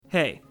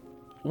Hey,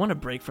 want a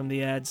break from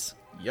the ads?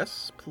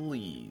 Yes,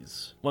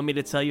 please. Want me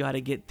to tell you how to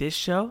get this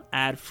show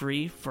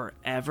ad-free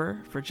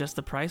forever for just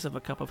the price of a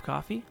cup of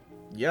coffee?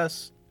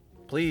 Yes,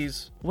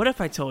 please. What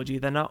if I told you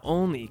that not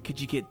only could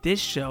you get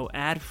this show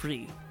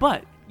ad-free,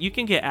 but you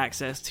can get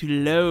access to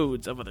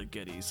loads of other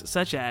goodies,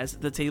 such as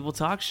The Table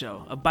Talk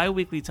Show, a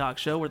bi-weekly talk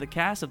show where the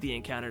cast of The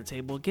Encounter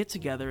Table get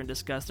together and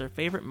discuss their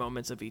favorite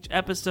moments of each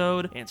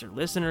episode, answer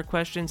listener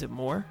questions, and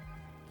more.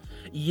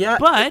 Yeah.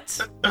 But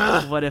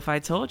what if I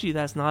told you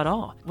that's not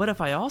all? What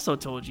if I also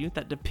told you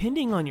that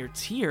depending on your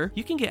tier,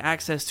 you can get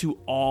access to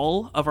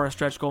all of our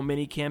stretch goal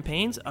mini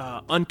campaigns,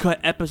 uncut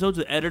episodes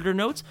with editor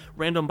notes,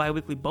 random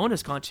bi-weekly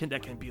bonus content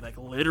that can be like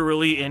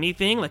literally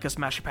anything, like a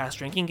Smash Your Pass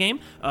drinking game,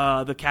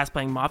 the cast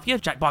playing Mafia,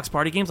 Jackbox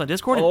party games on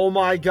Discord. Oh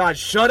my god,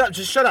 shut up,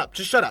 just shut up,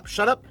 just shut up,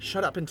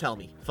 shut up and tell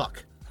me.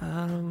 Fuck.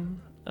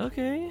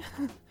 Okay.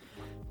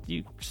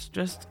 You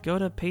just go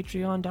to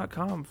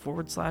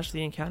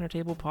patreon.com/The Encounter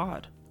Table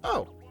Pod.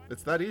 Oh,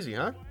 it's that easy,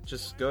 huh?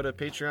 Just go to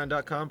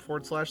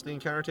patreon.com/The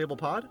Encounter Table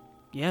Pod?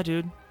 Yeah,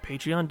 dude.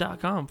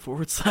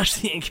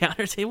 Patreon.com/The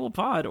Encounter Table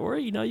Pod. Or,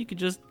 you could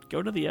just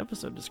go to the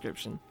episode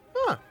description.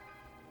 Huh.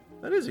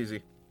 That is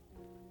easy.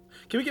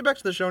 Can we get back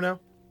to the show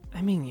now?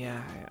 I mean,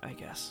 yeah, I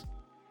guess.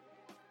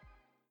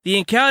 The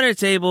Encounter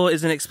Table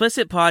is an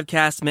explicit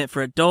podcast meant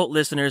for adult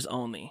listeners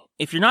only.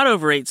 If you're not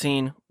over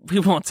 18, we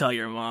won't tell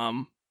your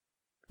mom.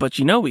 But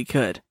we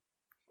could.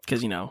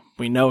 Because,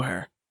 we know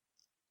her.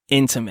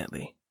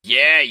 Intimately.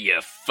 Yeah,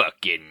 you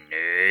fucking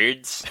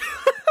nerds.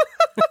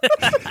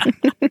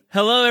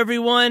 Hello,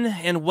 everyone,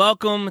 and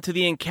welcome to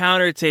the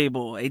Encounter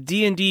Table, a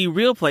D&D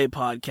real play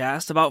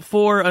podcast about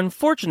 4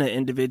 unfortunate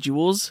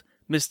individuals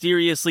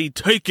mysteriously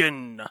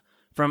taken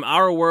from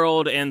our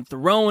world and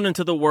thrown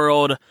into the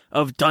world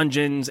of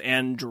Dungeons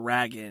and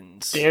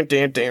Dragons.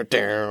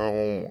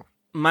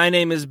 My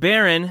name is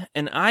Baron,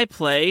 and I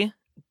play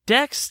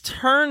Dex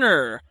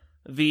Turner,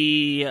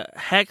 the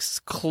hex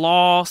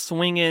claw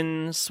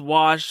swinging,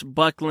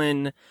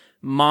 swashbuckling,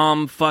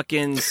 mom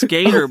fucking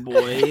skater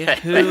boy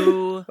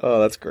who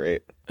that's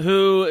great.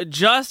 Who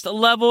just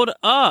leveled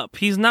up.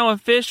 He's now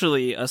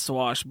officially a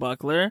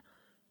swashbuckler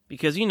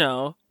because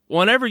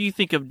whenever you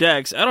think of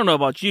Dex, I don't know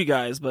about you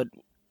guys, but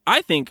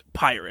I think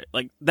pirate.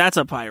 Like that's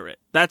a pirate.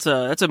 That's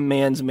a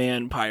man's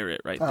man pirate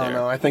right there. I don't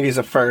know. I think he's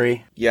a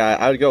furry. Yeah,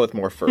 I would go with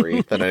more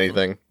furry than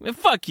anything.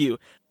 Fuck you.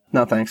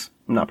 No thanks.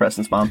 I'm not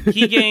Preston's mom.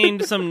 He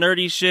gained some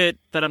nerdy shit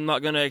that I'm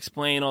not going to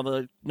explain all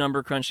the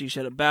number crunchy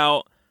shit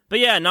about. But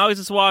yeah, now he's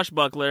a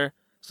swashbuckler.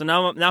 So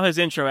now his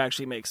intro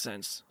actually makes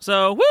sense.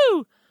 So,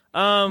 woo!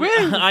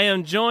 I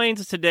am joined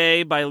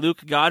today by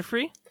Luke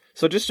Godfrey.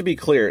 So just to be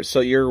clear, so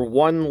you're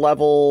 1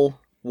 level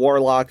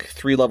warlock,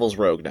 3 levels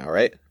rogue now,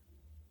 right?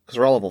 Because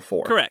we're all level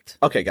 4. Correct.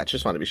 Okay, gotcha.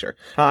 Just wanted to be sure.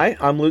 Hi,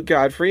 I'm Luke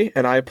Godfrey,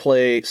 and I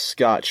play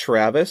Scott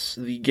Travis,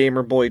 the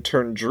gamer boy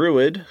turned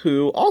druid,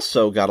 who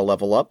also got a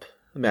level up.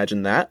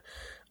 Imagine that.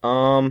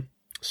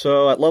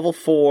 So at level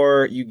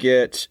 4, you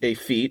get a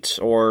feat,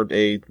 or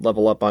a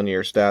level up on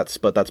your stats,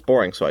 but that's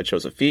boring, so I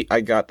chose a feat.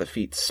 I got the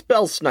feat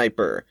Spell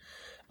Sniper.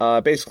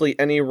 Basically,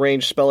 any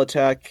ranged spell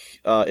attack,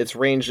 its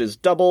range is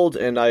doubled,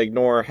 and I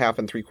ignore 1/2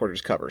 and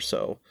 3/4 cover,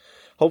 so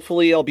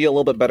hopefully I'll be a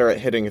little bit better at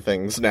hitting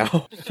things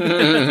now.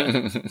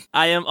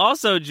 I am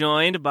also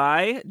joined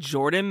by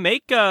Jordan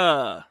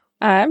Maka.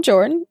 I'm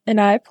Jordan, and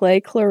I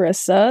play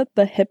Clarissa,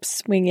 the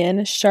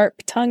hip-swinging,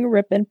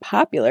 sharp-tongue-ripping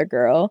popular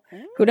girl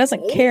who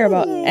doesn't care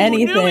about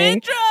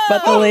anything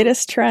but the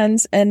latest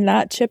trends and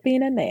not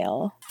chipping a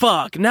nail.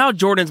 Fuck, now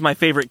Jordan's my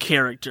favorite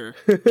character.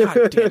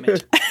 God damn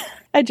it.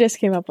 I just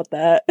came up with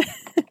that.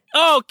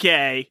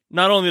 Okay.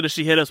 Not only does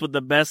she hit us with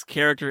the best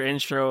character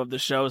intro of the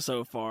show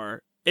so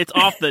far, it's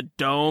off the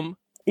dome.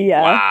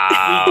 Yeah.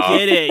 Wow. We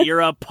get it.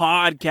 You're a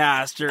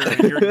podcaster.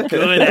 You're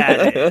good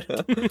at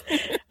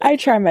it. I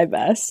try my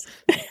best.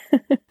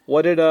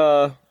 What did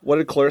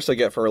Clarissa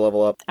get for her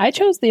level up? I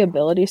chose the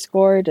ability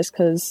score just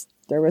because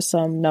there were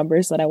some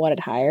numbers that I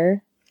wanted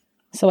higher.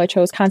 So I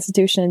chose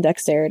Constitution and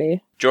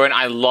Dexterity. Jordan,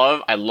 I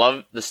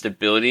love the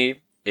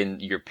stability in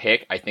your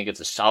pick. I think it's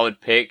a solid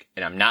pick,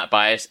 and I'm not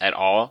biased at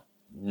all.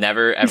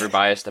 Never, ever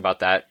biased about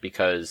that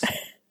because...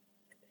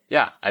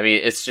 Yeah, I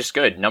mean, it's just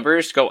good.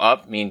 Numbers go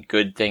up, mean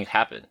good things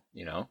happen,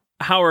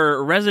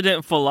 Our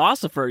resident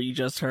philosopher you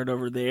just heard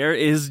over there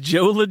is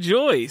Joe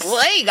LaJoyce. Well,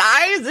 hey,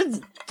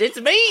 guys, it's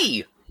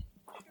me,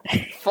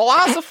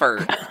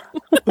 philosopher.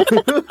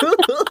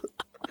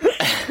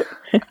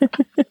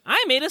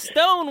 I made a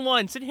stone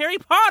once, and Harry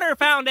Potter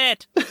found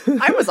it.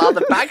 I was on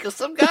the back of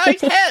some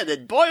guy's head,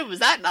 and boy, was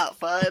that not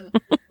fun.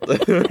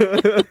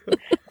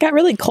 Got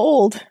really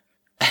cold.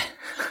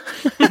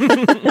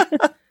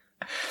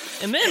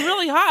 And then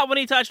really hot when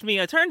he touched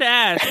me. I turned to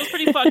ash. It was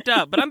pretty fucked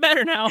up, but I'm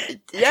better now.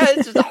 Yeah,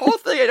 it's just a whole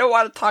thing I don't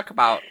want to talk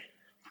about.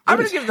 I'm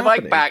going to give the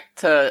mic back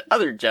to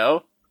other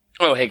Joe.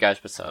 Oh, hey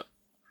guys, what's up?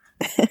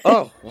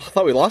 Oh, well, I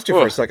thought we lost you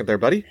for a second there,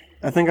 buddy.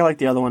 I think I like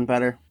the other one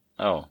better.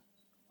 Oh.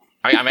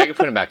 I mean, I can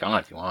put him back on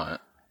if you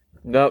want.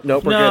 Nope, we're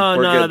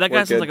good. No, that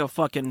guy sounds like a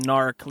fucking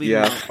narc. Leave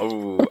him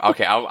Oh,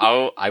 okay,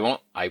 I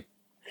won't, I'm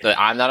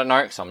not a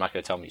narc, so I'm not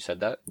going to tell him you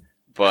said that.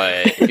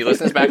 but if he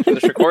listens back to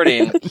this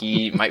recording,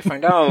 he might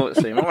find out,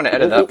 so you might want to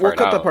edit that part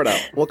out. We'll cut that part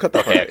out. We'll cut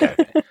that part out.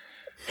 Okay.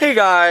 Hey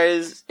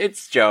guys,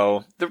 it's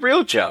Joe, the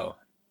real Joe,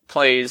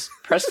 plays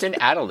Preston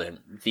Adelin,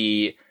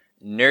 the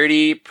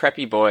nerdy,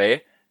 preppy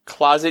boy,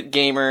 closet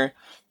gamer,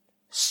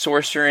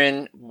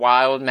 sorcerin',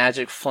 wild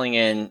magic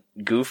flingin'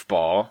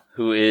 goofball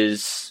who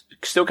is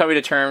still coming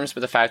to terms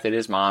with the fact that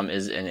his mom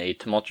is in a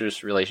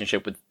tumultuous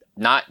relationship with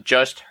not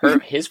just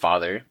his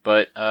father,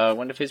 but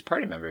one of his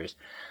party members.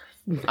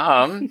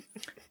 For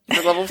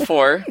level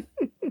 4,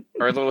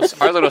 our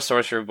little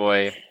sorcerer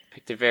boy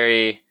picked a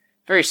very,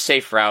 very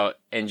safe route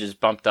and just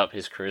bumped up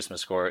his charisma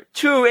score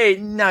to a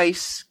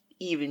nice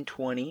even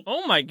 20.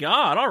 Oh my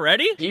god,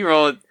 already? He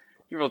rolled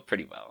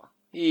pretty well.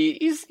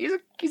 He's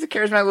a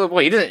charismatic little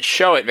boy. He doesn't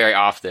show it very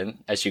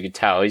often, as you can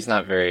tell. He's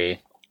not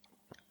very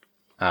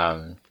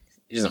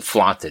he doesn't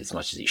flaunt it as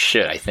much as he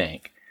should, I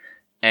think.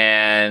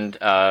 And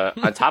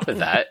on top of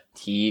that,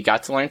 he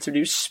got to learn some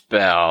new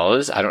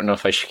spells. I don't know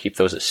if I should keep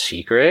those a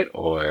secret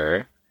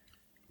or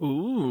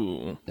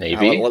Ooh.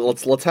 maybe.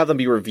 Let's have them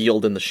be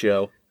revealed in the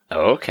show.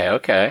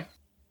 Okay.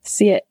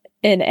 See it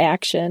in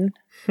action.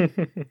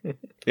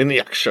 In the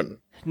action.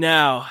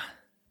 Now,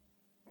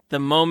 the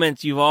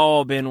moment you've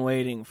all been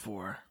waiting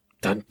for.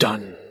 Dun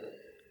dun.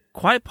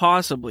 Quite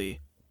possibly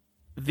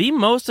the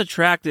most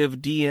attractive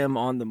DM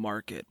on the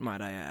market,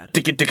 might I add.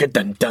 Digga digga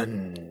dun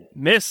dun.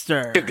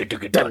 Mr. Digga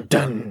digga dun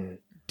dun.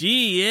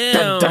 DM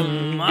Dun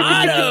dun.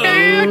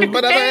 Mago.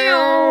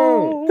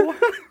 Ba-da-bow.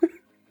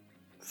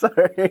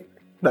 Sorry.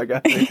 That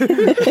got me.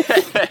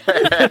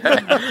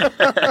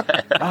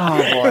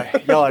 Oh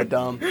boy, y'all are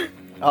dumb.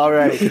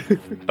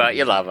 Alrighty. But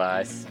you love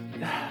us.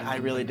 I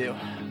really do.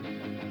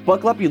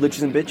 Buckle up, you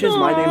liches and bitches.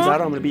 My name's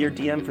Otto. I'm going to be your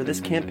DM for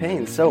this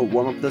campaign. So,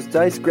 warm up those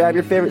dice, grab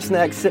your favorite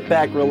snack, sit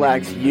back,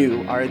 relax.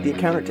 You are at the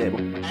encounter table.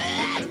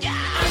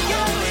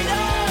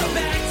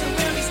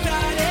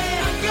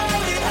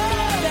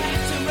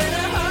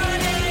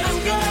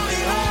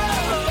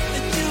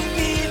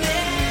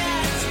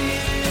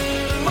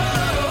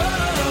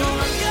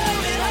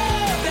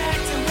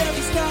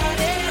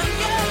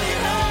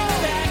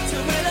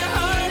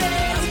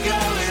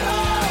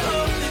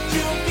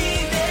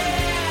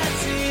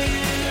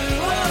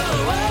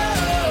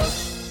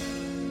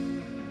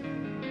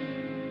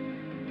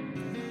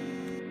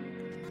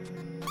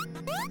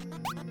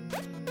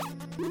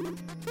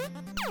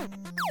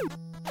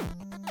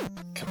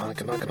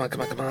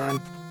 Come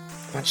on.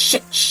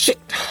 Shit.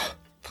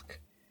 Fuck.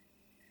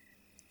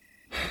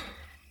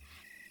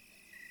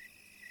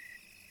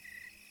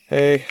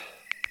 Hey,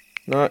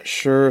 not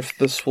sure if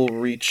this will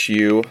reach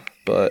you,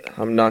 but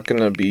I'm not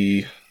gonna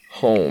be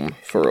home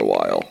for a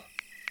while.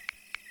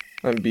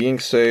 I'm being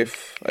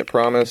safe, I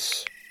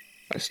promise.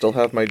 I still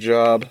have my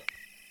job.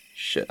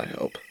 Shit, I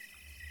hope.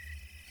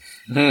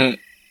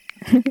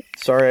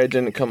 Sorry I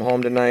didn't come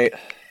home tonight.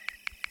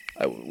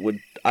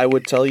 I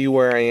would tell you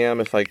where I am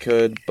if I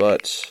could,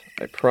 but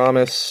I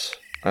promise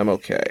I'm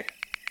okay.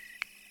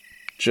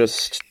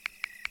 Just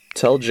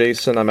tell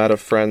Jason I'm out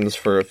of friends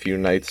for a few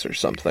nights or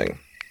something.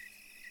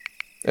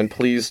 And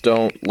please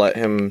don't let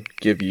him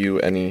give you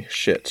any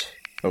shit,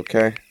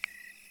 okay?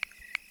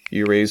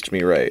 You raised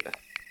me right.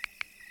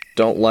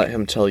 Don't let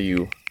him tell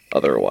you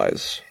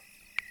otherwise.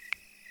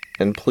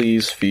 And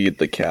please feed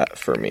the cat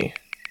for me.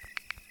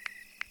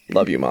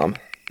 Love you, Mom.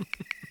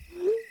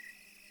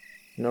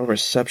 No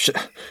reception.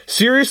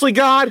 Seriously,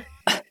 God?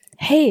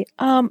 Hey,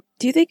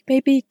 do you think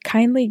maybe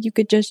kindly you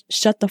could just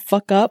shut the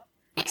fuck up?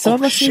 Some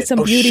of us need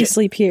some beauty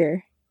sleep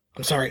here.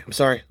 I'm sorry.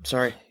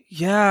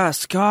 Yeah,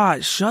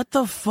 Scott, shut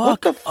the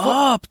fuck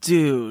up,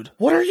 dude.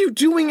 What are you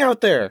doing out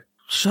there?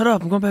 Shut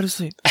up, I'm going back to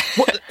sleep.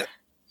 What?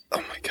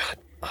 Oh my god.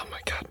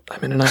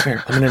 I'm in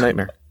a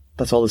nightmare.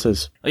 That's all this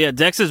is. Oh yeah,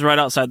 Dex is right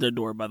outside their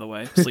door, by the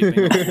way,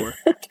 sleeping on the floor.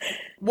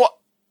 What?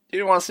 You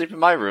didn't want to sleep in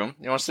my room?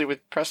 You want to sleep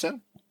with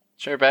Preston?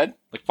 Share a bed?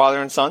 Like father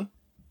and son?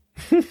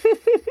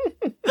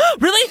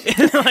 Really?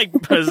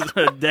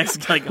 Dex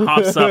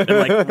hops up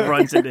and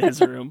runs into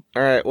his room.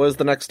 Alright, what does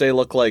the next day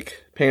look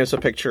like? Paint us a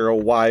picture, a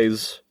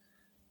wise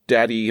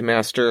daddy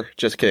master.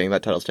 Just kidding,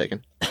 that title's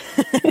taken.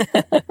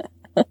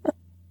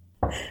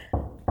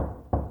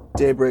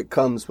 Daybreak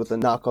comes with a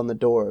knock on the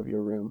door of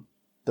your room.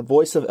 The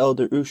voice of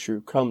Elder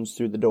Ushru comes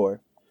through the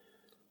door.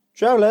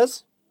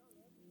 Travelers,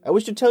 I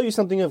wish to tell you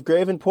something of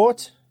grave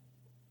import.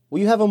 Will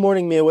you have a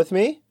morning meal with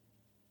me?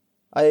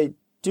 I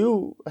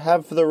do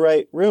have the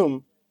right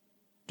room,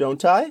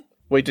 don't I?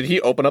 Wait, did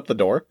he open up the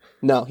door?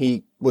 No,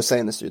 he was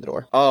saying this through the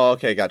door. Oh,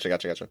 okay,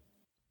 gotcha.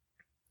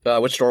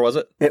 Which door was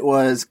it? It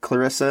was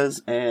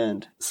Clarissa's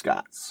and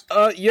Scott's.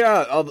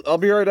 Yeah, I'll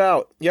be right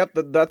out. Yep,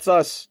 that's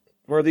us.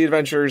 We're the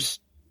adventurers.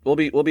 We'll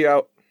be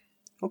out.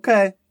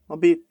 Okay, I'll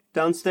be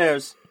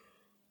downstairs.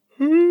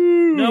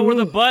 No, we're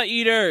the butt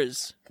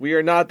eaters. We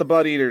are not the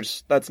butt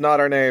eaters. That's not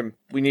our name.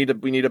 We need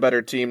a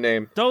better team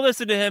name. Don't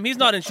listen to him. He's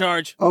not in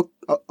charge. Oh,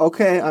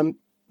 okay, I'm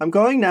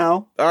going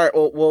now. All right,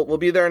 we'll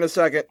be there in a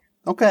second.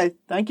 Okay,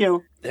 thank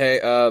you. Hey,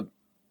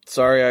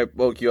 sorry I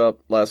woke you up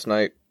last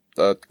night,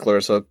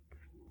 Clarissa.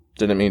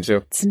 Didn't mean to.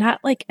 It's not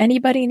like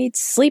anybody needs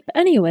sleep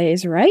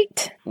anyways,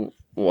 right?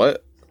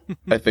 What?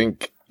 I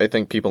think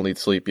people need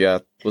sleep, yeah.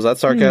 Was that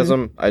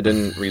sarcasm? I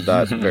didn't read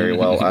that very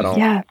well. I don't...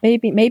 Yeah,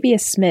 maybe a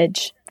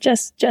smidge.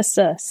 Just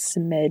a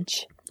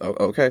smidge. Oh,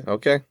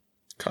 okay.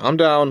 Calm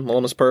down,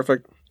 Little Miss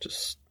Perfect.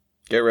 Just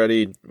get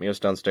ready, meet us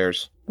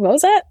downstairs. What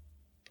was that?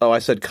 Oh, I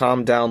said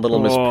calm down, Little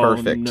Miss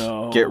Perfect.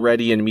 No. Get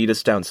ready and meet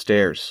us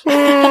downstairs.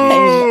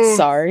 I'm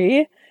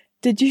sorry.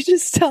 Did you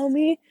just tell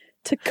me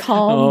to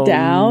calm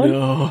down?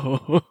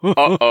 No.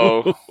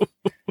 Uh-oh.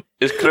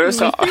 Is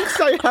Clarissa... thinks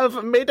I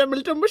have made a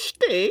little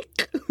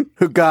mistake.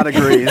 Who God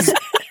agrees.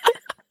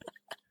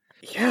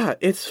 Yeah,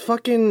 it's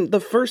fucking the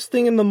first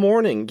thing in the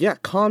morning. Yeah,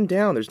 calm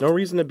down. There's no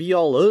reason to be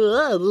all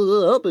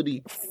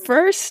uppity.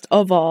 First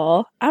of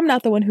all, I'm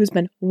not the one who's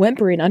been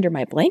whimpering under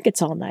my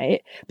blankets all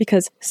night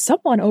because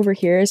someone over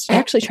here is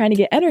actually trying to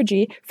get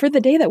energy for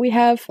the day that we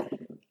have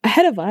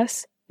ahead of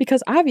us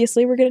because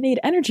obviously we're going to need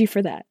energy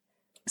for that.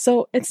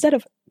 So instead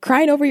of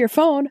crying over your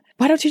phone,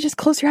 why don't you just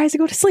close your eyes and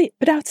go to sleep?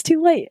 But now it's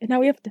too late and now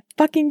we have to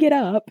fucking get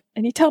up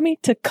and you tell me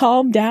to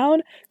calm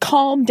down?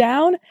 Calm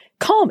down?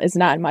 Calm is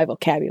not in my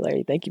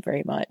vocabulary. Thank you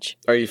very much.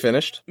 Are you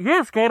finished?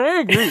 Yes, God, I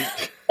agree.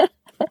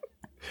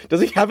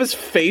 Does he have his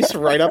face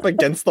right up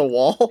against the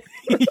wall?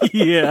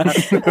 Yeah,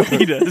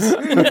 he does.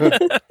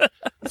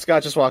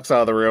 Scott just walks out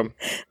of the room.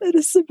 That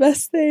is the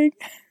best thing.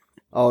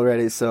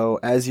 Alrighty, so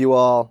as you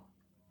all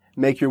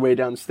make your way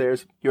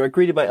downstairs, you are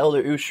greeted by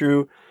Elder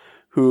Ushru,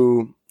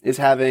 who is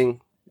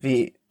having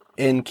the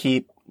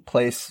innkeep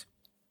plates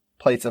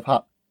of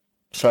hot...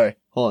 Sorry,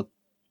 hold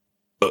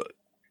on.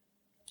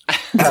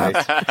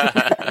 Nice.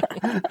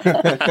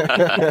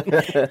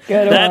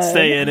 Good That's one.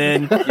 staying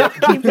in.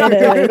 Keep it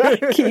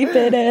in. Keep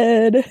it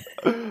in.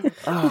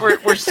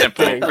 We're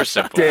simple. We're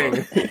simple.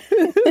 Dang.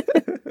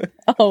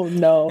 Oh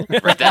no.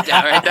 Write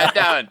that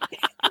down.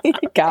 You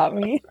got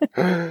me.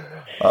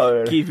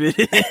 Alrighty. Keep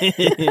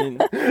it in.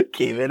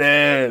 Keep it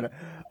in.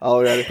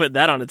 Alrighty. Put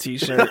that on a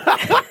t-shirt.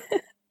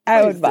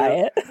 I would buy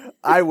it.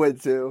 I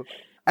would too.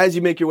 As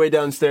you make your way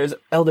downstairs,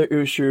 Elder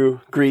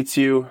Ushru greets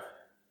you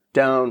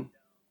down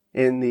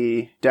in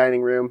the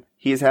dining room.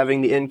 He is having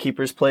the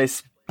innkeepers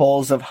place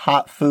bowls of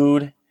hot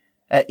food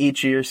at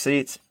each of your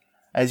seats.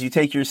 As you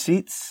take your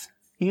seats,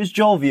 he is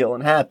jovial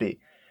and happy,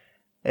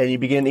 and you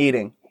begin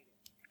eating.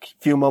 A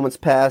few moments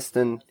passed,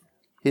 and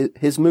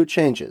his mood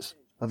changes.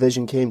 A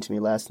vision came to me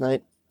last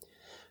night.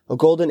 A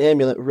golden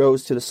amulet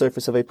rose to the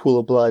surface of a pool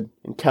of blood,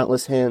 and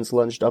countless hands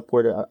lunged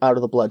upward out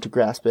of the blood to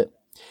grasp it.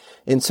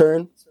 In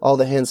turn, all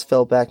the hands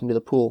fell back into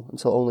the pool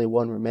until only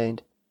one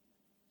remained.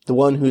 The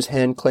one whose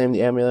hand claimed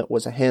the amulet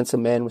was a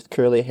handsome man with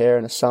curly hair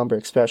and a somber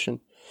expression.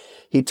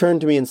 He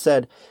turned to me and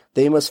said,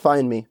 "They must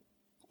find me,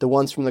 the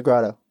ones from the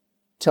grotto.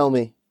 Tell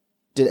me,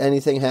 did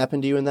anything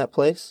happen to you in that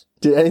place?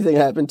 Did anything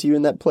happen to you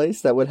in that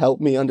place that would help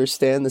me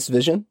understand this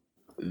vision?"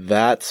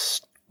 That's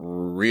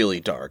really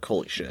dark.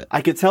 Holy shit.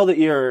 I could tell that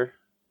your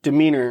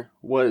demeanor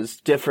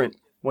was different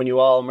when you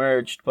all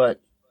emerged,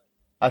 but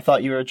I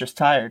thought you were just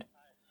tired.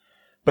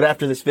 But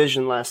after this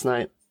vision last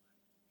night,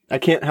 I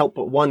can't help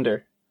but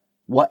wonder,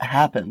 what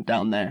happened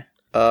down there?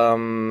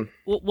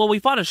 Well, we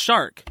fought a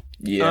shark.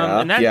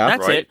 Yeah, and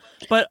that's right. it.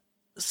 But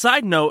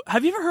side note,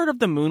 have you ever heard of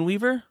the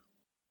Moonweaver?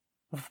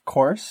 Of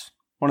course.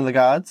 One of the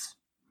gods.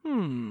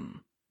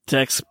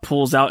 Tex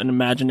pulls out an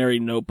imaginary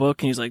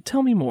notebook and he's like,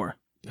 "Tell me more."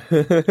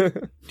 Damn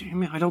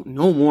it, I don't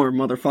know more,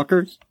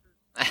 motherfuckers.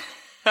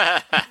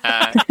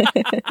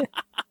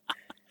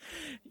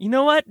 You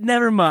know what?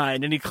 Never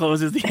mind. And he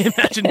closes the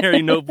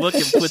imaginary notebook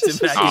and puts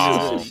it back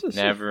in his bowl.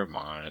 Never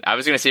mind. I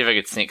was gonna see if I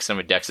could sneak some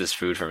of Dex's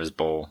food from his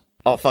bowl.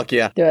 Oh, fuck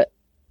yeah. Do it.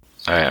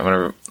 All right, I'm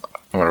gonna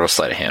roll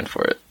sleight of hand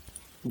for it.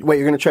 Wait,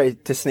 you're gonna try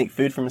to sneak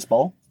food from his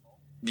bowl?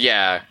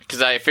 Yeah,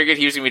 because I figured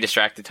he was gonna be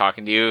distracted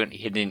talking to you, and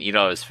he didn't eat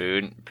all his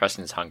food.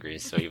 Preston's hungry,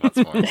 so he wants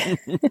more.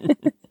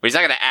 But he's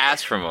not gonna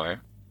ask for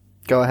more.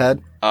 Go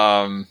ahead.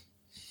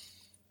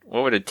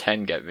 What would a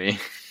 10 get me?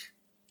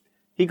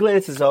 He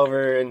glances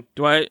over and...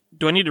 Do I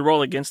need to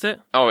roll against it?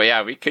 Oh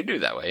yeah, we could do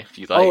that way if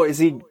you like. Oh, is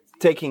he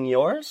taking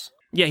yours?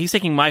 Yeah, he's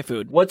taking my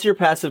food. What's your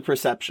passive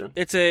perception?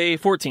 It's a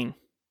 14.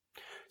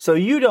 So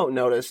you don't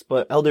notice,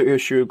 but Elder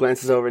Ushru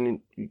glances over and...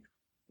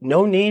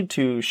 No need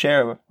to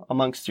share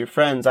amongst your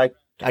friends. I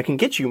can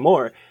get you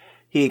more.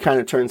 He kind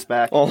of turns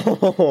back.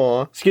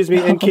 Oh, Excuse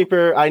me,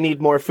 innkeeper, I need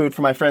more food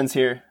for my friends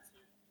here.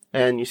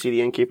 And you see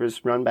the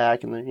innkeepers run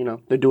back and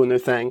they're doing their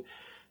thing.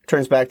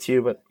 Turns back to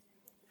you, but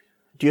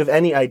do you have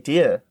any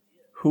idea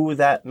who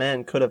that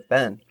man could have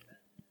been?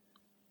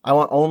 I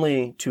want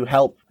only to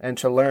help and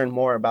to learn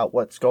more about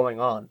what's going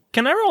on.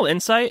 Can I roll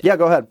insight? Yeah,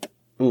 go ahead.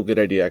 ooh, good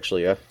idea,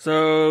 actually, yeah.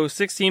 So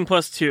 16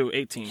 plus 2,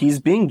 18. He's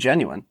being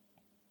genuine.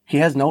 He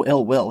has no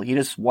ill will. He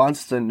just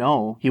wants to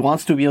know. He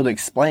wants to be able to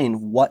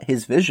explain what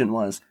his vision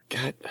was.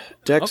 God,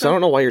 Dex, Okay. I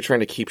don't know why you're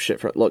trying to keep shit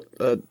from... Look,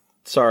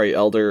 sorry,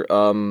 Elder,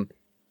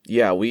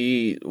 yeah,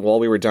 while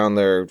we were down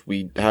there,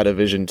 we had a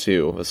vision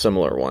too, a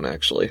similar one,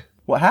 actually.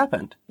 What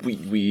happened?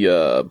 We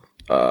I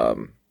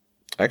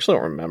actually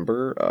don't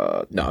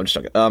remember. No, I'm just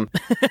joking.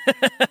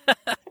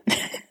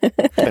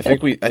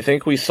 I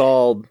think we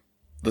saw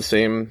the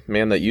same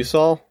man that you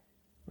saw?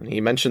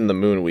 He mentioned the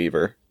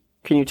Moonweaver.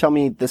 Can you tell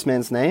me this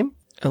man's name?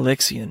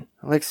 Elixion.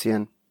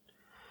 Alexian.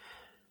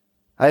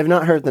 I have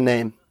not heard the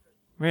name.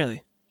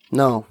 Really?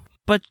 No.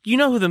 But you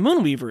know who the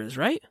Moonweaver is,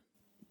 right?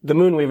 The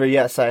Moonweaver,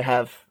 yes, I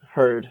have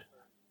heard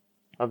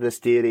of this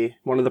deity.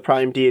 One of the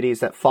prime deities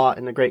that fought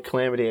in the Great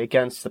Calamity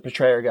against the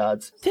Betrayer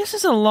gods. This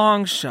is a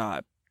long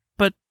shot,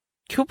 but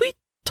could we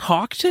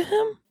talk to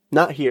him?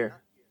 Not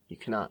here. You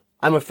cannot.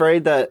 I'm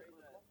afraid that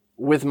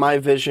with my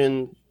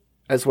vision,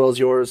 as well as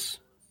yours,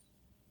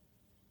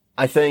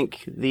 I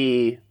think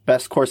the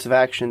best course of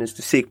action is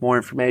to seek more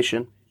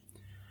information.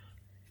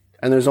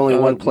 And there's only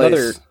one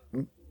place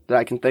that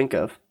I can think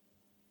of.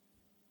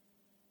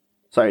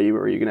 Sorry,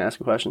 were you going to ask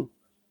a question?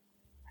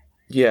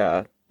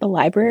 Yeah. The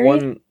library?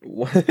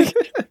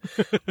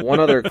 One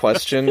other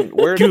question.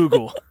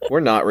 Google.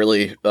 We're not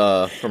really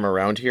from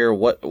around here.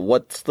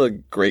 What's the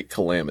Great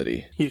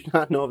Calamity? You do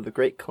not know of the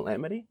Great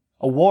Calamity?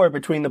 A war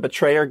between the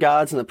Betrayer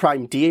gods and the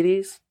prime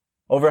deities?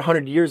 Over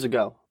 100 years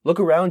ago. Look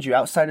around you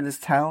outside of this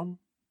town.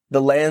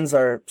 The lands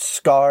are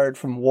scarred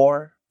from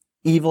war.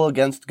 Evil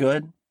against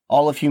good.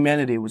 All of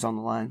humanity was on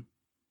the line.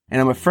 And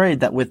I'm afraid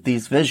that with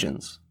these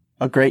visions,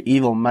 a great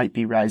evil might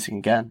be rising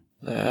again.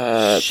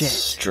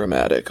 That's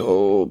dramatic.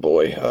 Oh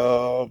boy.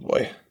 Oh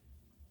boy.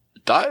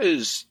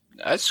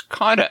 That's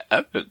kind of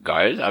epic,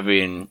 guys. I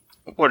mean,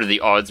 what are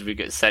the odds we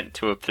get sent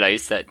to a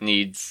place that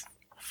needs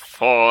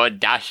 4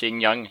 dashing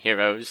young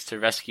heroes to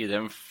rescue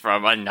them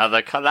from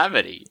another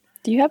calamity?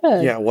 Do you have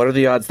a... Yeah, what are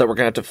the odds that we're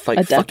going to have to fight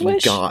A death fucking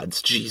wish?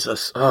 gods?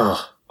 Jesus. Ugh.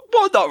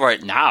 Well, not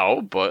right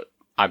now, but,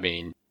 I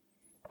mean,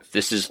 if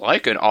this is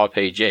like an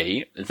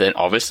RPG, then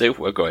obviously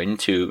we're going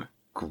to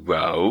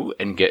grow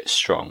and get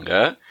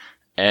stronger,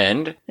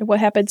 and... What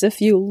happens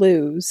if you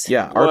lose?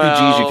 Yeah,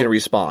 RPGs you can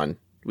respawn.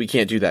 We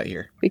can't do that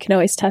here. We can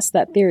always test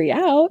that theory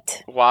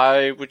out.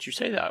 Why would you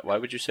say that? Why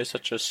would you say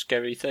such a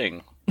scary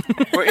thing?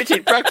 We're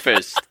eating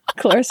breakfast!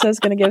 Clarissa's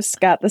going to give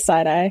Scott the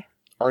side eye.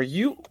 Are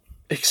you...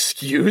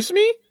 Excuse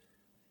me?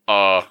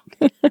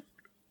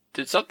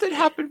 Did something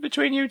happen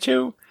between you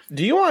two?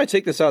 Do you want to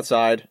take this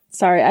outside?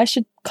 Sorry, I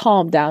should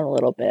calm down a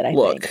little bit, I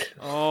Look. think.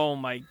 Oh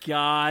my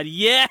god,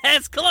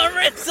 yes,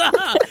 Clarissa!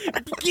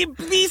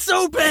 Be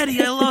so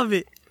petty, I love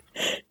it.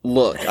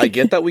 Look, I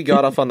get that we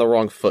got off on the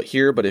wrong foot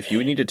here, but if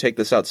you need to take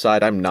this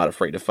outside, I'm not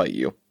afraid to fight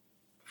you.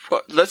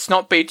 Well, let's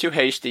not be too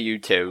hasty, you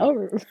two.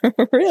 Oh,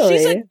 really?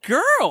 She's a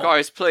girl!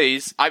 Guys,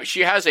 please.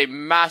 She has a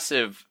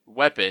massive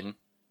weapon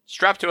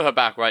strapped to her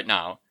back right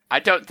now. I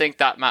don't think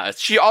that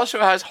matters. She also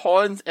has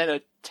horns and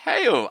a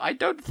tail. I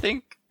don't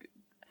think...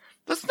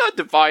 Let's not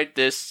divide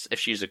this if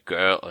she's a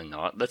girl or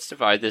not. Let's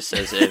divide this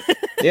as if...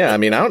 Yeah, I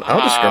mean, I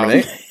don't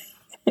discriminate.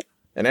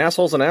 An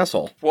asshole's an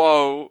asshole.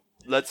 Whoa,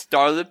 let's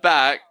dial it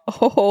back.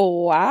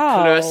 Oh,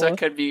 wow. Clarissa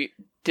can be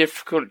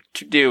difficult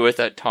to deal with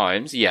at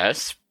times,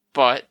 yes,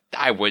 but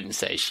I wouldn't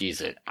say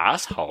she's an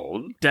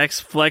asshole.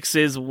 Dex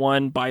flexes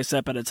one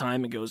bicep at a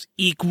time and goes,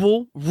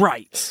 equal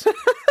rights.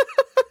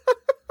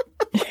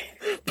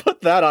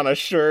 Put that on a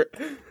shirt.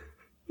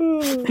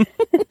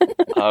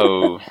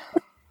 Oh.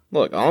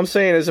 Look, all I'm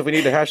saying is if we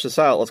need to hash this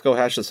out, let's go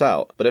hash this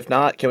out. But if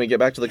not, can we get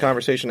back to the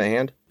conversation at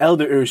hand?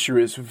 Elder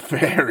Ushu is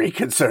very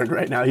concerned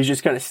right now. He's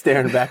just kind of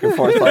staring back and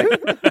forth like,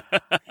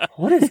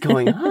 what is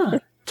going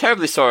on?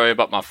 Terribly sorry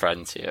about my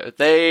friends here.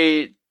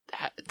 They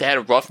had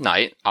a rough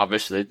night,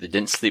 obviously. They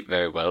didn't sleep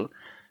very well.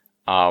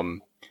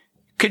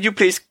 Could you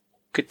please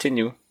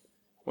continue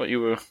what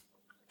you were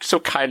so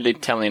kindly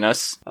telling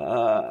us?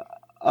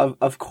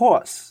 Of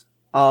course.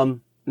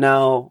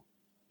 Now,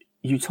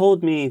 you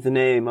told me the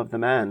name of the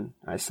man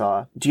I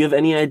saw. Do you have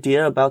any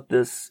idea about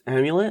this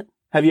amulet?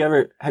 Have you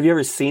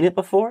ever seen it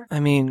before? I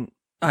mean,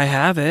 I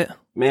have it.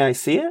 May I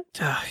see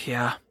it?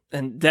 Yeah.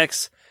 And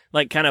Dex,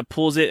 kind of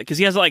pulls it, because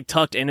he has it,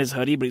 tucked in his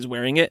hoodie, but he's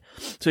wearing it.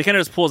 So he kind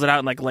of just pulls it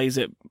out and, lays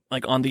it,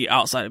 on the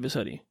outside of his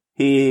hoodie.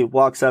 He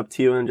walks up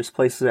to you and just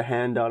places a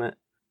hand on it.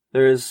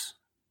 There is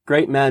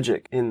great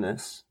magic in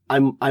this.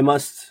 I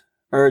must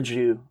urge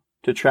you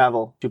to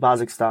travel to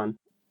Kazakhstan.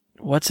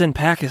 What's in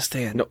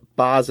Pakistan? No,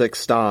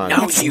 Kazakhstan.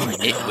 No, you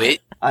nitwit.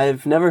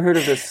 I've never heard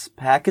of this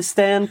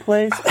Pakistan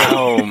place.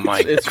 Oh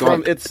my It's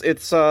god. from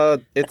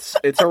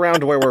it's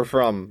around where we're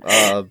from.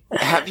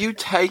 Have you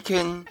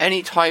taken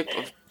any type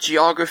of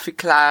geography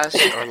class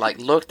or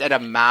looked at a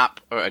map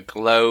or a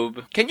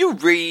globe? Can you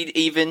read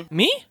even?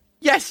 Me?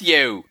 Yes,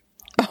 you.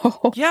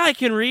 Oh, Yeah, I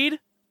can read.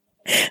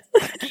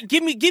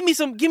 Give me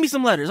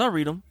some letters. I'll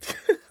read them.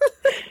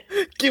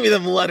 Give me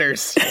them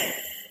letters.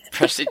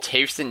 Preston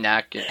tapes the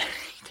napkin.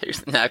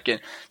 Tapes the napkin.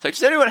 So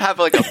does anyone have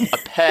a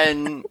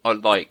pen or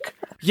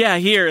Yeah,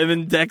 here. And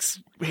then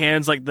Dex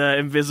hands the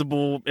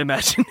invisible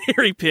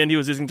imaginary pen he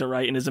was using to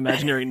write in his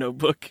imaginary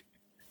notebook.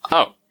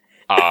 I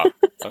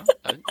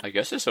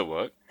guess this will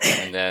work.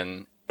 And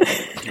then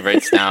he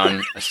writes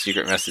down a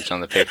secret message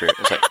on the paper.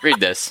 It's read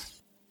this.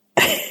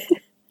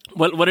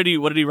 What did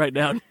he write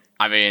down?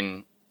 I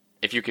mean,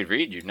 if you could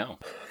read, you'd know.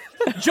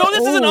 Joe,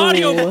 this is an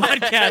audio Oh.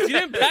 podcast. You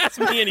didn't pass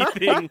me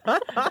anything.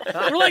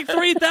 We're like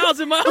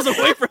 3,000 miles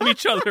away from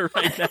each other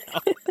right now.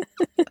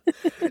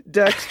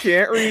 Dex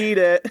can't read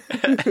it.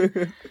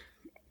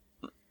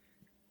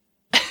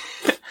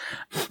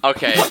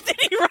 Okay. What did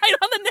he write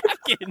on the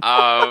napkin?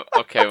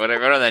 Okay, what I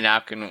wrote on the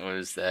napkin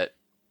was that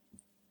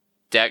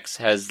Dex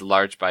has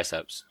large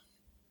biceps.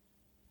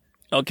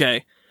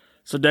 Okay.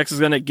 So Dex is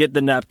going to get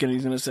the napkin.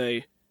 He's going to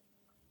say,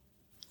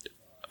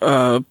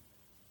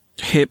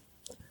 hip,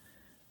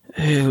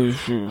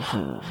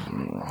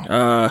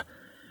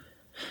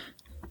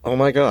 Oh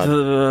my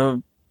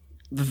god.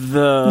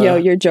 the Yo,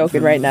 you're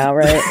joking right now,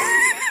 right?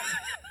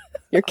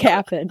 You're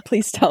capping.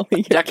 Please tell me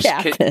you're Dex,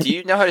 capping. do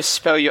you know how to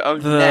spell your own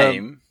The-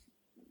 name?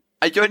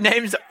 Your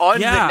name's on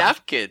Yeah. the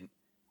napkin.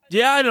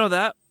 Yeah, I know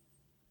that.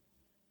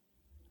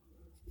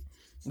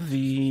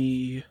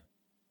 The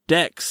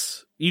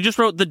Dex. You just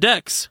wrote the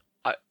Dex.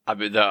 I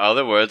mean, there are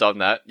other words on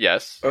that,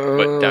 yes,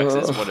 but Dex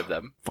is one of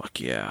them. Fuck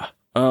yeah.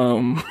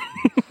 1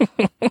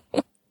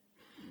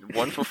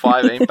 for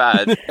 5 ain't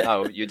bad.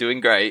 No, you're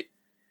doing great.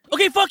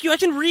 Okay, fuck you. I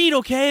can read,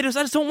 okay? I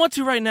just don't want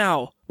to right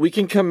now. We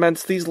can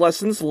commence these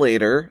lessons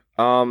later.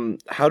 How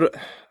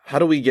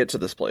do we get to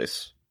this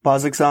place?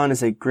 Bozixon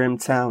is a grim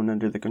town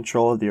under the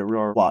control of the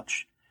Aurora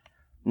Watch.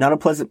 Not a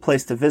pleasant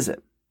place to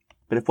visit,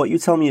 but if what you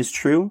tell me is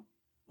true,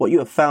 what you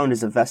have found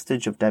is a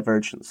vestige of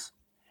divergence.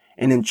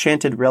 An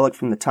enchanted relic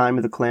from the time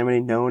of the calamity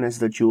known as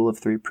the Jewel of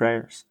Three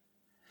Prayers.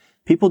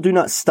 People do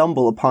not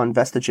stumble upon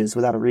vestiges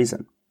without a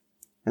reason,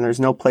 and there is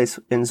no place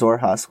in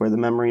Zorhas where the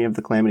memory of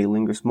the calamity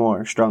lingers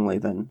more strongly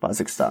than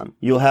Bozixstan.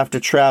 You'll have to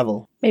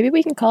travel. Maybe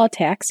we can call a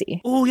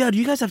taxi. Oh, yeah. Do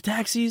you guys have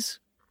taxis?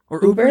 Or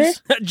Uber?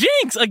 Ubers?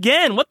 Jinx,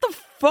 again. What the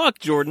fuck,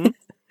 Jordan?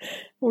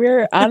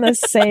 We're on the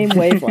same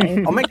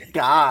wavelength. Oh my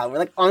god, we're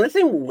like on the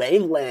same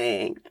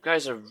wavelength. You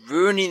guys are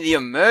ruining the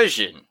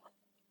immersion.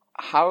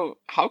 How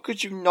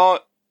could you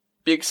not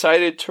be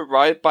excited to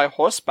ride by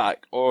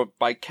horseback or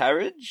by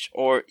carriage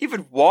or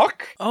even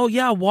walk? Oh,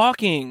 yeah,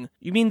 walking.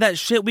 You mean that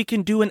shit we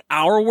can do in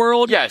our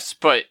world? Yes,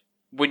 but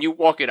when you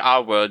walk in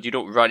our world, you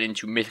don't run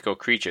into mythical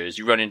creatures.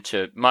 You run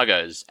into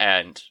muggers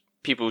and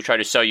people who try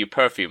to sell you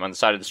perfume on the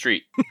side of the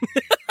street.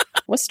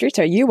 What streets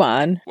are you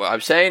on? What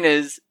I'm saying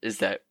is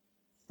that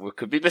we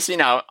could be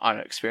missing out on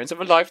an experience of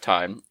a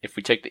lifetime if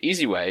we take the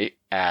easy way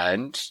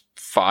and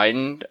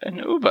find an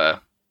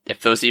Uber.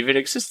 If those even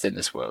exist in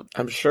this world.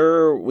 I'm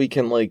sure we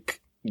can,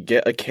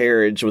 get a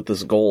carriage with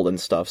this gold and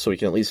stuff so we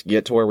can at least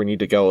get to where we need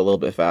to go a little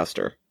bit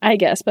faster. I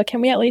guess, but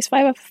can we at least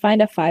find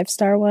a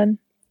 5-star one?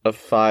 A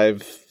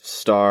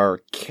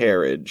 5-star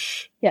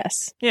carriage.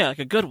 Yes. Yeah, like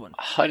a good one.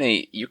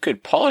 Honey, you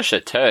could polish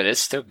a turd, it's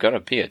still gonna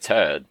be a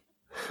turd.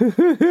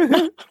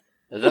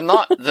 They're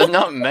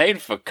not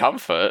made for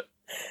comfort.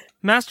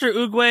 Master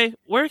Oogway,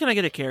 where can I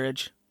get a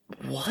carriage?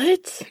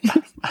 What?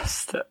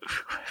 Master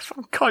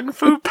from Kung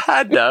Fu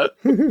Panda.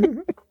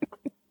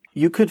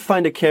 You could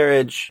find a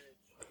carriage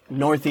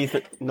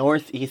northeastern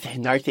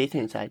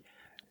side.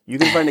 You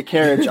can find a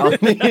carriage on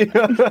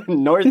the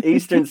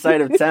northeastern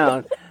side of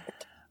town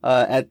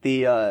at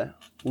the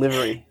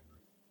livery.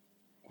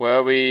 Where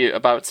are we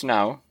about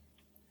now?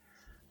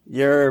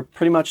 You're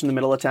pretty much in the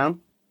middle of town.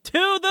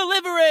 To the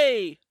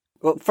livery!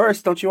 Well,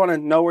 first, don't you want to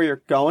know where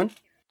you're going?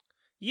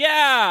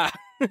 Yeah!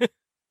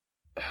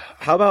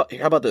 How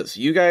about this?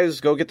 You guys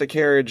go get the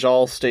carriage,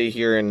 I'll stay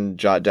here and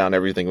jot down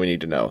everything we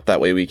need to know. That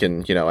way we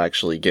can,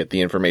 actually get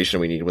the information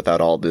we need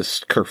without all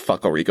this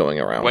kerfuckery going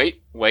around.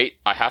 Wait,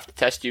 I have to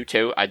test you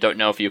too. I don't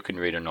know if you can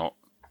read or not.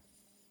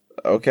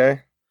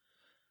 Okay.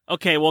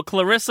 Okay, well,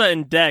 Clarissa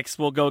and Dex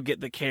will go get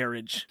the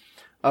carriage.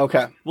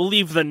 Okay. We'll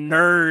leave the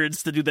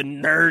nerds to do the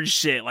nerd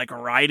shit, like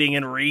writing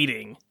and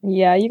reading.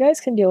 Yeah, you guys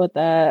can deal with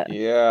that.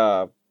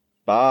 Yeah.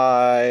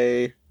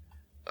 Bye.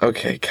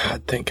 Okay,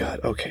 God, thank God.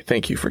 Okay,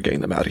 thank you for getting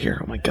them out of here.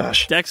 Oh my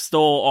gosh. Dex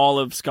stole all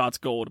of Scott's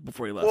gold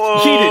before he left.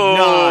 He did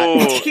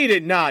not. He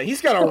did not.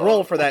 He's got to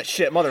roll for that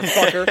shit,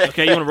 motherfucker.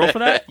 Okay, you want to roll for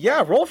that?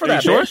 Yeah, roll for Are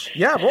that, you sure? bitch.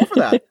 Yeah, roll for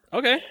that.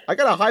 Okay. I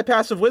got a high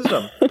passive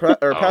wisdom.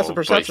 Passive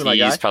perception, my but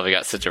he's guy. probably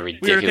got such a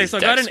Weird, ridiculous okay, so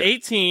I got an dex.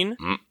 18.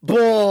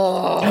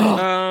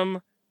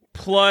 Bull.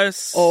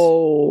 Plus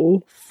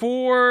Oh,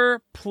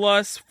 4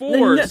 plus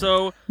 4. No.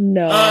 So,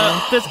 no.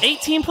 does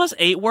 18 plus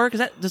 8 work?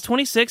 Does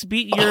 26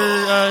 beat your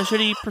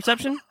shitty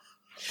perception?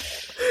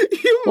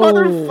 You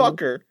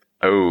motherfucker.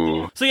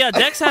 Oh. So yeah,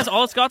 Dex has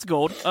all Scott's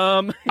gold.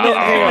 Hang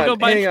go on,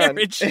 buy hang on.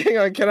 carriage. Hang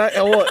on, can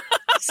I... what?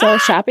 So,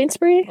 shopping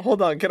spree?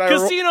 Hold on, can I roll...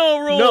 Casino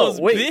rules,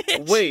 No, wait,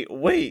 bitch.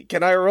 wait.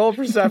 Can I roll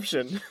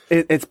perception?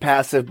 It's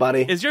passive,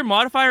 buddy. Is your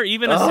modifier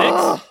even a 6?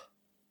 Ah,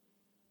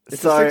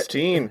 it's Sorry. a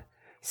 16.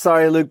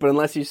 Sorry, Luke, but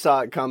unless you saw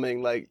it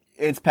coming,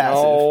 it's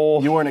passive. No.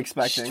 You weren't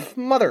expecting.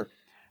 Mother.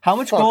 How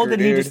much Fucker, gold did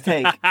he dude. just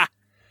take?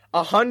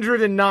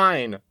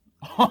 109.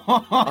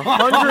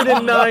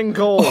 109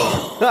 gold.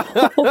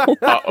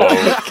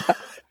 Uh-oh.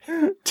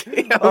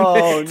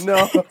 Oh,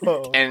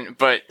 no.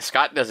 But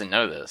Scott doesn't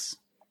know this.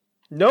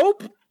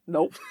 Nope.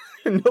 Nope.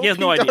 Nope, He has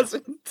no idea.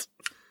 doesn't.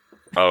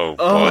 Oh,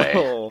 boy.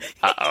 Oh,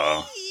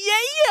 Uh-oh.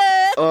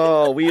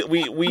 oh, we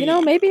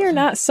Maybe you're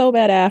not so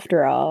bad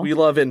after all. we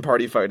love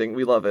in-party fighting.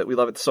 We love it. We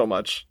love it so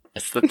much.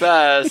 It's the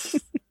best.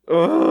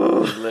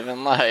 Oh.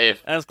 Living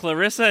life. As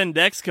Clarissa and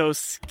Dex go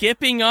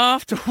skipping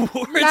off towards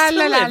the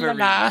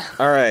livery.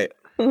 All right.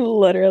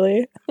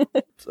 Literally.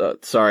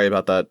 Sorry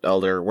about that,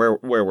 Elder. Where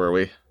were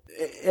we?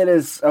 It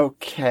is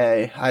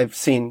okay. I've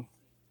seen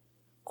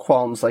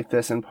qualms like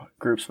this in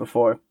groups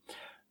before.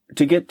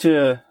 To get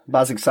to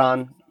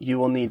Baziksan, you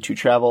will need to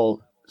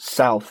travel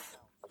south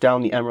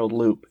down the Emerald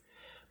Loop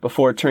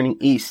before turning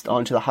east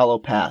onto the Hollow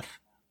Path.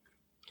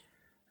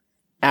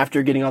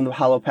 After getting on the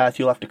Hollow Path,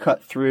 you'll have to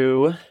cut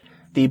through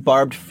the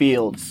barbed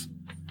fields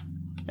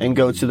and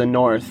go to the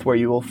north where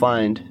you will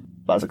find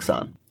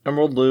Baziksan.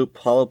 Emerald Loop,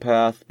 Hollow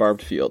Path,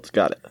 Barbed Fields.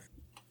 Got it.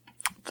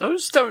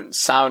 Those don't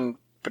sound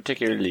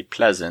particularly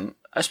pleasant,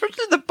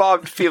 especially the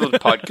barbed field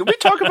part. Can we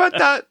talk about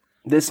that?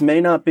 This may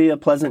not be a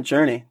pleasant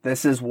journey.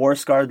 This is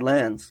war-scarred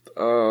lands.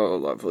 Oh,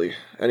 lovely.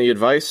 Any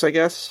advice, I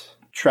guess?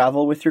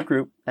 Travel with your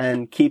group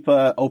and keep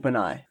an open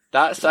eye.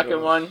 That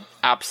second one,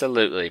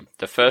 absolutely.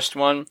 The first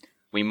one,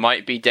 we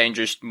might be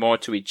dangerous more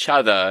to each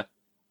other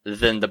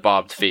than the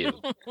barbed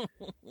field.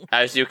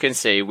 As you can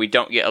see, we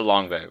don't get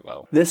along very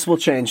well. This will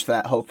change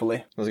that, hopefully.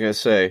 I was going to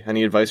say,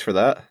 any advice for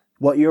that?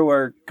 What you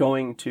are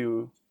going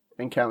to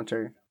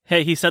encounter.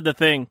 Hey, he said the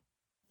thing.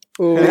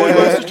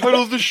 What's the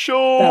title of the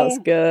show? That was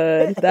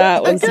good.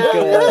 That was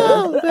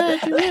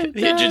good.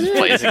 The engine just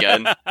plays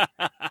again.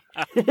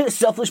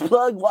 Selfish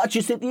plug, watch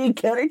us at the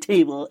encounter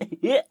table.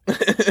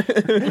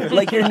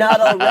 Like you're not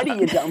already,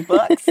 you dumb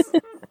fucks.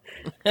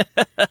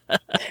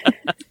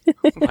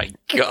 Oh my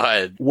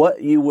god.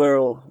 What you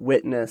will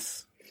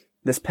witness,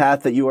 this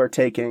path that you are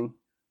taking,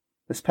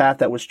 this path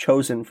that was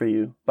chosen for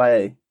you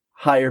by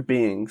higher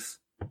beings,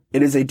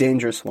 it is a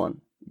dangerous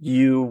one.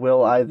 You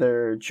will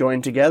either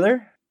join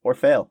together or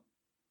fail.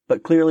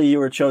 But clearly you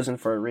were chosen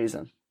for a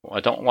reason. Well, I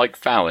don't like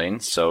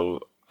fouling, so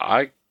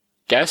I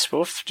guess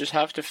we'll just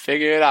have to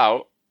figure it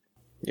out.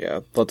 Yeah,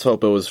 let's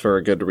hope it was for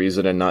a good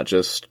reason and not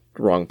just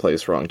wrong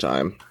place, wrong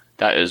time.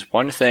 That is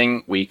one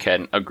thing we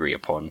can agree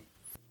upon.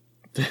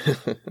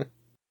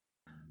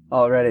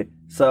 Alrighty.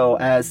 So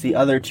as the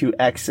other two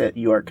exit,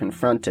 you are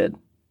confronted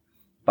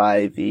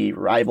by the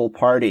rival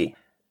party.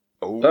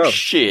 Oh,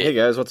 shit. Hey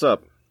guys, what's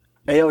up?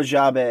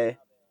 Aojabe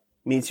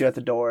meets you at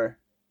the door.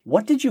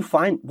 What did you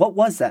find? What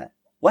was that?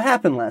 What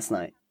happened last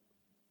night?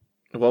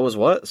 What was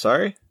what?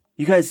 Sorry?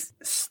 You guys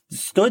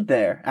stood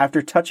there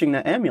after touching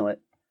that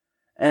amulet,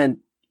 and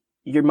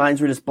your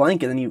minds were just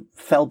blank, and then you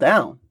fell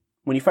down.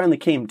 When you finally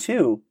came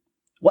to,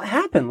 what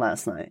happened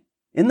last night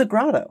in the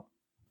grotto?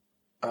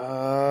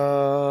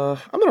 I'm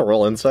gonna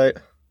roll insight.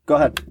 Go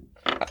ahead.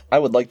 I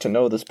would like to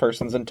know this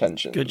person's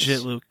intentions. Good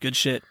shit, Luke. Good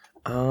shit.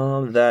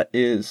 That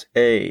is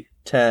a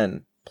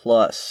 10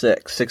 plus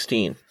 6,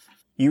 16.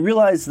 You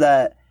realize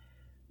that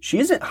she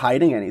isn't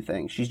hiding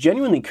anything. She's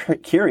genuinely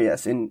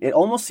curious, and it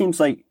almost seems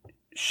like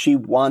she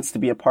wants to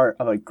be a part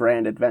of a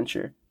grand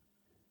adventure.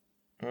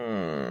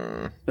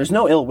 There's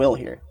no ill will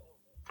here.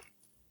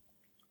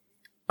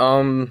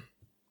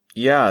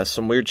 Yeah,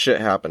 some weird shit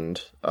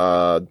happened.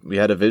 We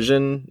had a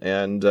vision,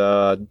 and,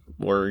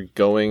 we're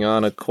going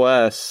on a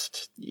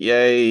quest.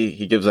 Yay!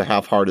 He gives a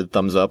half-hearted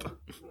thumbs up.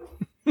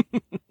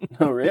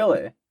 Oh,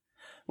 really?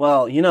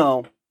 Well,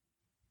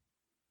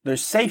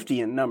 there's safety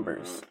in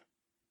numbers.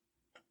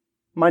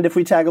 Mind if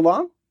we tag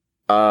along?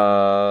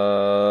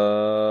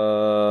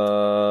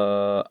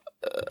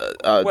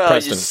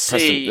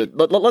 Preston,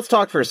 let's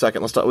talk for a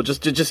second. Let's talk.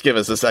 Just give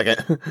us a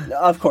second.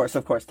 Of course.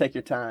 Take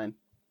your time.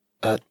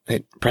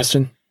 Hey,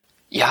 Preston?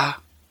 Yeah.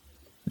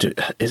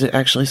 Is it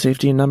actually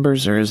safety in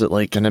numbers, or is it,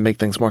 going to make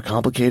things more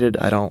complicated?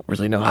 I don't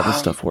really know how this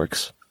stuff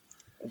works.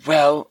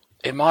 Well,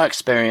 in my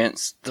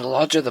experience, the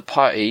larger the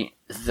party,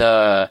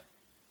 the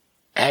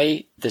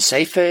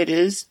safer it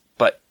is,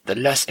 but the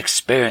less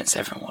experience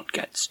everyone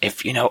gets,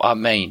 if you know what I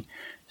mean.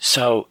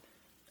 So,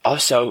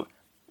 also,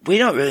 we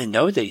don't really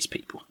know these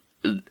people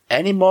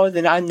any more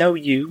than I know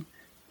you,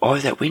 or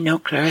that we know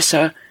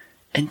Clarissa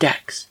and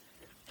Dex.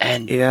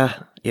 And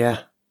Yeah.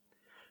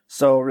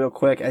 So, real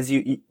quick, as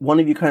one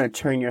of you kind of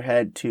turn your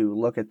head to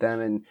look at them,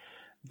 and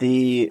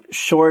the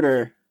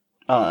shorter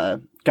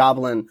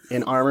goblin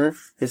in armor,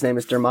 his name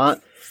is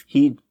Dermot,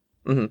 he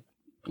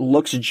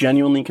looks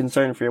genuinely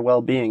concerned for your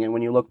well-being, and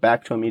when you look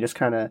back to him, he just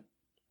kind of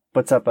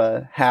puts up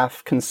a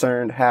half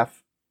concerned,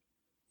 half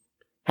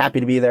happy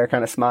to be there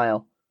kind of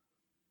smile.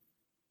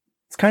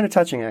 It's kind of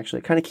touching,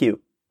 actually. Kind of cute.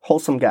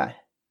 Wholesome guy.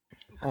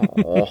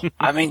 Aww.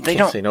 I mean, they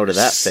Can't don't say no to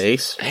that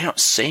face. They don't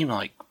seem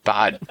like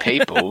bad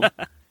people.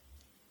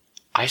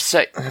 I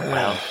say,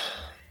 well,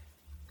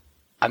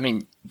 I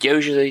mean,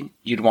 usually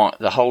you'd want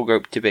the whole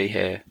group to be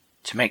here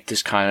to make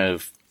this kind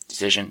of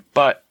decision,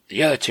 but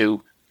the other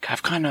two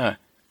have kind of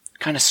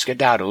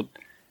skedaddled,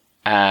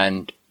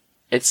 and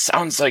it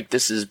sounds like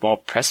this is more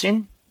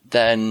pressing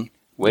than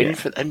waiting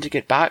for them to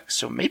get back,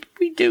 so maybe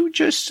we do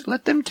just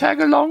let them tag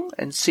along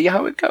and see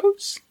how it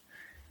goes.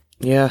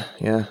 Yeah.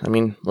 I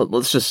mean,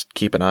 let's just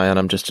keep an eye on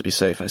them just to be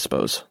safe, I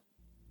suppose.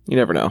 You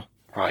never know.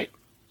 Right.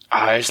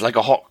 Eyes like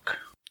a hawk.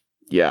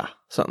 Yeah,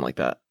 something like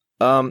that.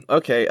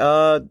 Okay,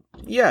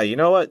 yeah, you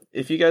know what?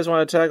 If you guys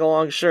want to tag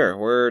along, sure.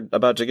 We're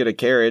about to get a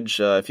carriage.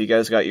 If you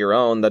guys got your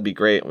own, that'd be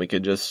great. We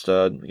could just,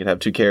 we could have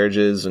 2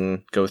 carriages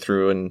and go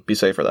through and be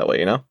safer that way,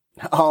 you know?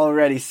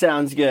 Already,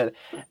 sounds good.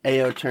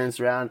 Ao turns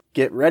around.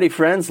 Get ready,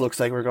 friends. Looks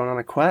like we're going on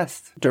a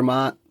quest.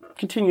 Dermot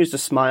continues to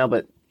smile,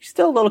 but he's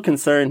still a little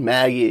concerned.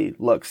 Maggie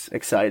looks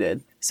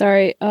excited.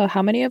 Sorry,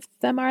 how many of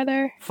them are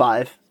there?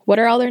 5. What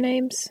are all their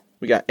names?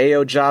 We got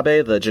Ao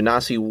Jabe, the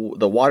Genasi,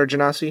 the water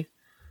Genasi.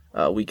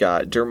 We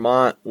got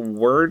Dermot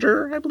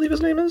Werder, I believe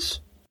his name is.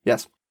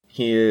 Yes.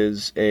 He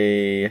is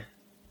a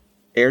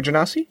air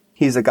Genasi.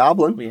 He's a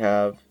goblin. We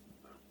have...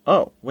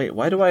 Oh, wait,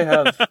 why do I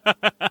have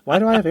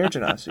Air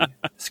Genasi?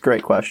 It's a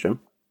great question.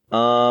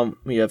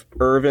 We have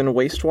Irvin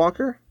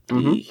Wastewalker,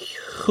 the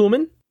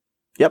human.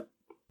 Yep.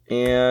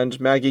 And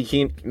Maggie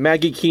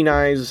Keen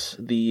Eyes,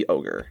 the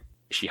ogre.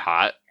 Is she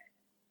hot?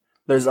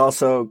 There's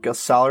also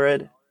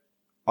Gasalrid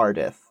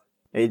Ardith,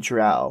 a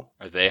drow.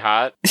 Are they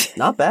hot?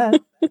 Not bad.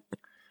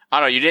 I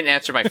don't know. You didn't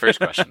answer my first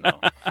question,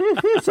 though.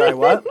 Sorry,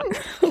 what?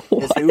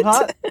 Is who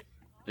hot?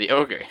 The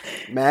ogre.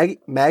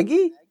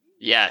 Maggie?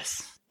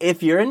 Yes.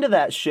 If you're into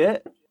that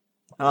shit,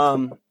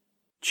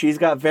 she's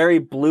got very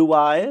blue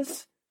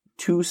eyes,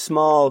 2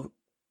 small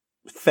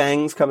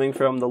fangs coming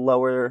from the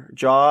lower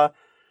jaw,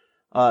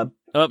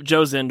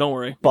 Joe's in, don't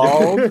worry.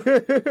 bald,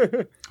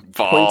 Bald.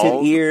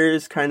 pointed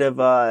ears, kind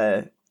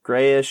of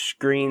grayish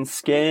green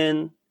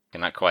skin.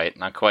 Not quite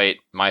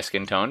my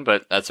skin tone,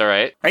 but that's all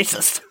right.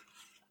 Racist.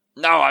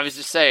 No, I was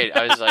just saying.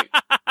 I was like,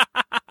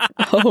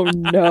 Oh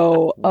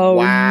no. Oh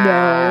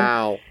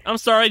Wow. I'm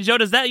sorry, Joe,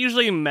 does that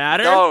usually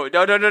matter? no.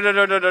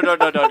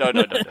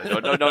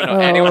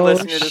 Anyone Oh,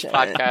 listening to this shit.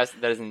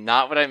 podcast, that is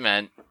not what I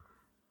meant.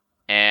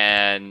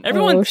 And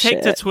Everyone Oh,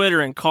 take to shit.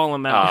 Twitter and call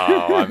him out.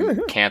 oh,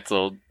 I'm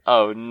canceled.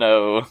 Oh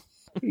no.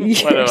 You're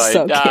have I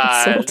so done?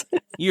 canceled.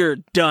 You're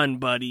done,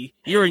 buddy.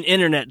 You're in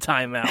internet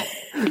timeout.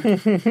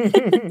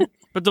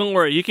 But don't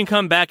worry, you can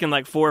come back in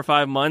like 4 or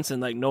 5 months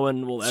and like no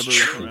one will ever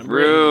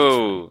remember.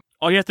 True.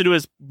 All you have to do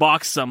is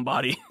box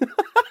somebody.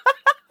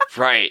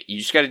 Right. You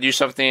just got to do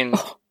something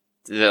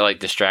that like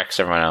distracts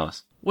everyone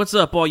else. What's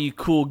up, all you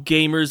cool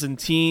gamers and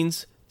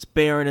teens? It's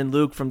Baron and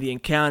Luke from the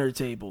Encounter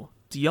Table.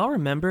 Do y'all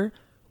remember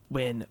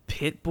when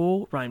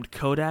Pitbull rhymed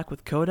Kodak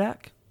with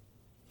Kodak?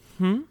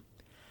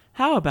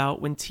 How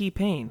about when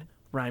T-Pain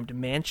rhymed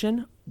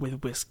mansion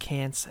with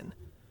Wisconsin?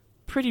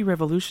 Pretty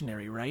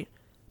revolutionary, right?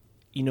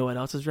 You know what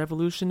else is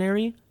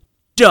revolutionary?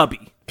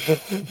 Dubby.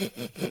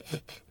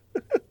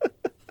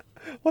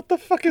 What the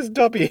fuck is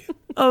Dubby?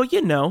 Oh,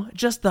 you know,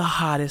 just the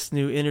hottest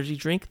new energy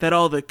drink that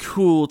all the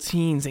cool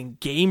teens and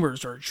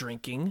gamers are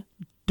drinking.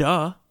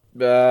 Duh.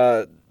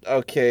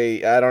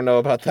 Okay, I don't know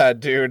about that,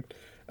 dude.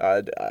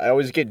 I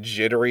always get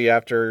jittery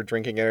after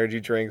drinking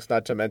energy drinks,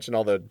 not to mention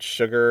all the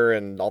sugar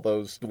and all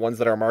those ones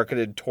that are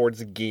marketed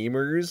towards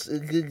gamers.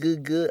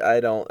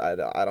 I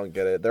don't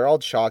get it. They're all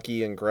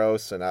chalky and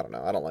gross, and I don't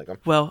know. I don't like them.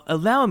 Well,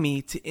 allow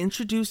me to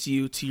introduce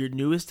you to your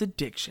newest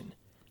addiction,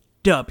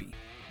 Dubby.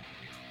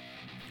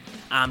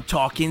 I'm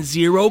talking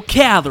 0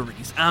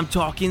 calories. I'm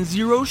talking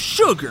 0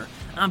 sugar.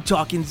 I'm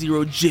talking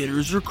 0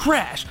 jitters or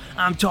crash.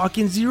 I'm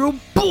talking 0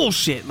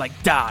 bullshit like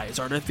dyes,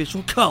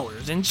 artificial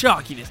colors, and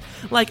chalkiness.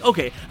 Like,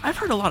 okay, I've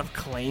heard a lot of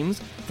claims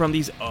from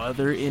these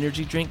other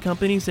energy drink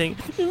companies saying,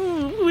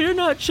 we're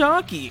not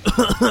chalky.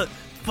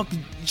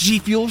 Fucking G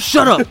Fuel,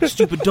 shut up,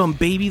 stupid dumb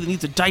baby that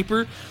needs a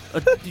diaper.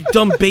 A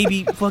dumb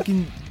baby,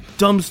 fucking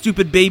dumb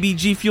stupid baby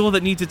G Fuel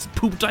that needs its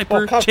poop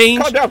diaper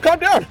changed. Calm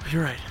down.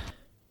 You're right.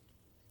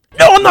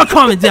 No, I'm not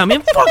calming down,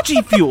 man. Fuck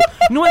G Fuel.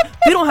 You know what?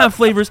 They don't have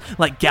flavors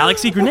like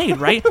Galaxy Grenade,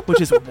 right?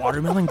 Which is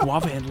watermelon,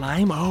 guava, and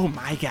lime. Oh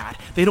my god.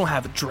 They don't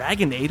have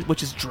Dragonade,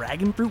 which is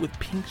dragon fruit with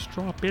pink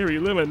strawberry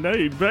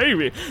lemonade,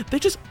 baby.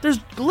 There's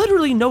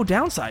literally no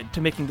downside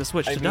to making the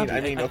switch to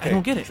W. Okay, I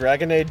don't get it.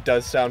 Dragonade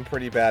does sound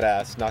pretty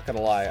badass, not gonna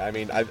lie. I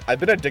mean, I've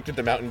been addicted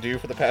to Mountain Dew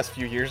for the past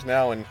few years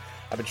now, and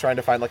I've been trying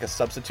to find like a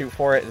substitute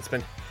for it, and it's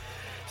been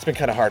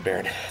kind of hard,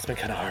 Baron. It's been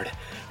kind of hard.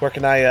 Where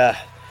can I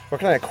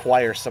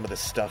acquire some of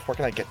this stuff? Where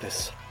can I get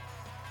this?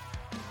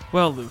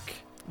 Well, Luke,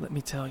 let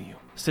me tell you.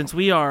 Since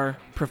we are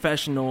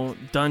professional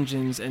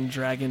Dungeons and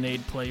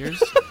Dragonade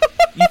players,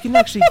 you can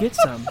actually get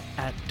some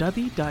at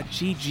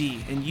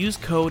w.gg and use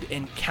code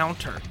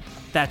ENCOUNTER.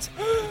 That's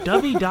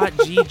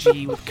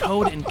w.gg with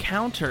code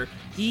ENCOUNTER,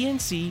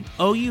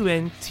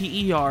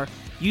 ENCOUNTER.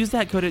 Use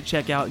that code at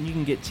checkout and you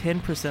can get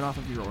 10% off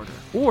of your order.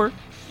 Or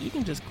you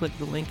can just click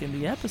the link in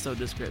the episode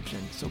description.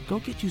 So go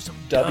get you some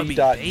W, baby.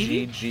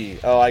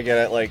 W.gg. Oh, I get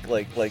it. Like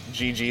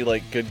GG,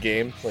 like good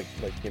game. Like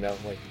you know,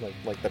 like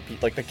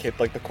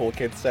the cool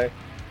kids say.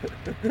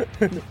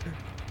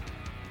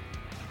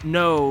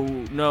 No,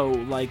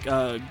 like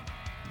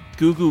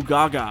Goo Goo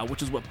Gaga,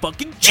 which is what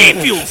fucking G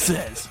Fuel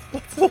says.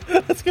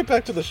 Let's get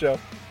back to the show.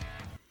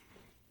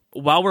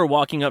 While we're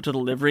walking up to the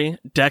livery,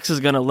 Dex is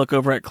gonna look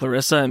over at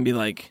Clarissa and be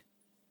like,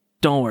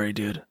 "Don't worry,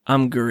 dude.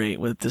 I'm great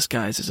with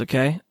disguises,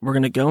 okay? We're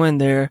gonna go in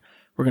there.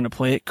 We're gonna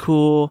play it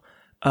cool.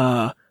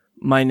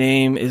 My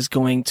name is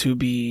going to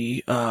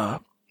be,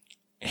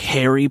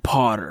 Harry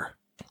Potter.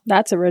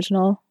 That's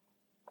original.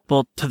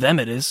 Well, to them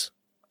it is.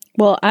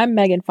 Well, I'm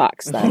Megan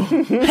Fox then.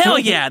 Hell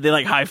yeah, they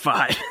like high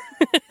five.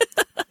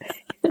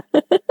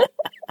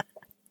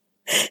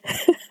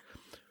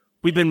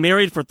 We've been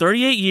married for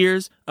 38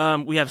 years.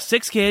 We have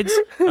 6 kids.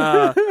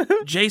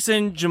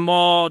 Jason,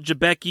 Jamal,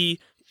 Jabeki,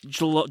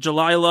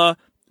 Jalila,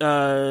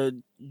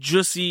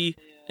 Jussie,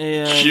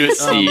 and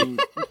Jussie.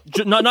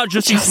 Not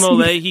Jussie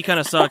Smollett. He kind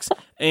of sucks.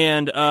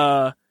 And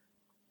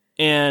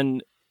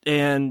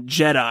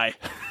Jedi.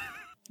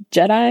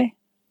 Jedi?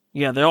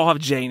 Yeah, they all have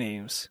J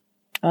names.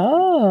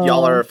 Oh.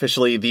 Y'all are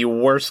officially the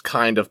worst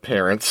kind of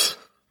parents.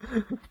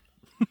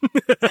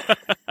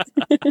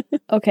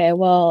 Okay,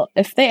 well,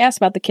 if they ask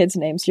about the kids'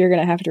 names, you're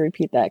going to have to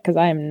repeat that because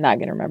I am not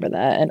going to remember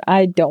that. And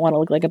I don't want to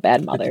look like a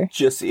bad mother.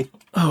 Jussie.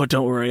 Oh,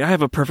 don't worry. I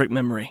have a perfect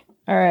memory.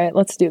 All right,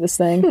 let's do this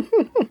thing.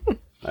 All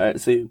right,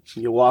 so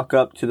you walk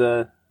up to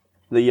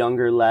the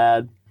younger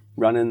lad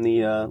running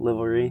the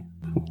livery.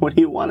 What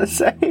do you want to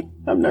say?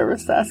 I'm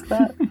nervous to ask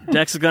that.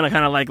 Dex is going to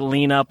kind of like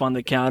lean up on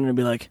the counter and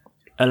be like,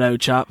 "Hello,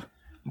 chap.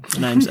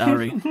 Name's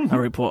Harry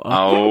Potter.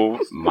 Oh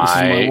This is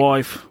my my.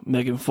 wife,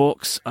 Megan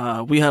Fox.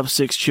 We have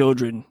 6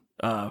 children.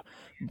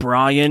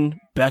 Brian,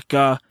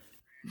 Becca,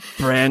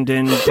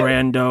 Brandon,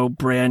 Brando,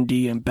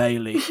 Brandy, and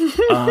Bailey.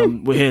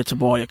 We're here to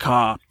buy a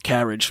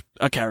carriage.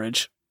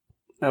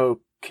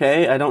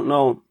 Okay, I don't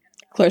know.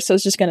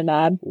 Clarissa's just going to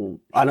nod.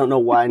 I don't know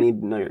why I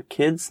need to know your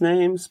kids'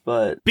 names,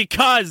 but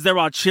Because there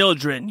are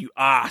children, you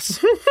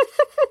ass.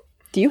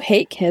 Do you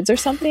hate kids or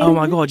something? Oh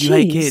my god, you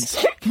hate Jeez.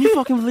 kids. Can you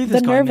fucking believe this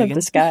The guy, nerve Megan? of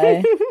this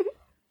guy.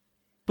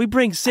 We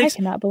bring 6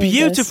 cannot believe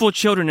beautiful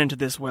children into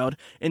this world,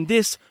 and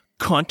this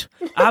cunt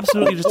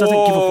absolutely just doesn't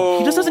give a fuck.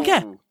 He just doesn't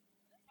care.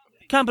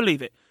 Can't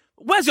believe it.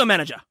 Where's your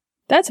manager?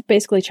 That's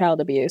basically child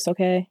abuse,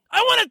 okay? I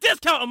want a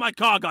discount on my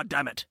car,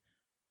 goddammit.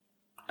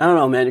 I don't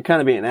know, man. You're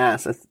kind of being an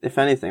ass. If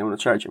anything, I'm going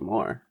to charge you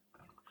more.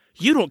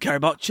 You don't care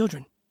about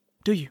children,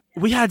 do you?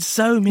 We had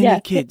so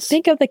many kids.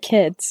 Think of the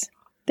kids.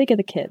 Think of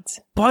the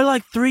kids. By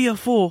like 3 or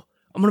 4,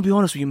 I'm going to be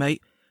honest with you,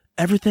 mate.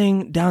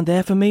 Everything down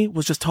there for me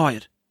was just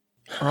tired.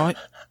 All right?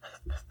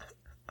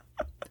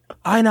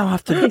 I now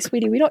have to... Hey,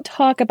 sweetie, we don't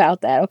talk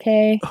about that,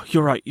 okay? Oh,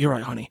 you're right,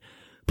 honey.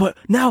 But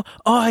now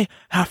I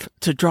have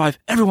to drive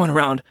everyone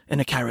around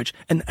in a carriage,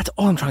 and that's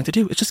all I'm trying to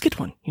do is just get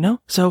one, you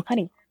know? So...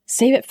 Honey,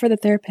 save it for the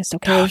therapist,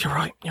 okay? Oh, you're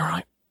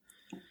right.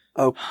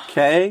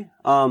 Okay.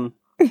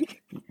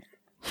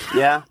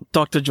 Yeah.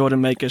 Dr. Jordan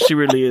Maker, she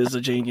really is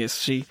a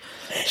genius. She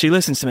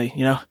listens to me,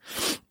 you know?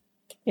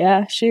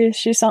 Yeah,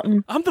 she's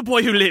something. I'm the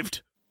boy who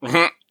lived.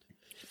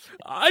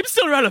 I'm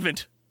still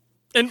relevant.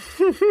 And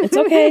It's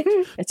okay.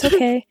 It's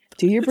okay.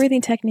 Do your breathing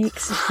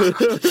techniques.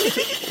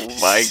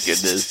 My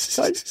goodness.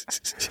 All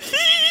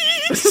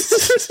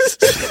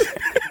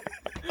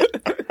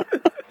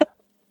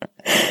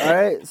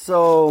right,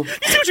 so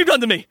see what you've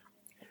done to me.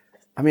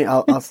 I mean,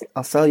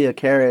 I'll sell you a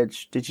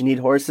carriage. Did you need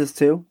horses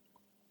too?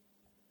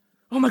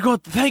 Oh my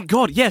god, thank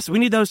god. Yes, we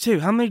need those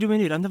too. How many do we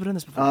need? I've never done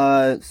this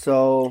before.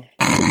 So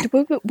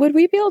Would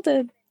we be able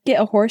to get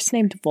a horse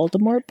named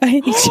Voldemort by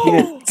any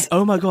chance?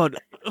 Oh my god.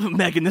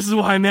 Megan, this is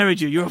why I married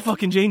you. You're a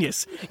fucking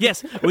genius.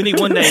 Yes, we need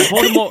one named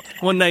Voldemort,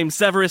 one named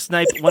Severus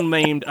Snape, one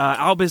named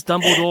Albus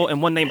Dumbledore,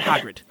 and one named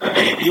Hagrid.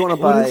 you want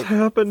to What buy is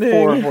happening?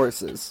 4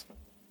 horses.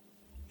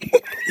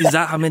 Is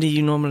that how many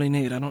you normally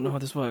need? I don't know how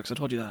this works. I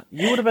told you that.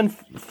 You would have been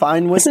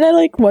fine with. Isn't it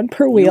like one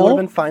per You would have wheel?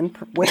 been fine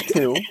with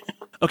 2.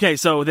 Okay,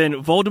 so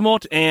then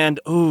Voldemort and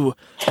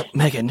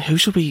Megan, who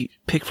should we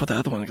pick for the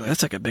other one?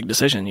 That's like a big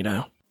decision, you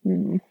know.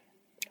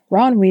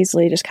 Ron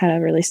Weasley just kind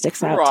of really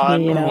sticks out to Ron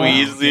me, you know.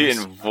 Weasley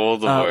and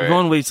Voldemort.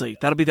 Ron Weasley.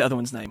 That'll be the other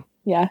one's name.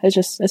 Yeah,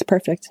 it's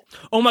perfect.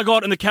 Oh my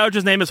god, and the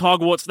character's name is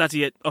Hogwarts. That's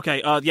it.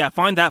 Okay, yeah,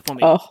 find that for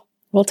me. Oh,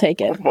 we'll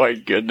take it. Oh my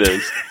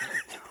goodness.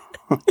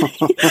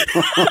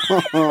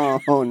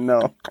 Oh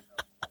no.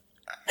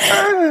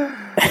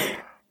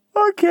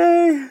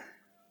 Okay.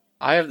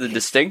 I have the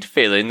distinct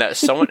feeling that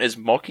someone is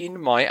mocking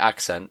my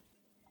accent.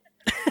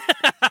 But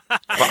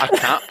I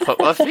can't put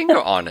my finger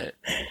on it.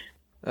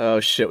 Oh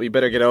shit, we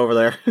better get over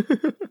there.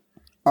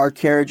 Our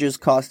carriages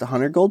cost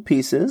 100 gold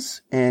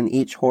pieces, and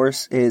each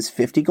horse is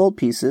 50 gold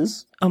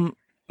pieces.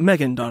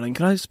 Megan, darling,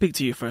 can I speak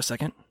to you for a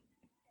second?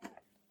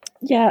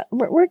 Yeah,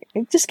 we're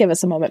just give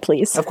us a moment,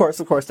 please. Of course,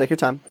 take your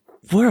time.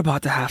 We're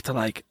about to have to,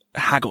 like,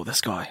 haggle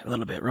this guy a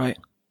little bit, right?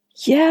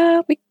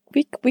 Yeah, we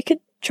could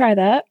try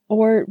that.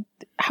 Or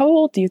how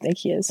old do you think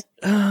he is?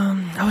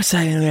 I would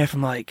say anywhere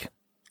from, like,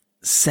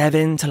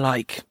 7 to,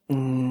 like,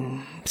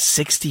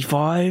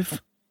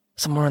 65.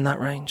 Somewhere in that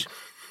range.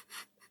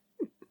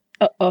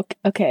 Oh,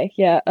 okay,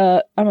 yeah,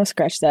 I'm gonna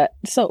scratch that.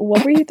 So,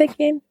 what were you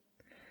thinking?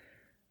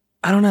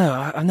 I don't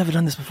know. I've never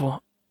done this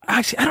before.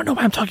 Actually, I don't know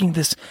why I'm talking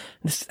this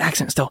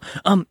accent still.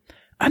 I've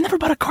never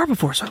bought a car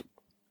before, so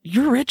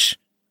you're rich.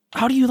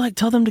 How do you, like,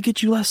 tell them to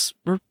get you less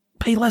or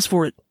pay less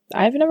for it?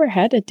 I've never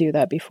had to do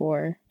that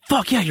before.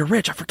 Fuck yeah, you're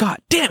rich. I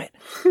forgot. Damn it.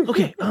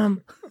 Okay,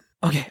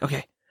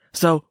 okay.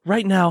 So,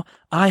 right now,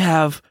 I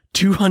have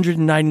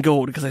 209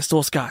 gold because I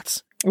stole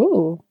Scott's.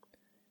 Ooh,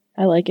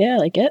 I like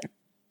it.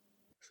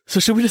 So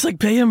should we just, like,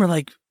 pay him or,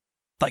 like,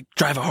 like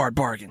drive a hard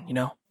bargain, you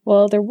know?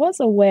 Well, there was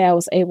a way I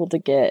was able to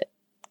get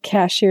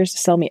cashiers to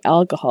sell me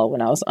alcohol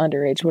when I was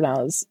underage, when I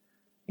was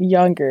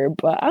younger,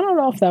 but I don't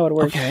know if that would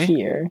work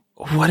here.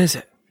 What is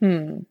it?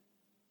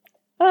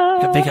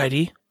 A big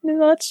ID?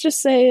 Let's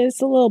just say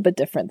it's a little bit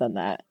different than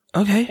that.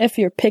 Okay. If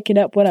you're picking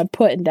up what I'm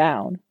putting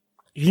down.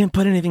 You didn't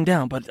put anything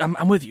down, but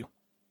I'm with you.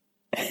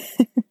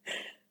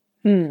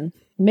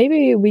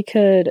 Maybe we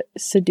could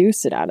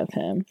seduce it out of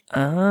him.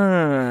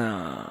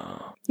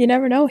 Oh. You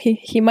never know.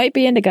 He might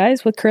be into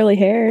guys with curly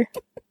hair.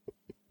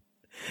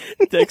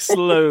 Dex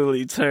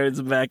slowly turns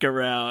back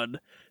around.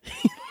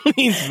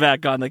 He's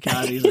back on the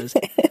couch. He says,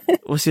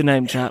 "What's your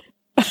name, chap?"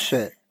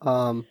 Shit.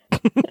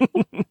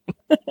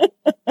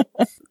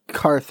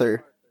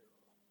 Carther.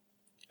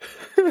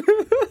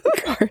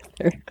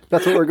 Carther.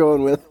 That's what we're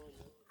going with.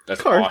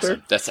 That's Carter.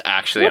 awesome. That's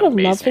actually What a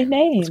amazing. lovely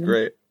name. It's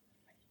great.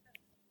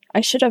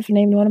 I should have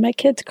named one of my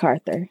kids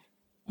Carther.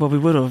 Well, we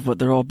would have, but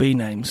they're all B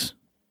names,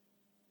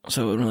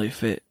 so it wouldn't really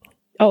fit.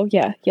 Oh,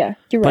 yeah. You're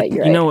But right, you're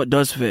you right. know what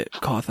does fit,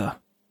 Cartha?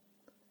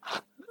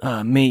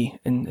 Me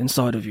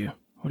inside of you.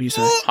 What do you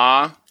say?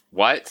 Huh?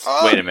 What?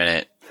 Wait a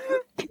minute.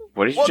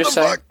 What did you just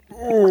say?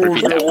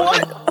 Repeat that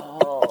one.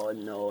 Oh,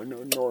 no.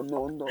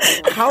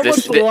 How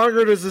This- much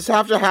longer does this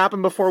have to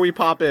happen before we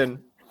pop in?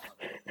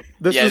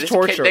 This is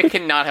torture. They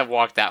cannot have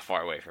walked that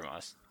far away from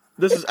us.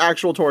 This is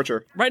actual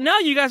torture. Right now,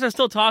 you guys are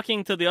still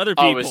talking to the other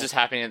people. Oh, is this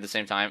happening at the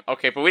same time?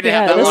 Okay, but we didn't Yeah,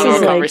 have that this long is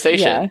of a like-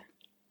 conversation. yeah.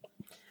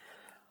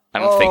 I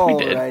don't think we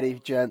did.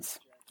 Alrighty, gents.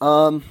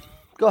 Go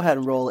ahead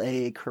and roll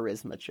a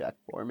charisma check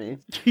for me.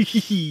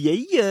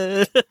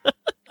 Yeah.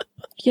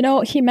 You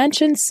know, he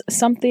mentions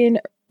something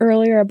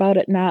earlier about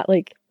it not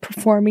like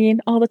performing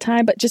all the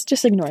time, but just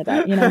ignore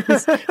that. You know,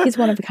 he's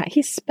one of a kind.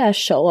 He's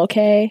special,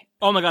 okay?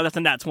 Oh my god, that's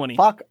a nat 20.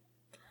 Fuck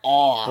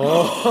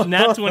off.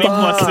 Nat 20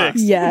 plus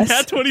 6. Yes.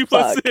 Nat 20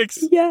 plus Fuck. 6.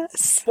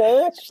 Yes.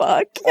 Fuck.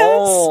 Fuck yes.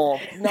 Oh,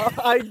 no,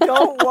 I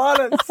don't want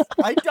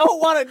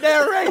to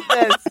narrate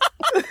this.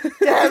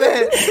 Damn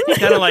it. He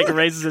kind of like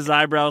raises his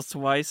eyebrows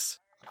twice.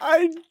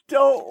 I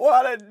don't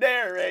want to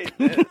narrate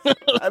this.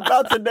 I'm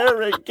about to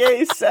narrate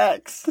gay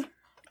sex.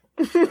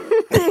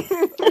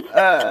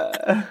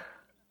 And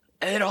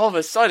then all of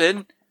a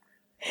sudden,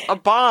 a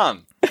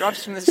bomb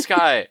drops from the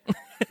sky.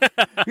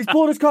 He's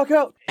pulling his cock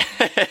out.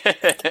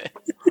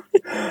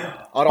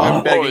 Otto,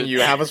 I'm begging you,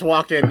 have us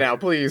walk in now,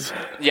 please.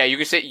 Yeah, you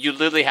can say you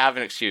literally have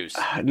an excuse.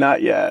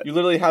 Not yet. You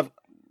literally have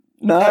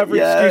Not every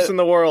yet. excuse in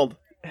the world.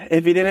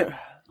 If he didn't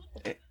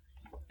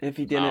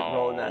Oh.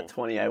 roll in that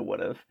 20, I would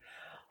have.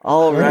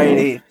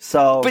 Alrighty.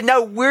 So But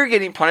now we're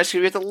getting punished because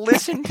we have to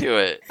listen to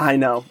it. I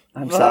know.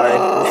 I'm sorry.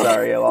 I'm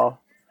sorry, you all.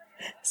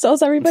 So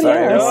is everybody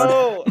Sorry, else.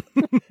 No!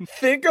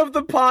 Think of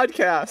the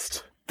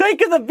podcast.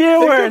 Think of the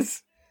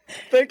viewers.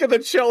 Think of the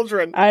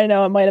children. I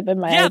know it might have been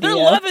my Yeah, idea. they're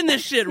loving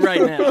this shit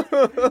right now.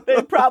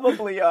 They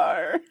probably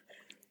are.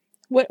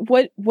 What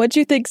do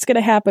you think's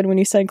gonna happen when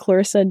you send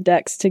Clarissa and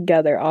Dex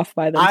together off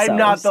by themselves? I'm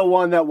not the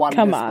one that wanted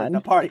Come to split on.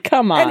 the party.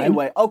 Come on.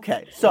 Anyway,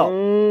 okay.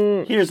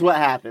 So here's what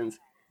happens.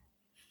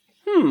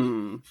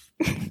 I'm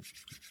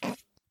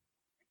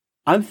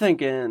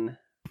thinking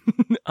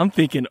I'm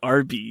thinking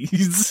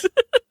Arby's.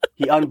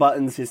 he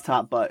unbuttons his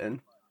top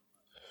button.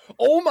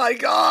 Oh my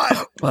god!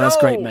 Well, that's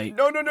great, mate.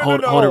 No.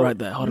 Hold it right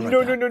there. Hold it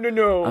right there.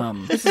 No.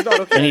 This is not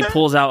okay. And he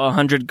pulls out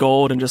 100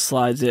 gold and just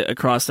slides it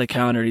across the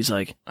counter. He's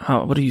like,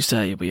 what do you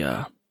say? We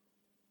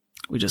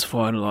just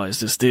finalized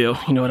this deal.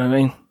 You know what I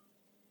mean?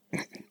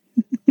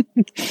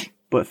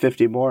 But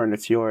 50 more and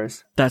it's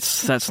yours.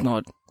 That's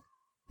not...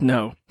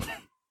 No.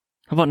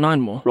 How about 9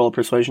 more? Roll a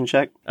persuasion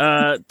check.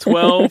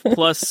 12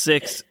 plus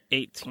 6,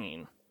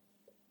 18.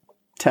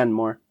 10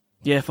 more.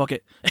 Yeah, fuck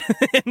it.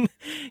 And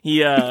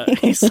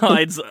he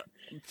slides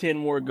 10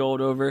 more gold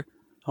over.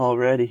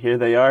 Alrighty, here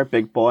they are,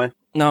 big boy.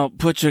 No,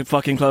 put your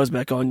fucking clothes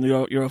back on.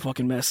 You're a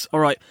fucking mess. All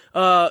right.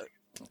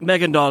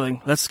 Megan,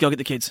 darling, let's go get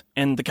the kids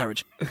and the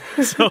carriage.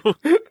 So,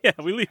 yeah,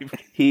 we leave.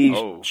 He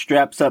Oh.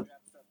 straps up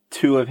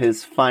 2 of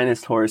his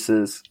finest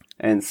horses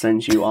and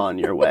sends you on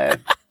your way.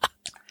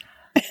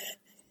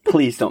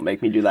 Please don't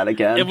make me do that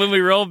again. And when we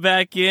roll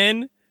back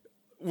in,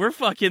 we're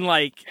fucking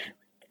like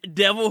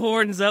devil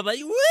horns up, like,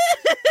 woo!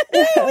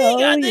 We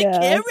got the yeah.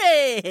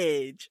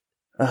 carriage.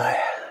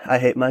 I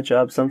hate my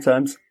job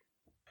sometimes.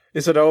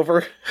 Is it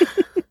over?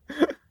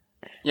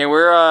 Yeah,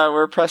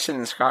 we're Preston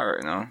and Scott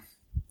right now.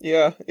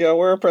 Yeah,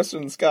 we're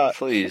Preston and Scott.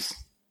 Please.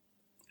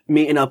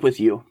 Meeting up with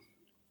you.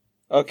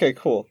 Okay,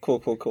 cool.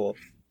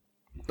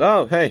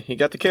 Oh, hey, you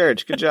got the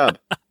carriage. Good job.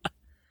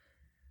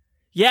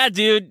 Yeah,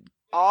 dude.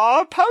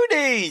 Aw,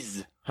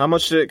 ponies! How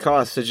much did it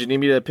cost? Did you need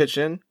me to pitch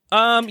in?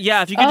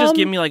 Yeah, if you could just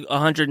give me like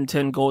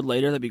 110 gold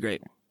later, that'd be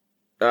great.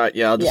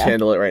 Yeah, I'll just Yeah.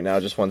 handle it right now.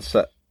 Just one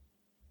set.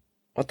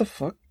 What the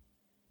fuck?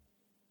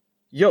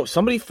 Yo,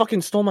 somebody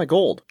fucking stole my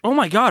gold. Oh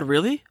my god,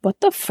 really? What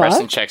the fuck?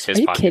 Preston checks his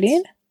Are you pockets.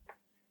 kidding?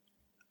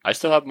 I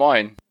still have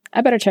mine.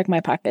 I better check my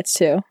pockets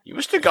too. You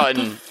must have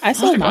gotten. I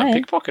sold mine.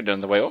 Pickpocketed on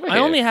the way over I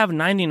here. only have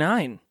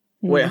 99.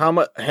 Wait, how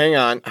much? Hang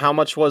on. How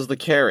much was the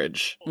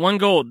carriage? 1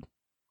 gold.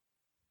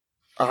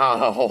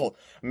 Oh,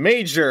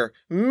 major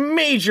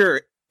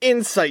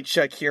insight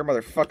check here,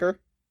 motherfucker.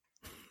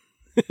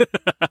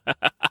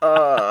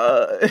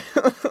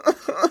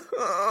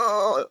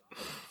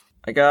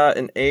 I got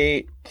an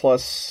 8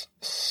 plus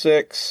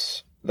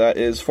 6. That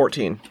is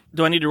 14.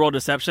 Do I need to roll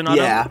deception on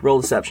him? Yeah,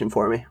 roll deception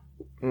for me.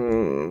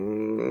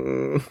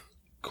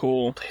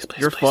 Cool. Please,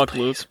 You're fucked,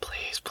 Luke.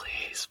 Please.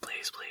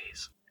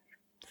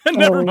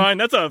 Never mind.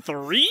 That's a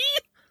 3?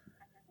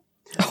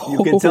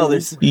 You can tell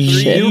there's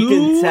you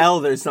can tell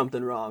there's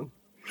something wrong.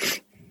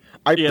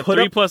 I Yeah, put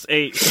 3 up plus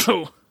 8.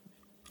 So,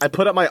 I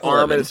put up my arm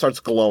 11. and it starts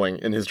glowing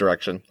in his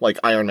direction, like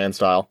Iron Man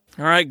style.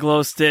 all right,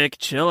 glow stick,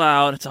 chill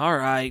out. It's all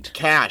right.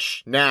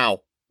 Cash now.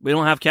 We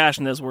don't have cash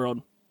in this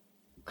world.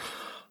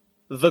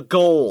 The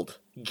gold.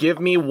 Give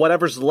me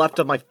whatever's left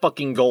of my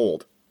fucking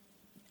gold.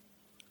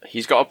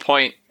 He's got a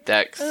point,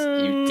 Dex.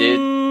 You did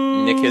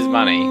nick his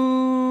money.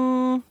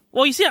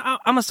 Well, you see,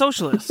 I'm a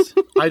socialist.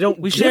 I don't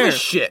We give share. a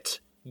shit.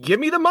 Give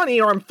me the money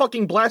or I'm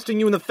fucking blasting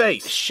you in the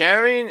face.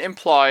 Sharing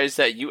implies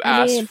that you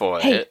asked for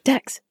hey, it.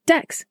 Dex,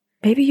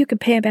 maybe you can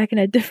pay it back in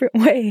a different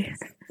way.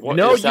 What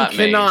No, does you that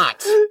mean? cannot.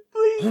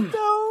 Please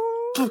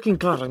don't. Fucking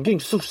God, I'm getting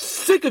so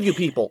sick of you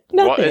people.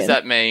 Nothing. What does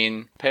that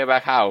mean? Pay it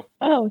back how?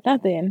 Oh,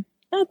 nothing.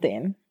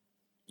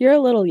 You're a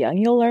little young.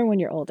 You'll learn when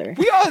you're older.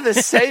 We are the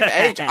same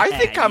age. I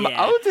think I'm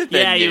Yeah. older than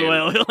Yeah, you. you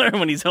will. He'll learn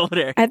when he's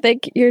older. I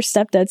think your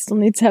stepdad still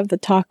needs to have the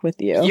talk with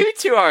you. You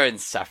two are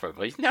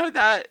insufferable. You know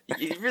that?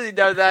 You really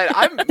know that?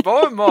 I'm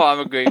more and more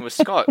I'm agreeing with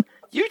Scott.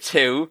 You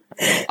two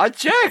are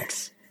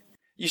jerks.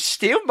 You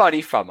steal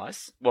money from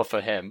us, well,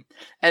 for him,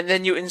 and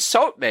then you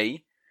insult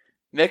me,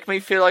 make me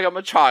feel like I'm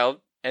a child,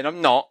 and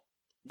I'm not,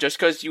 just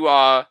because you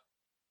are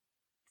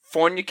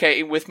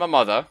fornicating with my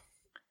mother,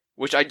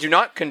 which I do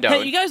not condone.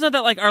 Hey, you guys know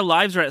that like our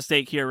lives are at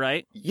stake here,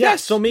 right?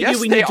 Yes, so maybe yes,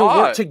 we they need to are.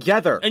 work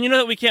together. And you know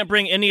that we can't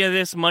bring any of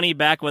this money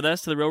back with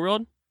us to the real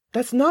world?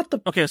 That's not the...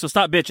 Okay, so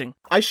stop bitching.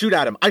 I shoot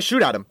at him.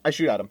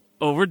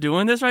 Oh, we're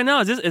doing this right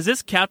now? Is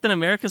this Captain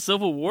America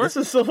Civil War? This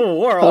is Civil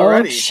War oh,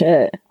 already.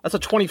 shit. That's a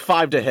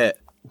 25 to hit.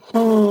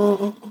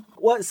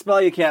 What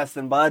spell you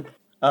casting, bud?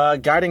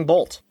 Guiding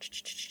Bolt.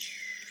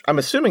 I'm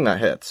assuming that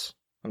hits.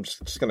 I'm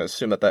just gonna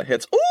assume that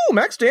hits. Ooh,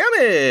 max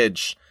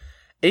damage!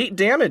 8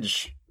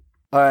 damage.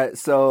 Alright,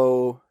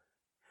 so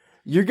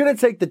you're gonna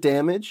take the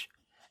damage,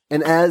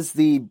 and as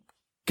the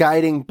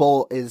guiding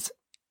bolt is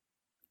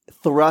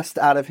thrust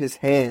out of his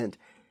hand,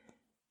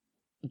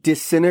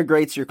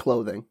 disintegrates your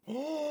clothing.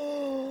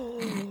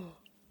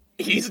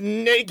 He's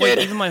naked! Wait,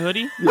 even my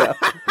hoodie? Yeah.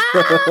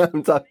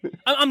 I'm talking.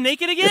 I'm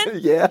naked again?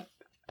 Yeah.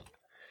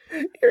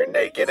 You're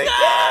naked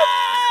again!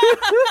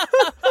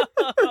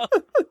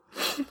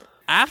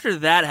 After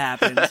that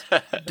happens,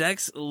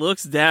 Dex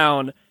looks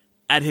down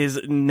at his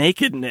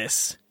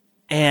nakedness,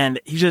 and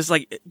he's just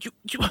like,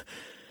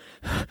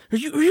 are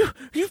you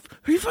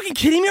fucking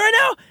kidding me right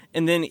now?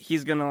 And then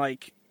he's gonna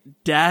like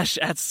dash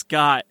at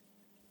Scott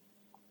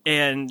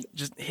and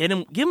just hit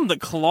him, give him the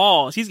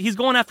claws. He's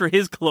going after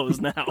his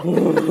clothes now.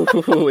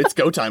 Ooh, it's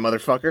go time,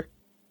 motherfucker.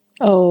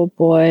 Oh,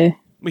 boy.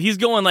 But he's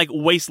going like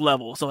waist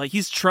level, so like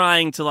he's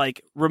trying to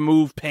like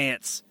remove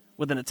pants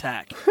with an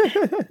attack.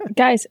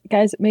 Guys,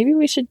 maybe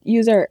we should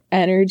use our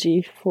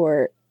energy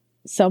for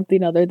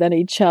something other than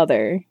each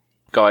other.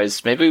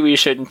 Guys, maybe we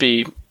shouldn't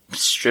be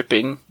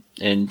stripping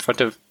in front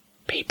of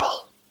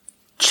people.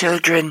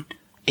 Children,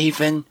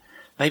 even.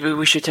 Maybe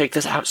we should take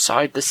this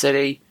outside the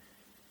city.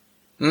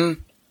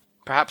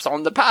 Perhaps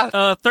on the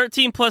path.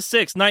 13 plus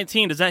 6,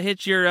 19. Does that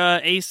hit your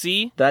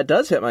AC? That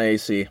does hit my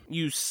AC.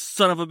 You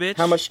son of a bitch.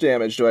 How much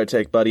damage do I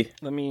take, buddy?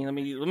 Let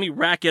me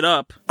rack it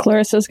up.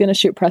 Clarissa's gonna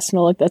shoot Preston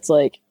a look that's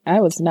like,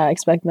 I was not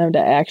expecting them to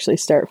actually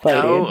start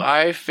fighting. No,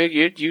 I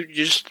figured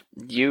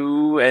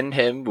you and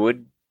him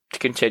would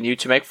continue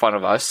to make fun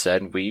of us,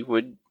 and we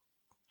would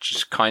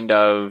just kind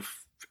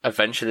of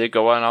eventually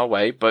go on our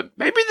way. But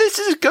maybe this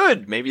is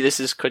good. Maybe this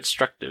is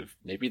constructive.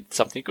 Maybe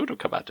something good will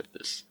come out of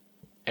this.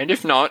 And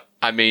if not,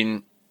 I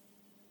mean,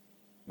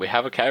 we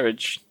have a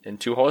carriage and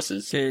 2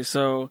 horses. Okay,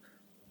 so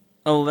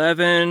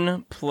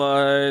 11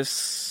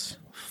 plus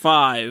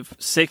 5,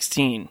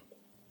 16.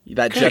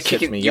 That just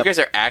hits me. You Yep. guys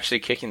are actually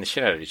kicking the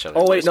shit out of each other.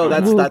 Oh wait, no,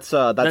 that's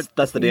the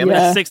damage. Yeah.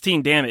 That's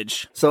 16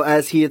 damage. So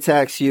as he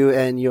attacks you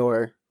and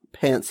your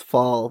pants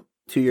fall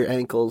to your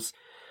ankles,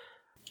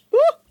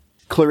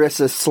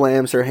 Clarissa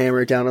slams her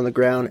hammer down on the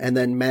ground, and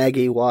then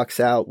Maggie walks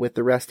out with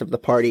the rest of the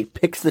party,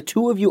 picks the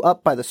 2 of you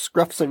up by the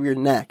scruffs of your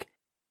neck,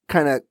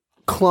 kind of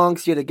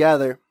clonks you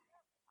together,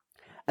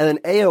 and then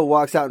Ao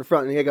walks out in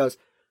front and he goes,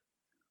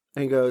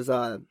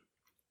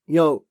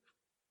 yo,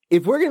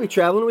 if we're going to be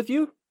traveling with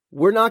you,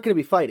 we're not going to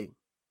be fighting.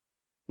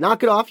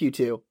 Knock it off, you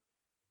two,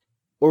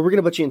 or we're going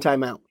to put you in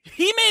timeout.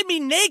 He made me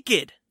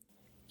naked.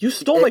 You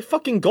stole my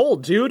fucking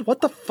gold, dude. What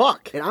the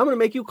fuck? And I'm going to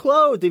make you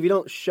clothed if you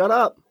don't shut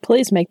up.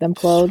 Please make them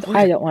clothed.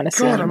 I don't want to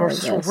see God, any I'm more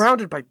of this.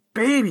 surrounded by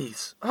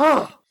babies.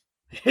 Ugh.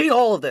 I hate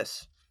all of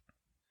this.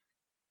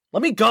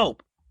 Let me go,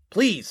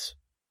 please.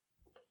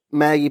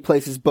 Maggie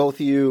places both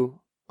of you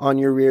on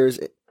your rears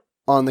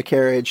on the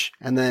carriage,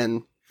 and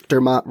then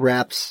Dermot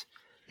wraps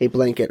a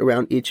blanket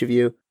around each of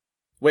you.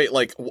 Wait,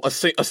 like a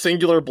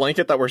singular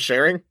blanket that we're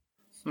sharing?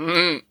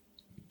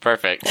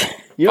 Perfect.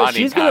 You know,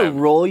 Bonding she's going to time.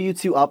 roll you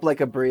two up like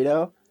a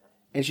burrito,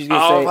 and she's going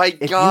to Oh say, my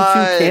if you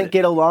God. two can't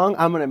get along,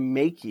 I'm going to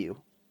make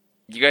you.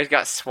 You guys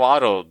got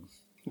swaddled.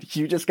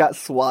 You just got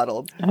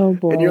swaddled. Oh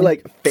boy. And you're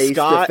like face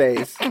Scott- to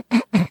face.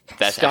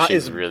 That's Scott actually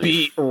is really...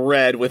 beat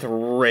red with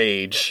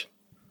rage.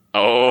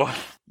 Oh.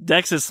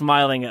 Dex is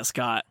smiling at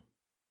Scott.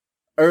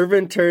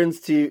 Irvin turns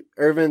to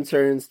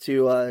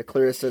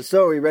Clarissa.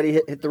 So, are you ready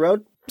to hit the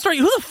road? Sorry,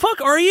 who the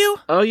fuck are you?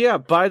 Oh yeah,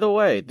 by the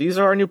way, these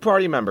are our new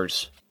party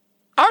members.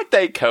 Aren't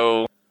they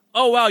cool?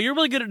 Oh wow, you're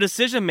really good at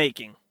decision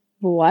making.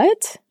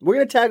 What? We're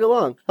going to tag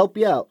along, help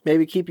you out,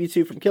 maybe keep you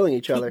two from killing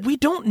each other. We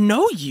don't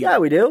know you. Yeah,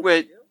 we do.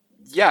 Wait,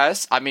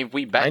 yes. I mean,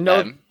 we bet I know-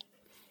 them.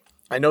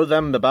 I know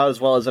them about as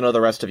well as I know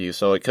the rest of you,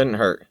 so it couldn't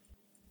hurt.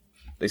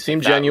 They seem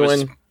That was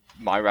genuine.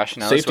 my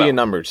rationale Safety as well. in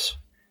numbers.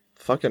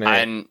 Fucking A.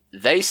 And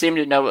they seem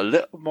to know a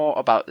little more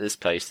about this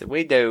place than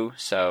we do,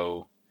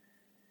 so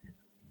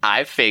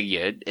I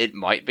figured it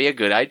might be a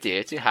good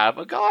idea to have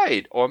a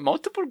guide, or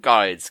multiple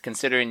guides,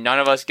 considering none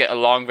of us get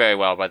along very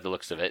well by the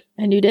looks of it.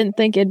 And you didn't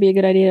think it'd be a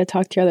good idea to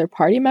talk to your other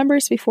party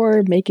members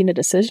before making a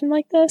decision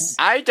like this?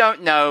 I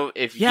don't know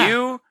if Yeah.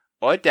 you,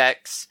 or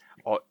Dex,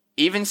 or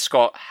even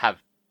Scott have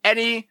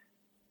any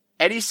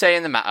say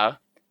in the matter,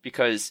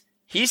 because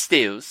he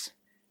steals,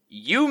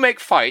 you make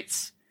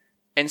fights,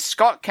 and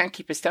Scott can't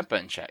keep his temper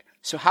in check.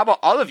 So how about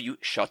all of you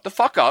shut the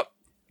fuck up,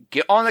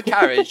 get on the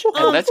carriage,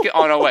 and let's get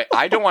on our way.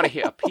 I don't want to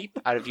hear a peep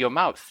out of your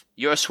mouth.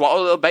 You're a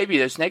swallow little baby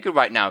that's naked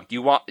right now. Do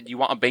you want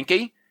a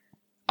binky?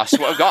 I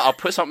swear to God, I'll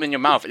put something in your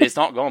mouth, and it's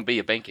not going to be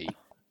a binky.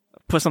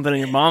 Put something in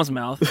your mom's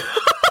mouth.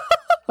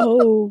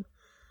 Oh,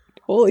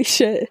 holy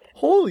shit.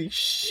 Holy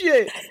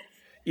shit!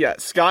 Yeah,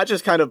 Scott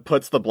just kind of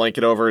puts the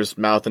blanket over his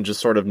mouth and just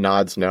sort of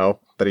nods no,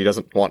 that he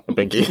doesn't want a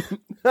binky.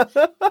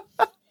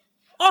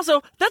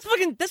 Also, that's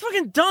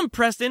fucking dumb,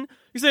 Preston.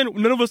 You're saying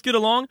none of us get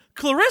along?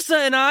 Clarissa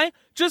and I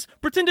just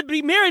pretend to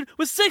be married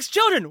with 6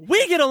 children.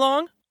 We get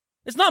along.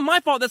 It's not my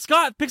fault that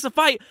Scott picks a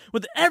fight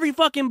with every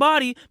fucking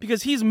body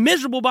because he's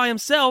miserable by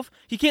himself.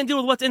 He can't deal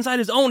with what's inside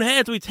his own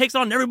head, so he takes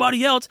on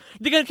everybody else.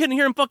 You think I couldn't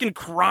hear him fucking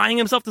crying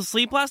himself to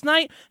sleep last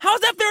night? How's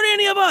that fair to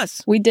any of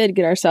us? We did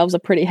get ourselves a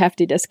pretty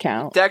hefty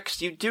discount.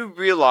 Dex, you do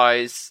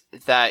realize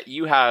that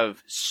you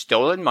have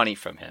stolen money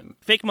from him,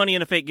 Fake money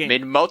in a fake game.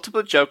 made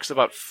multiple jokes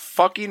about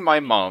fucking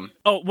my mom.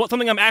 Oh, well,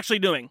 something I'm actually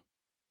doing.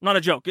 Not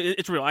a joke.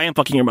 It's real. I am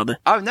fucking your mother.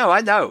 Oh, no,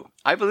 I know.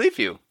 I believe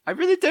you. I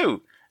really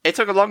do. It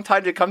took a long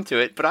time to come to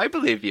it, but I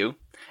believe you.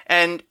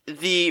 And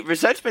the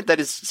resentment that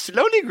is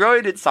slowly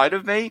growing inside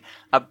of me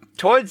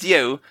towards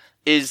you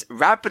is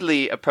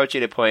rapidly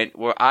approaching a point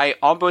where I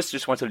almost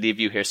just want to leave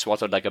you here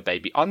swaddled like a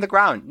baby on the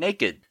ground,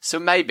 naked. So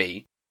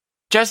maybe,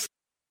 just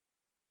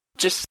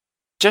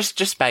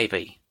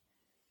baby,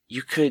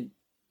 you could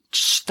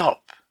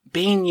stop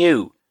being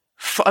you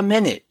for a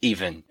minute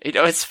even. You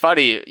know, it's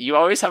funny. You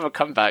always have a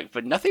comeback,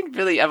 but nothing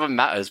really ever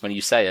matters when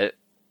you say it.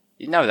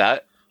 You know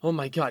that. Oh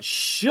my god,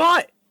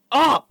 shut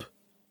up!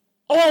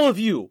 All of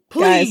you,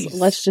 please! Guys,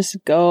 let's just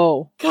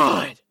go.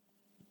 God!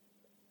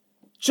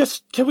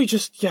 Can we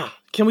just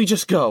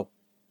go?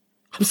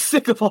 I'm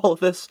sick of all of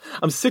this.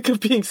 I'm sick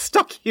of being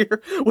stuck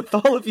here with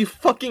all of you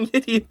fucking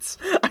idiots.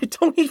 I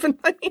mean,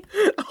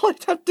 all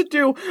I'd have to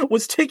do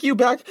was take you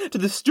back to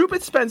the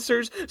stupid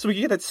Spencer's so we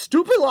could get that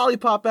stupid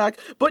lollipop back.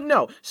 But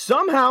no,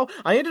 somehow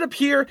I ended up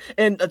here,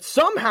 and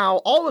somehow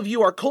all of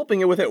you are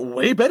coping with it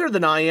way better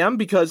than I am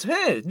because,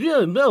 hey,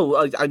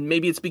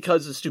 maybe it's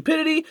because of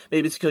stupidity.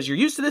 Maybe it's because you're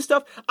used to this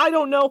stuff. I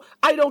don't know.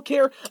 I don't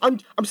care. I'm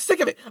sick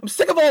of it. I'm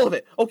sick of all of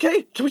it.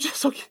 Okay? Can we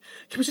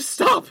just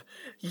stop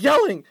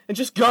yelling and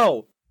just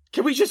go?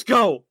 Can we just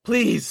go,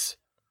 please?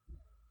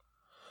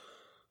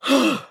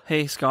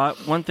 Hey, Scott,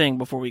 one thing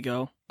before we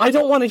go. I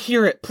don't want to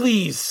hear it,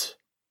 please.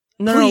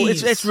 No,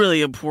 Please. it's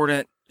really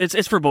important.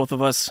 It's for both of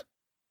us.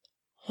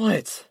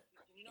 What?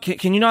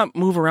 Can you not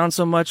move around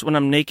so much when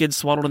I'm naked,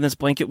 swaddled in this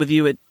blanket with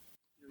you?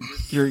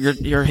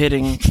 You're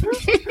hitting,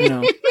 you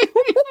know.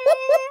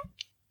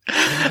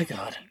 Oh my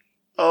god.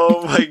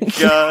 Oh my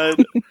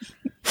god.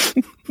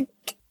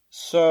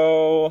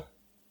 So,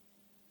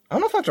 I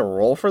don't know if I have to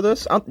roll for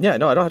this. I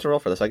don't have to roll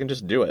for this. I can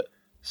just do it.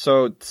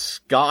 So,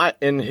 Scott,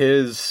 in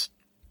his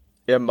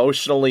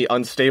emotionally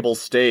unstable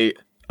state,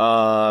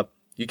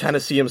 you kind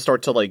of see him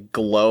start to, like,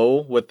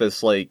 glow with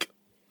this, like,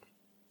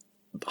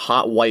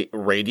 hot white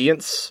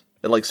radiance.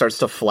 It, like, starts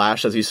to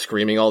flash as he's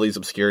screaming all these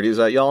obscurities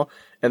at y'all.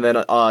 And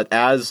then,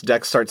 as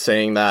Dex starts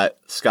saying that,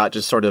 Scott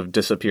just sort of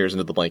disappears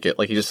into the blanket.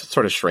 Like, he just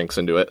sort of shrinks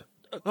into it.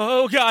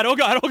 Oh god,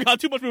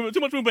 too much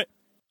movement.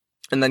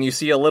 And then you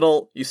see a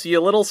little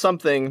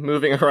something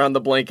moving around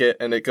the blanket,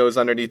 and it goes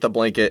underneath the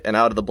blanket and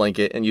out of the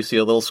blanket, and you see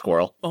a little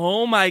squirrel.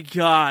 Oh my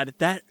god,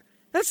 that's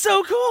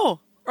so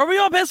cool. Are we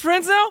all best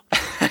friends now?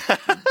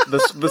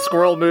 The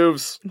squirrel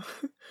moves.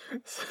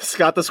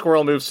 Scott the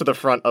squirrel moves to the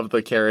front of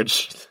the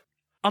carriage.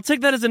 I'll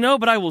take that as a no,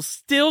 but I will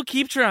still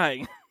keep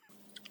trying.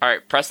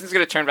 Alright, Preston's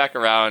gonna turn back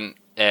around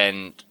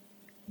and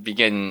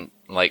begin,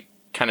 like,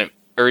 kind of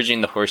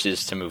urging the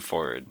horses to move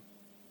forward.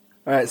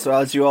 Alright, so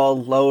as you all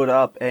load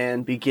up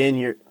and begin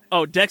your...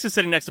 Oh, Dex is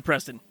sitting next to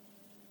Preston.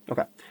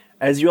 Okay.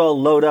 As you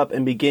all load up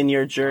and begin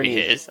your He journey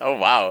is. Oh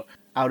wow.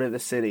 out of the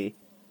city,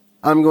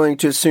 I'm going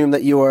to assume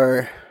that you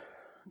are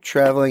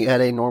traveling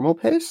at a normal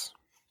pace?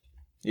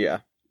 Yeah.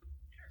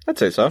 I'd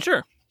say so.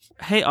 Sure.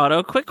 Hey,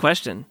 Otto, quick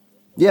question.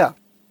 Yeah.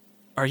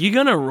 Are you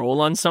gonna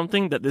roll on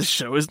something that this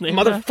show is named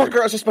after? Motherfucker,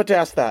 I was just about to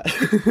ask that.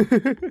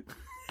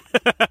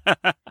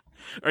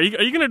 Are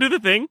you gonna do the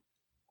thing?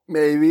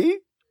 Maybe.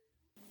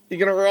 You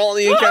gonna roll on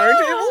the encounter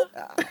table?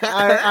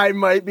 I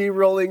might be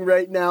rolling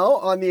right now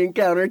on the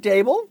encounter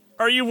table.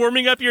 Are you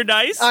warming up your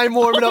dice? I'm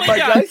warming up my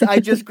dice. I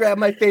just grabbed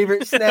my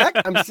favorite snack.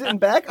 I'm sitting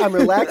back. I'm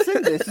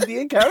relaxing. This is the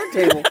encounter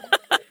table.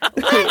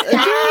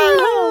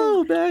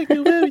 Oh, back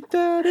to where we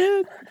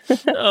started.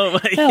 Oh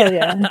my Hell god.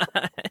 yeah.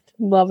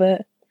 Love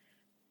it.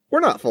 We're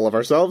not full of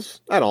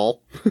ourselves at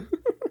all.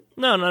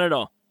 No, not at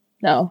all.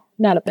 No,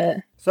 not a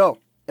bit. So,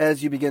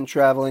 as you begin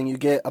traveling, you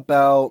get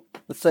about,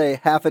 let's say,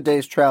 half a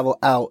day's travel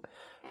out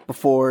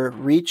before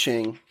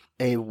reaching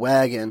a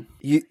wagon.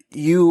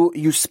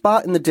 You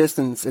spot in the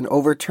distance an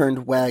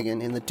overturned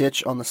wagon in the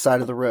ditch on the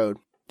side of the road.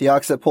 The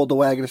ox that pulled the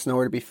wagon is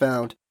nowhere to be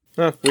found.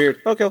 Huh, weird.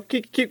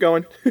 Okay, keep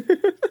going.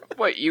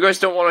 Wait, you guys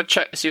don't want to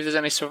check see if there's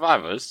any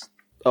survivors?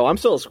 Oh, I'm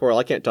still a squirrel.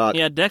 I can't talk.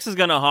 Yeah, Dex is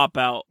gonna hop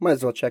out. Might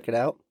as well check it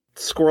out.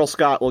 Squirrel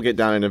Scott will get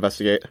down and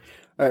investigate.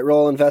 All right,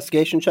 roll an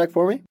investigation check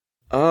for me.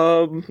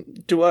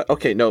 Do I?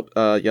 Okay, nope.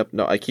 Yep,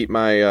 no, I keep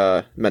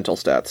my, mental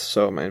stats,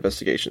 so my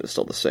investigation is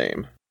still the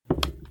same.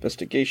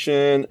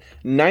 Investigation,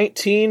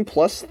 19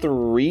 plus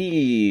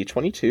 3,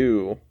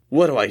 22.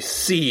 What do I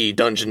see,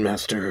 Dungeon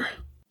Master?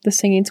 The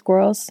singing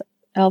squirrels,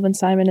 Alvin,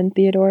 Simon, and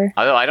Theodore.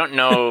 Although I don't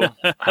know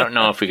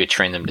if we could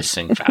train them to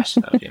sing fast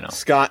enough, you know.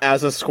 Scott,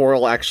 as a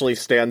squirrel, actually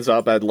stands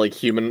up at, like,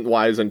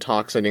 human-wise and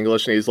talks in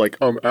English, and he's like,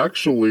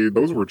 Actually,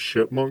 those were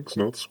chipmunks,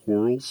 not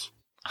squirrels.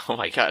 Oh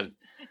my god.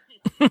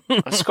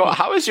 Scott,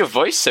 how is your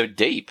voice so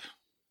deep?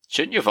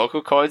 Shouldn't your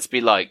vocal cords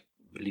be, like,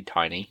 really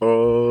tiny?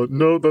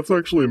 No, that's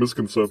actually a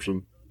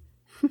misconception.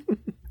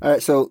 All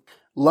right, so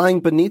lying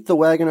beneath the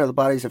wagon are the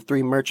bodies of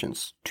 3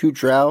 merchants, 2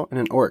 drow and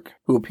an orc,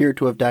 who appear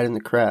to have died in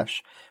the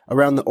crash.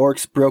 Around the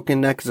orc's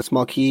broken neck is a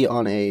small key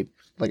on a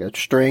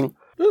string.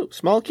 ooh,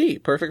 small key,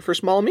 perfect for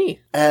small me.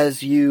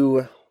 As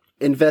you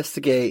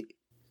investigate,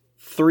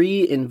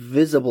 3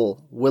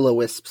 invisible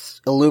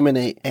will-o-wisps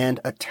illuminate and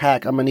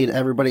attack. I'm going to need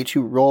everybody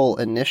to roll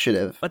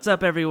initiative. What's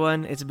up,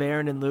 everyone? It's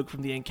Baron and Luke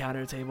from the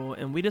Encounter Table,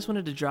 and we just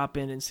wanted to drop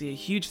in and say a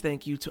huge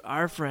thank you to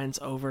our friends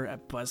over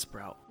at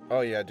Buzzsprout. Oh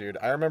yeah, dude.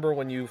 I remember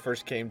when you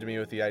first came to me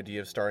with the idea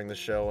of starting the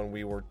show, and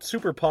we were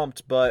super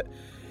pumped, but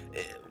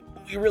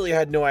we really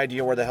had no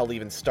idea where the hell to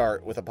even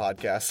start with a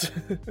podcast.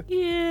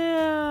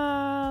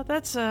 Yeah,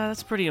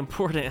 that's pretty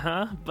important,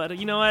 huh? But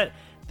you know what?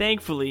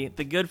 Thankfully,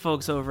 the good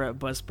folks over at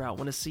Buzzsprout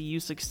want to see you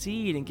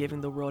succeed in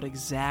giving the world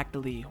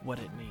exactly what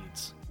it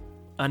needs.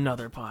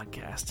 Another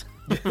podcast.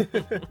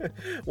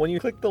 When you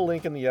click the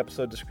link in the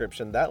episode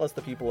description, that lets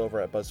the people over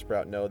at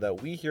Buzzsprout know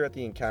that we here at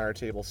the Encounter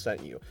Table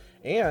sent you.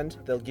 And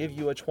they'll give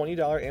you a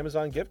 $20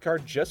 Amazon gift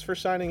card just for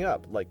signing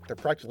up. Like, they're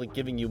practically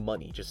giving you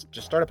money. Just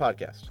start a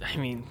podcast. I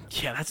mean,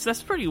 yeah,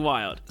 that's pretty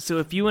wild. So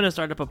if you want to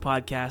start up a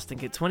podcast and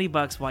get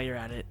 $20 while you're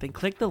at it, then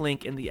click the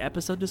link in the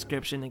episode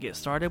description and get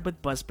started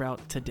with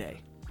Buzzsprout today.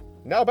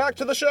 Now back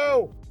to the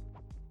show!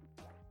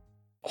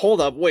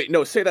 Hold up, wait,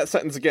 no, say that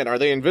sentence again. Are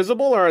they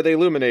invisible or are they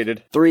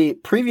illuminated? 3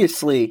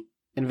 previously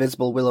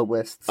invisible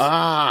will-o-wisps.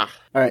 Ah!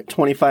 All right,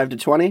 25 to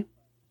 20,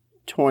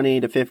 20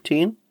 to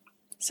 15,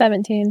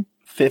 17.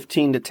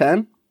 15 to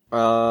 10,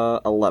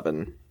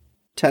 11.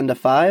 10 to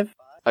 5.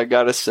 I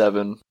got a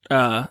 7.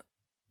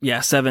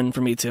 Yeah, 7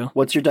 for me too.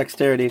 What's your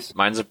dexterities?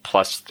 Mine's a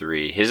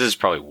 +3. His is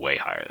probably way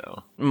higher,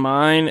 though.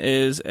 Mine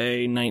is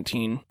a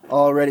 19.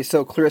 Alrighty,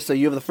 so Clarissa,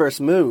 you have the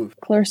first move.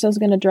 Clarissa's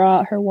gonna draw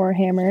out her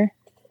warhammer,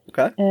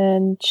 Okay.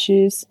 and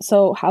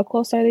so how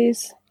close are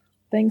these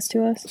things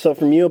to us? So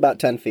from you, about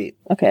 10 feet.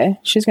 Okay,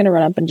 she's gonna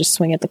run up and just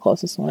swing at the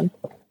closest one.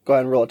 Go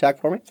ahead and roll attack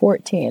for me.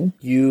 14.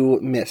 You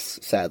miss,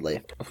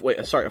 sadly.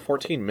 Wait, sorry, a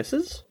 14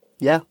 misses?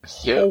 Yeah.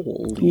 Yeah.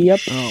 Holy Yep.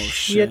 Oh,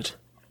 shit.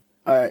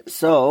 Alright,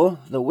 so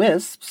the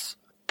wisps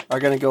are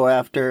going to go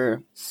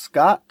after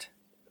Scott,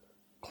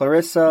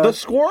 Clarissa, The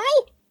squirrel?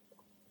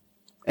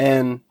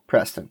 and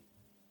Preston.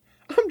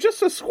 I'm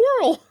just a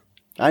squirrel!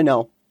 I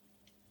know.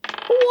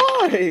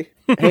 Why?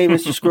 Hey,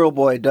 Mr. Squirrel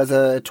Boy, does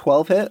a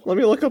 12 hit? Let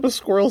me look up a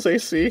squirrel's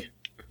AC.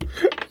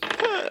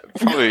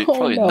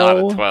 Probably no. not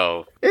a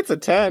 12. It's a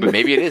 10. But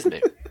maybe it is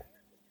new.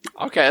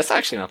 Okay, that's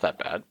actually not that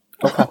bad.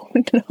 Oh,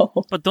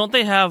 no. But don't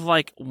they have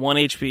like 1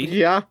 HP?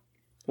 Yeah.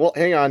 Well,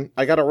 hang on.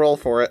 I gotta roll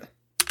for it.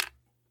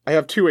 I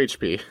have 2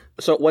 HP.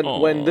 So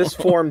when this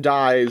form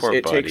dies, Poor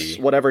it buddy. takes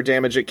whatever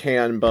damage it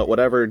can, but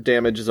whatever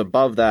damage is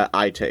above that,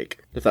 I take.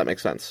 If that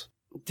makes sense.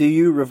 Do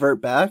you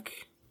revert back?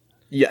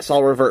 Yes,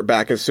 I'll revert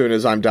back as soon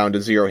as I'm down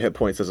to 0 hit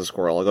points as a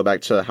squirrel. I'll go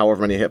back to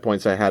however many hit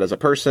points I had as a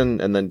person,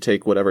 and then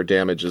take whatever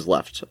damage is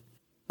left.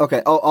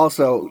 Okay, oh,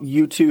 also,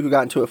 you two who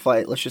got into a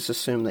fight, let's just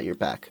assume that you're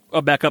back. Oh,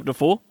 back up to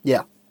full?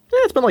 Yeah.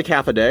 It's been like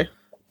half a day.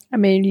 I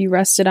mean, you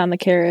rested on the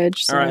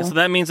carriage, so... Alright, so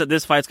that means that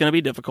this fight's going to be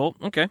difficult.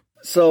 Okay.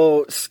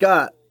 So,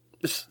 Scott,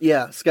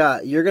 Yeah,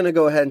 Scott, you're going to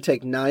go ahead and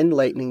take 9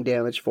 lightning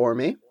damage for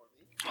me.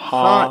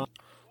 Hot.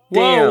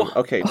 Damn.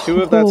 Okay,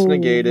 2 of that's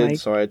negated,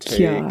 so I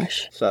take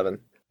 7.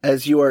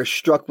 As you are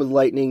struck with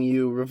lightning,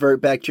 you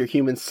revert back to your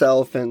human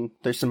self, and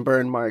there's some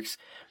burn marks.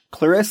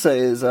 Clarissa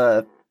is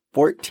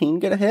 14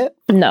 gonna hit?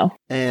 No.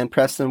 And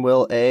Preston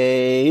will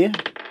a...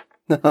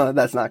 No,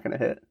 that's not gonna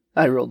hit.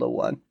 I rolled a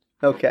 1.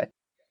 Okay.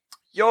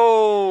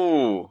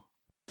 Yo!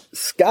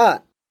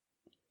 Scott,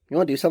 you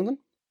want to do something?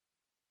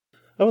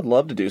 I would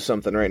love to do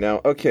something right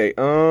now. Okay,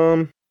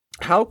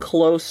 how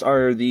close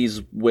are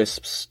these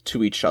wisps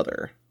to each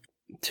other?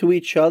 To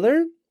each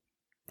other?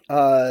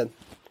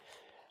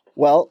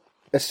 Well,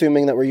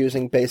 assuming that we're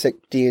using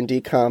basic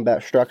D&D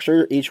combat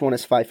structure, each one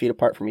is 5 feet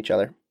apart from each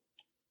other.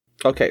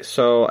 Okay,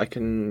 so I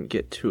can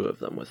get 2 of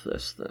them with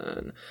this,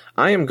 then.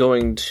 I am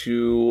going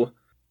to...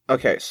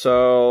 Okay,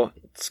 so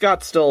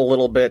Scott's still a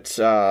little bit,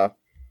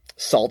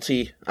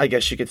 salty, I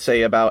guess you could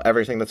say, about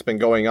everything that's been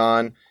going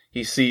on.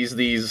 He sees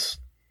these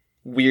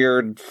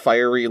weird,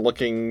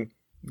 fiery-looking,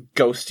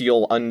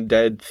 ghostial,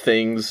 undead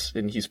things,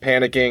 and he's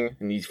panicking,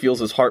 and he feels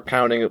his heart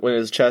pounding in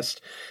his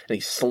chest, and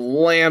he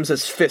slams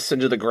his fists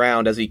into the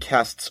ground as he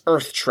casts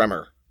Earth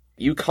Tremor.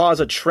 You cause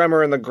a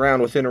tremor in the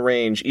ground within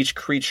range. Each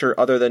creature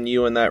other than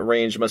you in that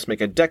range must make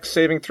a dex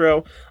saving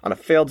throw. On a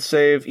failed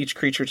save, each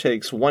creature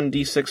takes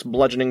 1d6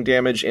 bludgeoning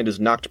damage and is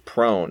knocked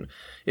prone.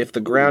 If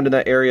the ground in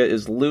that area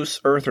is loose,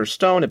 earth, or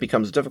stone, it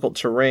becomes difficult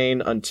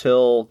terrain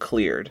until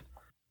cleared.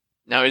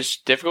 Now, is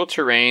difficult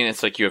terrain,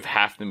 it's like you have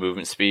half the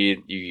movement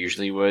speed you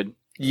usually would?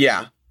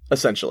 Yeah,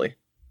 essentially.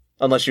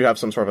 Unless you have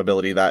some sort of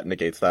ability that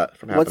negates that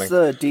from happening. What's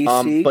the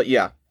DC? But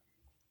yeah.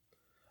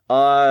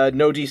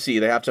 No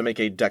DC. They have to make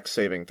a dex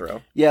saving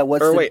throw. Yeah,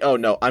 what's wait, oh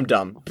no, I'm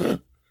dumb.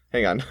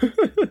 Hang on.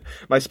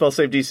 My spell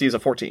save DC is a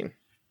 14.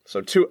 So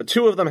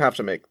two of them have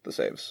to make the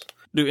saves.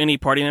 Do any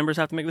party members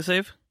have to make the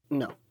save?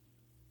 No.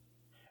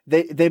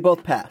 They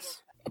both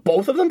pass.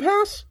 Both of them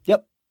pass?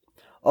 Yep.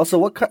 Also,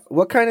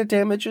 what kind of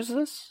damage is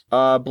this?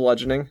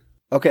 Bludgeoning.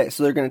 Okay,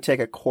 so they're going to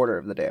take a quarter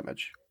of the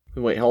damage.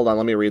 Wait, hold on.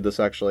 Let me read this,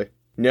 actually.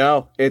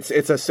 No, it's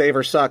a save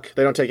or suck.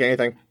 They don't take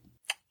anything.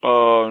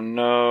 Oh,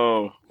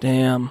 no.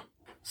 Damn.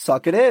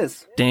 Suck it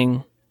is.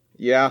 Ding.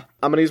 Yeah,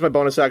 I'm going to use my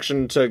bonus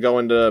action to go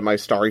into my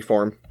starry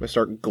form. I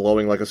start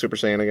glowing like a Super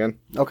Saiyan again.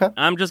 Okay.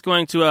 I'm just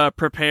going to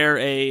prepare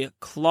a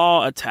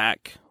claw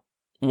attack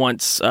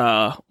once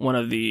one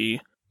of the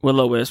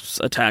Will-O-Wisps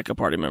attack a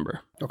party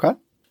member. Okay.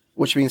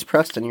 Which means,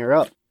 Preston, you're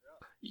up.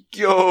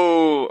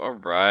 Yo!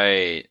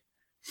 Alright.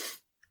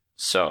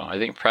 So, I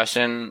think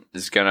Preston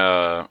is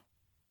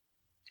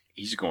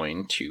he's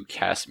going to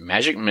cast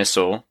Magic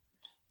Missile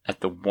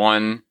at the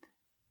one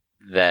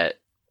that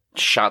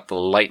shot the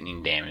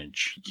lightning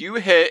damage. You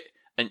hit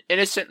an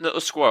innocent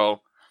little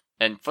squirrel,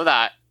 and for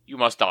that, you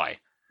must die.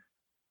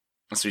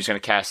 So he's going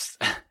to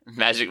cast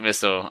Magic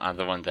Missile on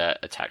the one that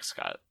attacks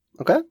Scott.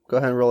 Okay, go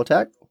ahead and roll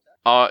attack.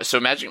 So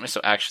Magic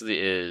Missile actually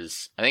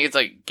is, I think it's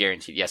like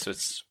guaranteed. Yeah, so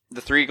it's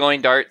the 3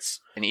 glowing darts,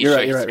 and each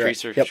hits the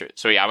creature. Yep.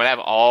 So yeah, I'm going to have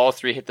all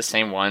 3 hit the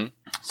same one.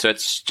 So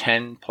it's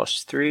 10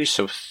 plus 3,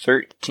 so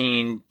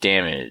 13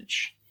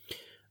 damage.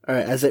 All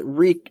right, as it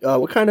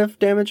what kind of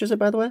damage is it,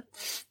 by the way?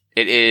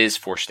 It is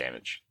force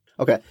damage.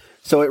 Okay,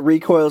 so it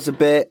recoils a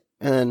bit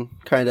and then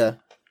kind of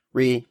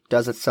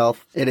redoes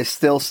itself. It is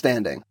still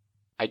standing.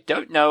 I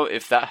don't know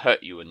if that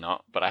hurt you or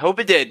not, but I hope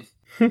it did.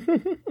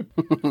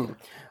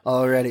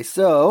 Alrighty,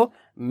 so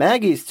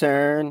Maggie's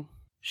turn.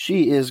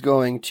 She is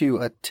going to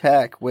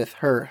attack with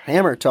her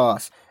hammer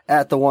toss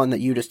at the one that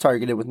you just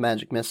targeted with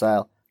Magic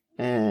Missile.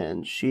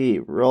 And she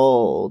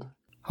rolled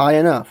high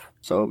enough.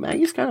 So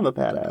Maggie's kind of a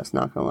badass,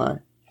 not gonna lie.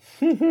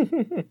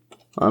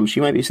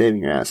 She might be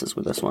saving your asses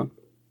with this one.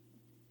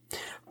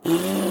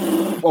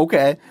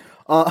 Okay.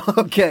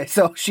 Okay,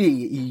 so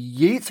she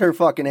yeets her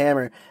fucking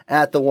hammer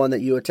at the one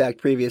that you attacked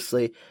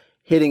previously,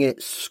 hitting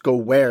it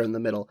square in the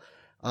middle.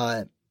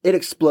 It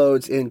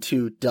explodes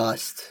into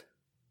dust.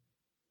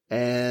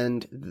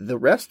 And the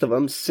rest of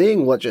them,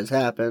 seeing what just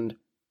happened,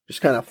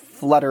 just kind of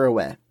flutter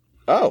away.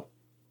 Oh.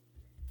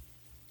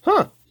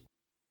 Huh.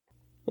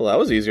 Well, that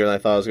was easier than I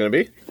thought it was going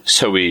to be.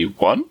 So we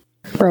won?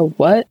 For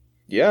what?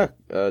 Yeah.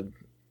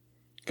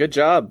 Good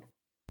job,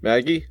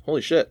 Maggie.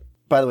 Holy shit.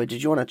 By the way,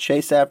 did you want to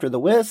chase after the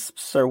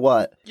wisps, or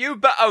what? You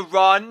better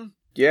run!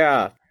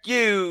 Yeah.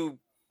 You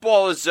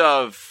balls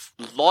of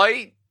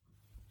light!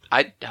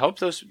 I hope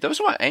those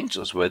weren't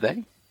angels, were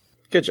they?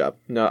 Good job.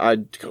 No,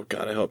 oh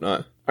god, I hope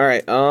not.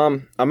 Alright,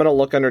 I'm gonna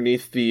look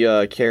underneath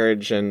the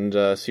carriage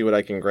and see what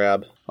I can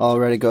grab.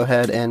 Alrighty, go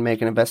ahead and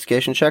make an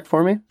investigation check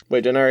for me.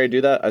 Wait, didn't I already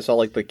do that? I saw,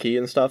 like, the key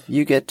and stuff.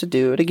 You get to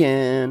do it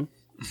again.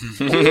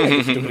 Do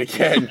it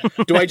again.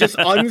 Do I just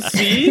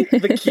unsee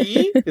the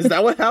key? Is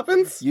that what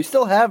happens? You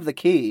still have the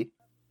key.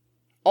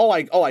 Oh,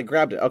 I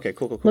grabbed it. Okay,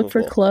 cool. Look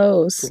for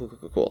clothes.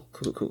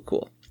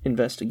 Cool.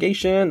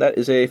 Investigation, that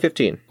is a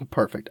 15.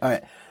 Perfect.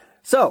 Alright.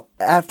 So,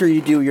 after you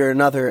do your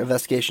another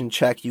investigation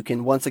check, you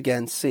can once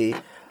again see,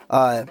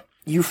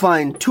 you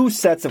find 2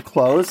 sets of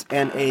clothes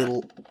and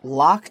a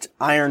locked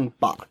iron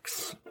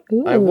box.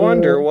 I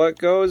wonder what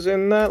goes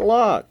in that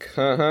lock.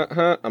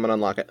 I'm gonna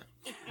unlock it.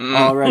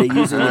 Alrighty,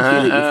 using the key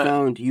that you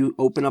found, you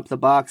open up the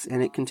box,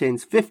 and it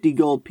contains 50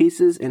 gold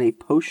pieces and a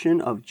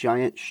potion of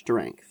giant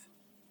strength.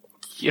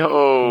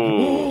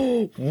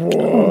 Yo.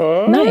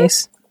 What?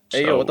 Nice.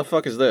 Hey, yo, what the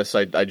fuck is this?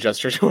 I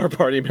gesture to our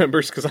party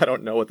members because I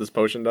don't know what this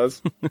potion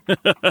does.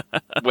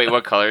 Wait,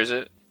 what color is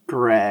it?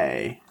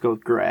 Gray. Go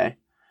with gray.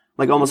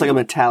 Like almost like a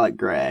metallic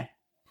gray.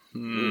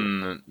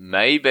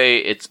 Maybe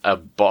it's a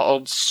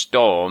bottled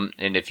storm,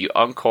 and if you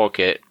uncork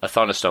it, a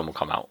thunderstorm will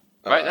come out.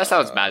 Right? That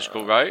sounds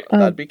magical, right?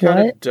 That'd be kind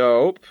of what?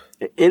 dope.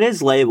 It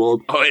is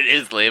labeled. Oh, it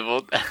is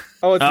labeled.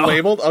 Oh, it's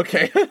labeled?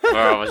 Okay. Or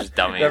I was just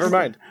dummies. Never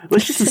mind.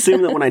 Let's just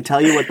assume that when I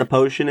tell you what the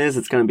potion is,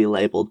 it's going to be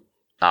labeled.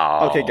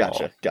 Oh. Okay,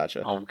 gotcha.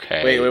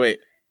 Okay.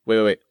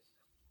 Wait.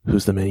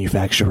 Who's the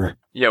manufacturer?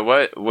 Yeah,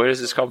 where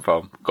does this come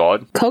from?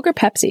 God? Coke or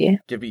Pepsi?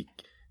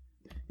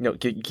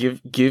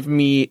 Give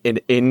me an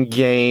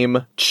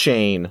in-game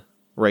chain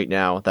right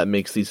now that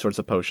makes these sorts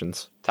of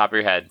potions. Top of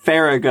your head.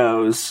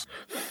 Farragos.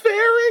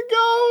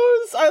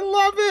 Farragos! I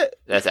love it!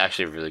 That's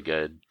actually really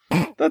good.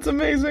 That's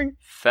amazing.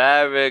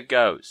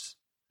 Farragos.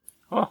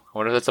 Oh, I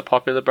wonder if that's a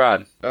popular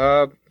brand.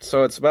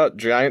 So it's about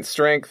giant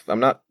strength. I'm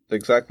not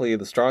exactly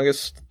the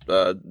strongest.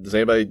 Does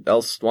anybody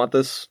else want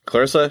this?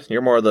 Clarissa,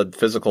 you're more the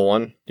physical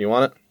one. Do you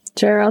want it?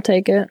 Sure, I'll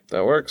take it.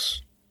 That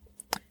works.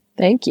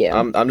 Thank you.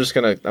 I'm just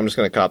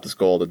gonna cop this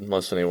gold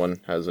unless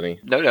anyone has any.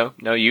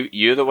 No,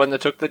 you're the one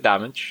that took the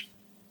damage.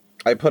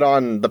 I put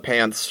on the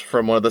pants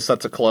from one of the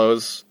sets of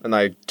clothes, and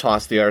I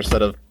toss the other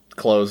set of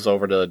clothes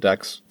over to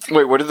Dex.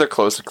 Wait, what did their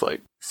clothes look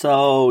like?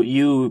 So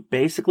you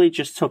basically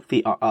just took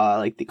the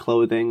the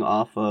clothing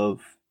off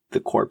of the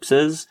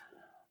corpses.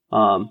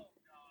 Oh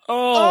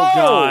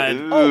God!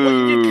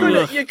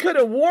 Oh, you could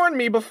have warned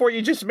me before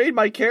you just made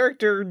my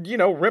character,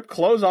 rip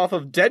clothes off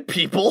of dead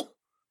people.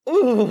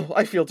 Ooh,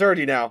 I feel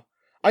dirty now.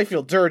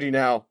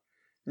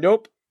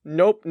 Nope.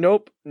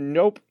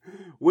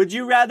 Would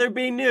you rather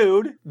be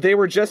nude? They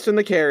were just in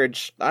the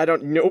carriage.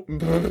 Nope.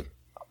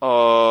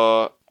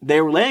 They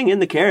were laying in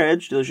the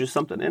carriage. There was just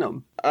something in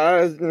them.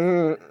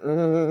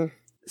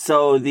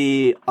 So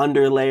the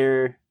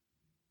underlayer,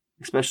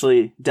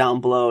 especially down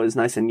below, is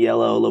nice and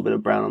yellow, a little bit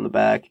of brown on the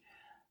back.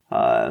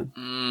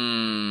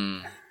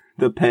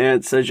 The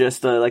pants are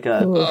just like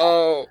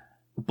a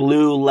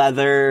blue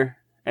leather,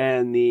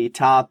 and the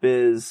top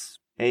is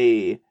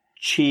a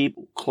cheap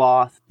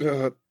cloth.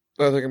 I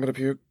think I'm gonna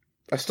puke.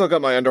 I still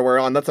got my underwear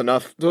on. That's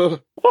enough.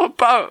 Ugh. What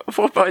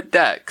about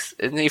Dex?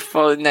 Isn't he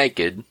fully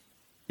naked?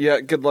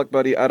 Yeah, good luck,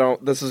 buddy.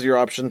 This is your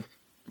option.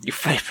 You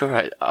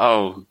favorite?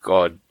 Oh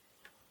God.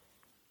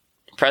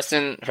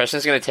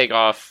 Preston's gonna take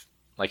off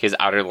like his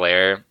outer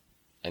layer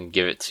and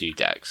give it to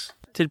Dex.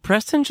 Did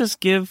Preston just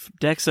give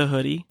Dex a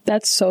hoodie?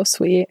 That's so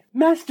sweet.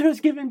 Master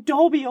has given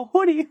Dolby a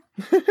hoodie.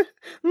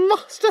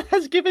 Master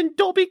has given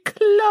Dobby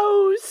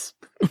clothes.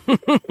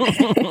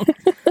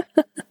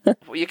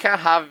 Well, you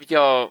can't have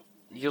your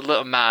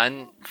little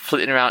man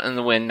flitting around in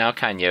the wind now,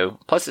 can you?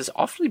 Plus, it's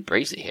awfully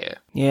breezy here.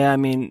 Yeah, I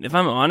mean, if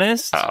I'm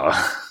honest,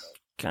 Oh.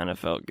 kind of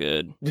felt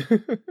good.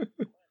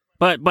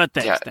 But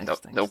thanks, Yeah,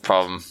 thanks. no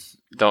problem.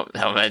 Don't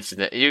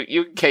mention it.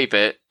 You can keep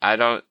it. I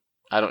don't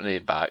need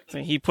it back. So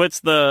he puts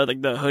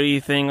the hoodie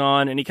thing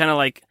on, and he kind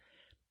of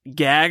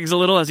gags a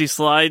little as he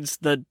slides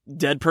the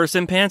dead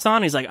person pants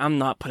on. He's like, I'm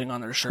not putting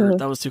on their shirt.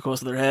 That was too close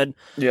to their head.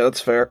 Yeah,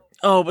 that's fair.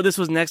 Oh, but this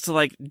was next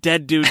to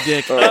dead dude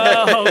dick.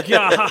 Oh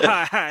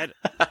God.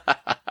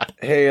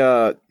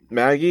 Hey,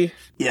 Maggie.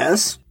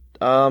 Yes.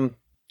 Can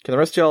the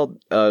rest of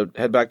y'all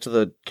head back to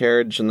the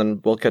carriage and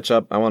then we'll catch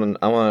up? I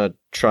wanna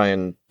try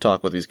and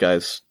talk with these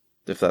guys,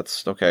 if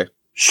that's okay.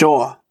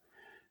 Sure.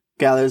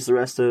 Gathers the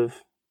rest of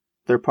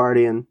their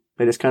party, and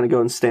they just kind of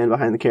go and stand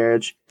behind the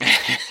carriage.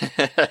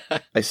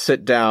 I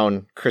sit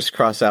down,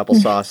 crisscross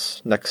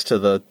applesauce, next to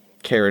the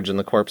carriage and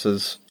the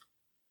corpses.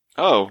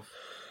 Oh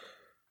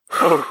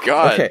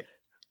God. Okay.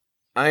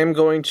 I am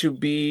going to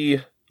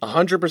be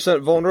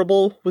 100%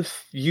 vulnerable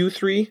with you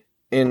three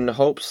in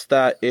hopes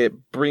that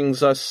it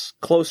brings us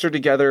closer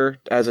together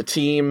as a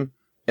team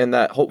and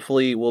that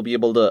hopefully we'll be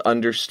able to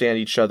understand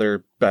each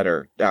other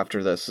better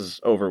after this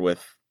is over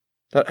with.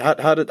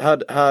 How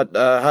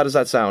does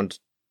that sound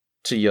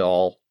to you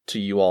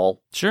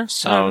all? Sure.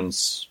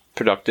 Sounds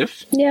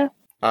productive. Yeah.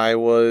 I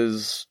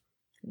was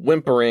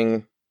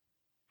whimpering,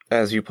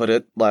 as you put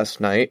it,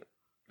 last night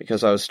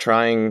because I was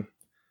trying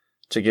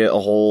to get a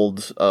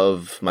hold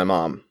of my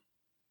mom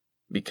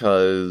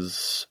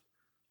because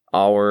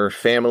our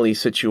family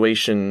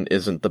situation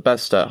isn't the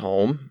best at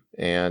home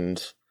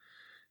and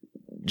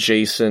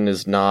Jason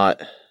is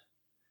not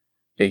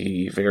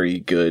a very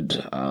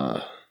good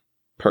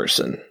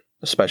person,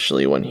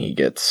 especially when he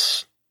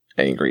gets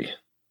angry.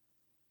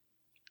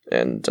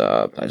 And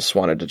I just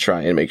wanted to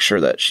try and make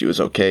sure that she was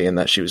okay and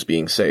that she was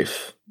being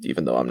safe,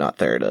 even though I'm not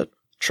there to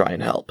try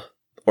and help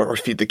or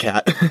feed the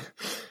cat.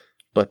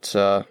 But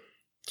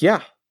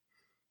yeah,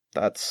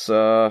 that's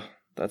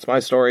my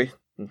story.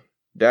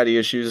 Daddy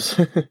issues,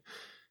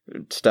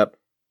 step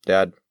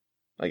dad,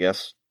 I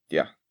guess.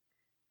 Yeah,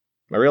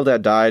 my real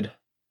dad died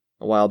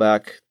a while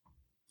back,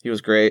 He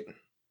was great.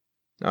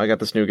 Now I got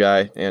this new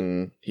guy,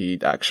 and he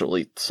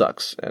actually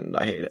sucks, and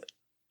I hate it.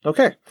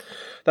 Okay.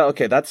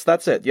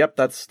 That's it. Yep,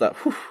 that's that.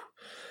 Whew.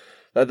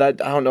 That I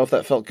don't know if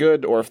that felt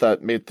good, or if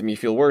that made me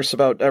feel worse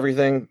about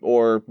everything,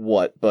 or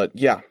what. But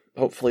yeah,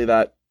 hopefully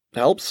that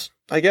helps,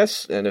 I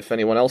guess. And if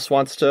anyone else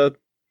wants to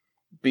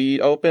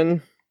be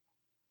open,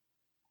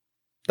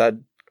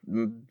 that'd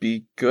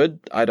be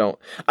good.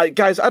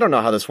 Guys, I don't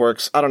know how this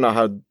works. I don't know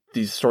how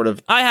these sort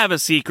of... I have a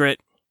secret.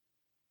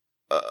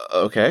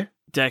 Okay.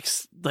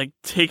 Dex,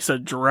 takes a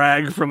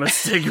drag from a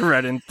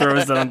cigarette and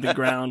throws it on the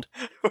ground.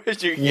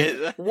 Where'd you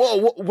get that?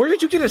 Whoa, where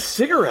did you get a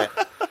cigarette?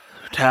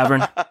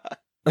 Tavern.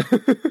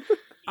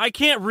 I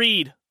can't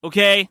read,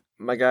 okay?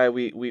 My guy,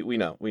 we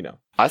know.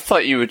 I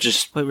thought you were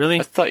just... Wait, really?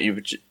 I thought you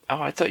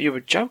were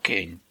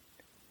joking.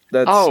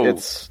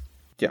 It's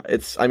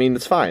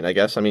fine, I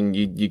guess. I mean,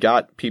 you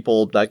got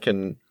people that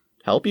can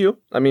help you.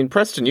 I mean,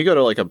 Preston, you go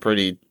to a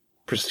pretty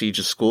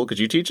prestigious school. Could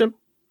you teach him?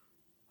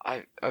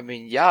 I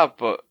mean, yeah,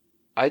 but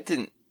I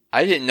didn't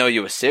know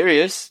you were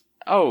serious.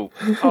 Oh,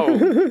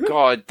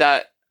 God,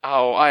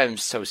 I am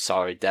so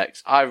sorry,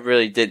 Dex. I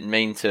really didn't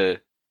mean to.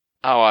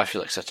 Oh, I feel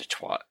like such a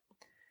twat.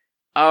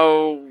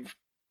 Oh,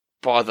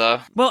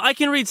 bother. Well, I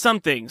can read some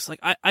things.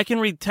 I can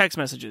read text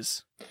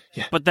messages.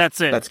 Yeah. But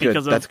that's it. That's good.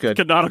 Because That's of good.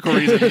 canonical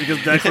reasons.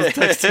 Because Dex was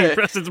texting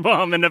Preston's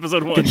mom in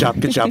episode 1.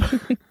 Good job.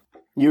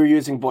 You were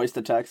using voice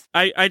to text.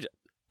 I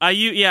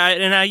use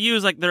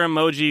their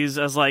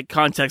emojis as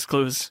context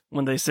clues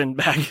when they send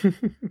back.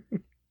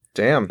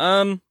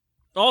 Damn.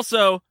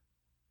 Also,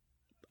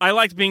 I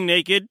liked being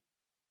naked.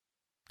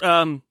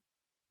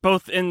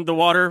 Both in the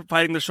water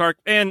fighting the shark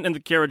and in the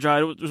carriage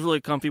ride. It was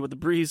really comfy with the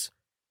breeze.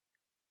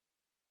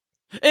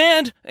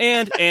 And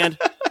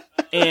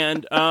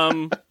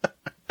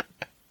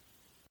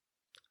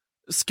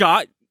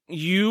Scott,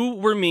 you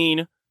were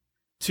mean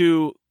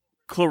to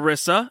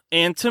Clarissa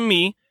and to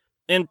me,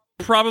 and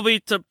probably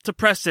to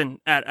Preston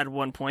at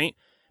one point.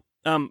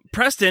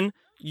 Preston,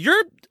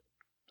 you're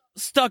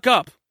stuck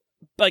up,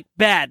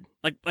 bad,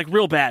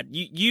 real bad.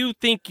 You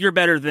think you're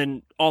better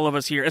than all of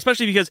us here,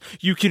 especially because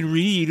you can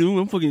read. Oh,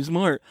 I'm fucking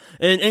smart.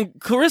 And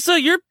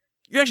Clarissa, you're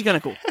actually kind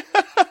of cool.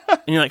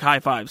 And you're high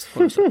fives.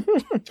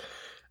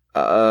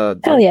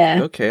 Hell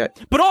yeah. Okay.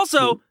 But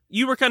also,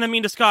 you were kind of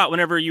mean to Scott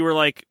whenever you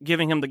were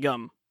giving him the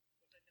gum,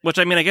 which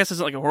I guess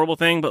isn't a horrible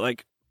thing,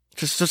 but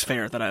just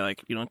fair that I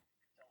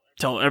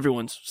tell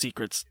everyone's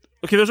secrets.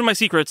 Okay, those are my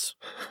secrets.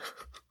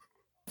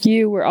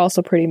 You were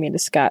also pretty mean to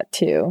Scott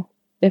too,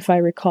 if I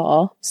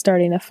recall,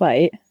 starting a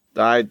fight.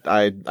 I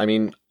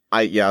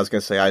was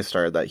gonna say I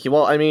started that.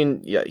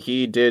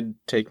 He did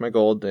take my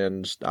gold,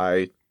 and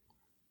I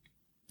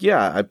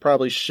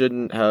probably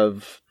shouldn't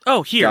have.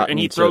 Oh, here, and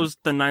he throws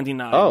the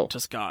 99 to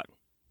Scott.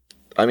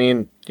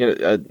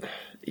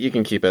 You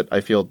can keep it.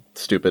 I feel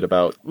stupid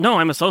about... No,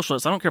 I'm a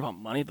socialist. I don't care about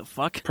money. The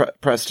fuck?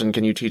 Preston,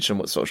 can you teach him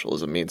what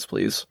socialism means,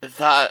 please?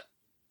 That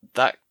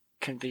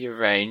can be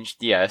arranged,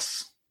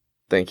 yes.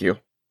 Thank you.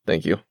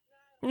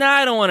 Nah,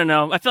 I don't want to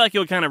know. I feel like it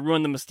would kind of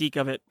ruin the mystique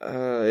of it.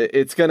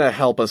 It's gonna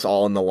help us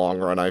all in the long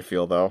run, I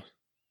feel, though.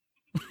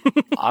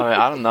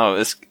 I don't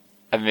know.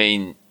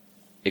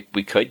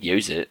 We could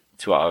use it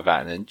to our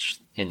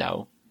advantage,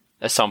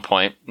 at some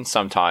point, in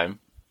some time,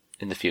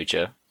 in the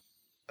future.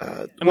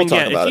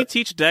 If you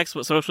teach Dex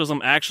what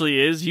socialism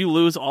actually is, you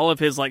lose all of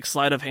his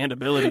sleight of hand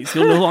abilities.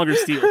 He'll no longer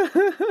steal.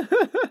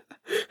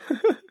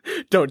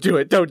 Don't do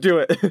it.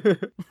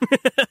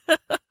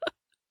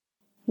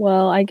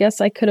 Well, I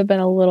guess I could have been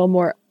a little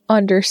more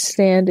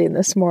understanding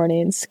this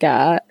morning,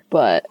 Scott,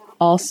 but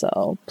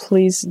also,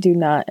 please do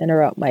not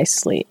interrupt my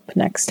sleep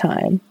next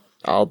time.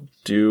 I'll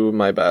do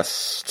my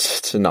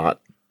best to not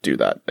do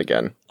that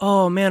again.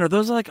 Oh man, are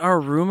those our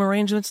room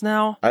arrangements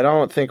now? I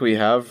don't think we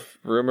have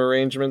room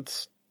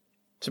arrangements.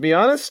 To be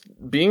honest,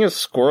 being a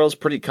squirrel is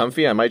pretty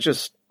comfy. I might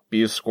just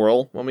be a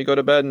squirrel when we go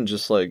to bed and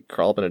just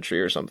crawl up in a tree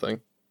or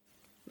something.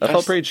 That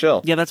felt pretty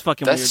chill. Yeah, that's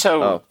fucking weird.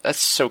 That's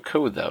so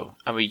cool though.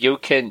 You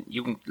can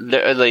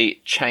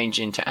literally change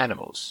into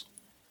animals.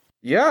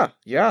 Yeah,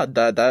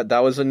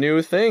 that was a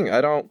new thing.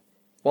 I don't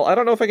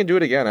know if I can do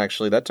it again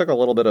actually. That took a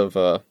little bit of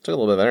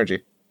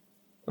energy.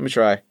 Let me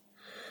try.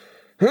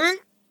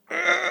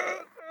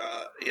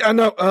 Yeah,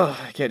 no.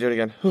 I can't do it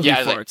again.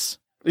 Yeah, farts.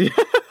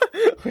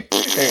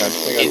 Hang on.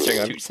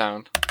 Institute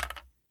sound.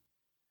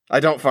 I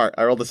don't fart.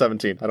 I rolled a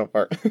 17. I don't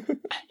fart.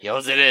 He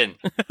holds it in.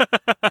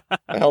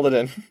 I held it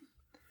in.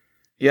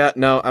 Yeah,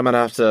 no, I'm gonna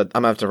have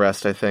to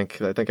rest. I think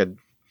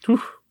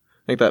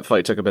that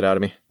fight took a bit out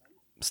of me.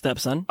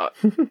 Stepson.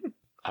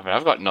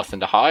 I've got nothing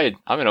to hide.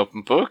 I'm an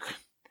open book.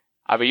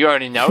 You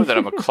already know that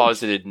I'm a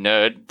closeted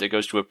nerd that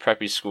goes to a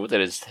preppy school that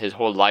is his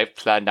whole life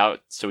planned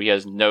out, so he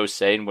has no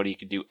say in what he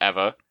could do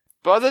ever.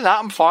 But other than that,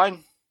 I'm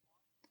fine.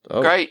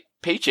 Oh. Great,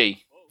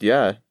 peachy.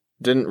 Yeah,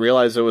 didn't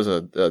realize it was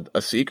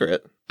a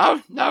secret.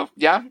 Oh no,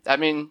 yeah.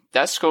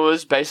 That school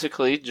is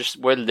basically just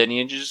where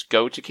lineages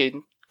go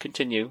to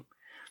continue,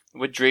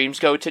 where dreams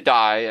go to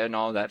die, and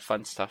all that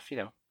fun stuff,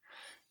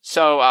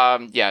 So,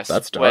 yes.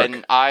 That's dark.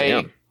 When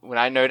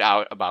I nerd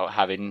out about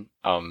having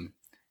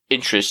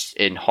interest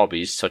in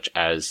hobbies such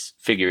as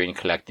figurine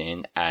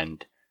collecting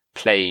and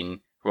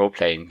playing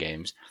role-playing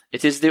games.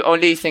 It is the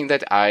only thing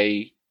that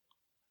I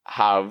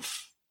have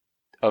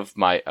of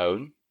my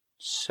own.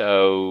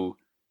 So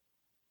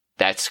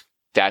that's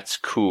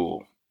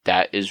cool.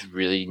 That is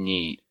really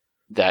neat.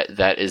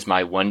 That is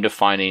my one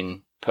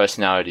defining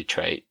personality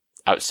trait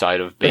outside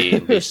of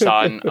being the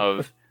son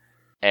of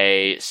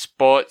a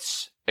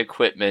sports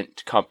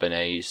equipment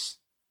company's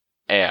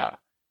heir.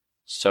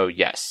 So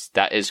yes,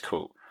 that is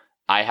cool.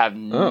 I have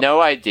no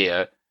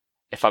idea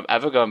if I'm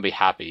ever going to be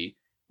happy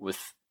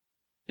with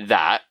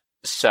that.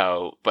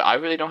 So, but I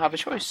really don't have a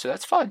choice, so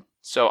that's fun.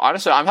 So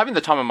honestly, I'm having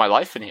the time of my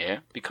life in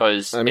here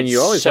because I mean, you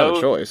always have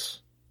a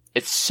choice.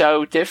 It's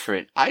so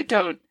different. I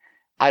don't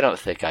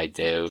think I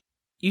do.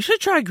 You should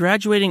try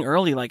graduating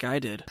early like I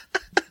did.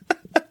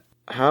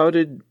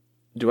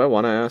 Do I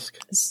want to ask?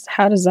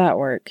 How does that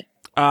work?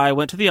 I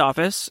went to the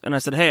office and I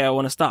said, hey, I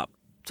want to stop.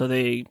 So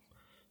they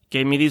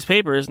gave me these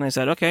papers and they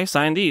said, okay,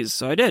 sign these.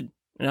 So I did.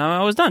 And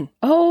I was done.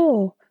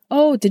 Oh,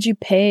 did you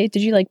pay?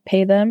 Did you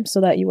pay them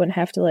so that you wouldn't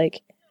have to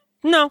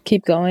No.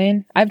 keep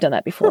going? I've done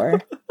that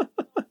before.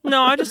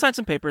 No, I just signed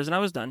some papers and I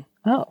was done.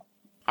 Oh.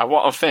 I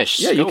want to finish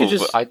school, you could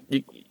just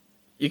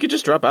you could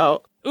just drop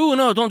out. Ooh,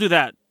 no, don't do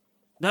that.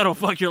 That'll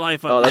fuck your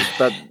life up.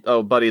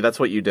 Oh, buddy, that's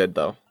what you did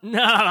though.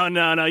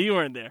 No, you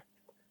weren't there.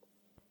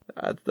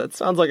 That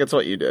sounds like it's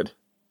what you did.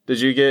 Did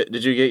you get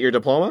your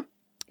diploma?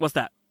 What's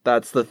that?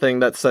 That's the thing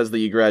that says that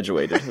you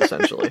graduated,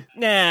 essentially.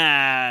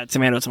 Nah,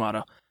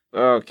 tomato.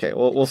 Okay,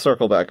 we'll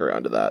circle back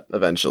around to that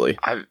eventually.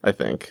 I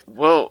think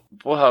we'll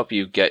help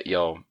you get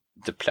your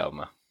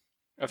diploma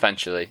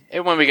eventually,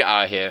 and when we get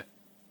out of here.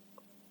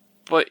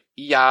 But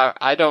yeah,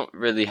 I don't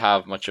really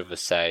have much of a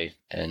say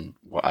in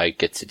what I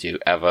get to do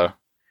ever.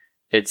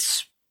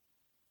 It's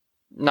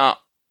not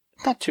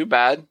too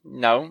bad.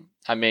 No,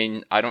 I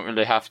mean, I don't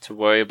really have to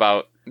worry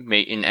about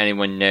making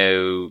anyone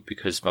know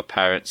because my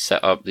parents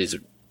set up these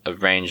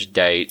arranged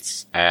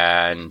dates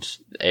and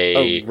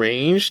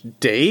arranged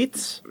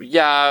dates?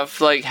 Yeah,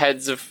 for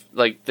heads of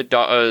the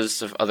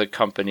daughters of other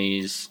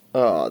companies.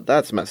 Oh,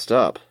 that's messed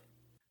up.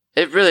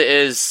 It really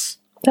is.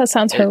 That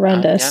sounds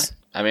horrendous.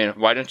 Yeah. I mean,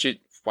 why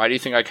do you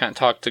think I can't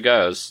talk to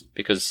girls?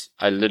 Because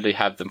I literally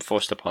have them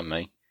forced upon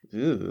me.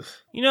 Ugh.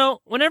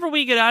 Whenever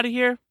we get out of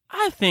here,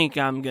 I think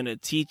I'm gonna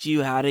teach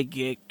you how to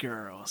get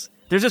girls.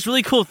 There's this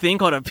really cool thing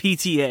called a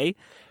PTA,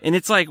 and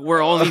it's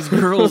where all these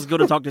girls go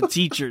to talk to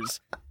teachers.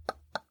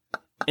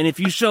 And if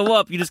you show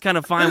up, you just kind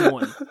of find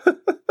one.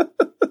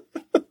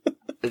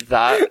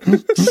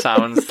 That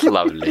sounds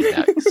lovely,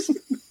 Dex.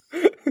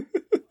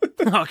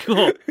 Oh,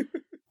 cool.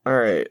 All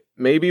right,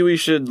 maybe we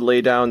should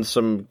lay down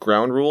some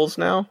ground rules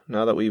now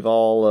that we've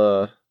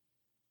all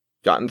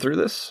gotten through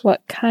this.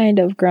 What kind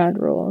of ground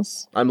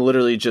rules? I'm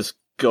literally just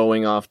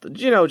going off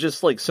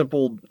just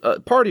simple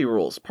party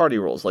rules.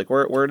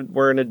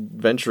 We're an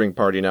adventuring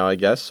party now, I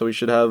guess, so we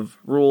should have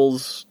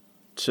rules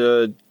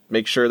to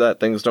make sure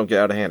that things don't get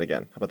out of hand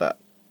again. How about that?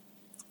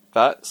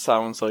 That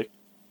sounds like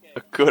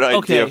a good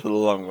idea for the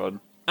long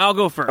run. I'll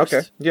go first.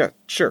 Okay, yeah,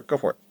 sure, go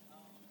for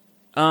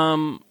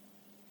it.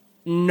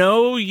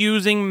 No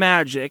using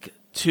magic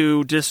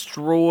to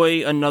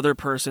destroy another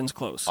person's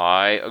clothes.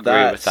 I agree with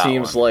that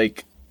seems one.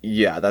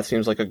 That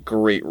seems like a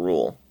great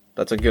rule.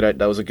 That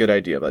was a good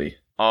idea, buddy.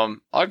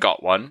 I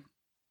got one.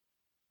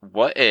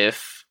 What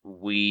if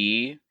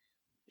we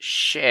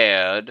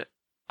shared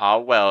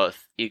our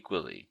wealth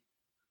equally?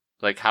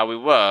 Like how we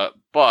were,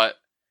 but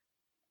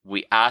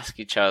we ask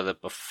each other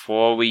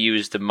before we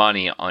use the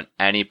money on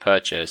any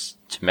purchase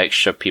to make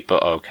sure people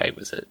are okay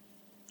with it.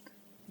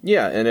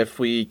 Yeah, and if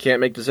we can't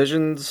make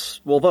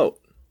decisions, we'll vote.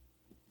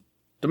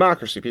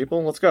 Democracy,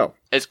 people, let's go.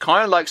 It's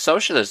kind of like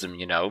socialism,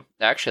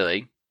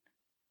 actually.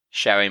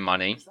 Sharing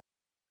money.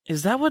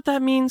 Is that what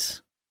that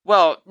means?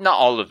 Well, not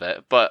all of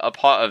it, but a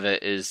part of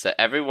it is that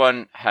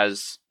everyone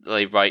has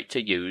the right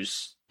to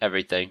use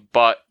everything,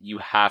 but you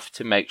have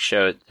to make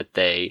sure that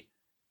they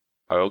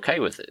are okay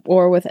with it.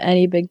 Or with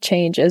any big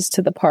changes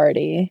to the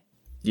party.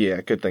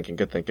 Yeah, good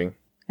thinking.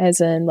 As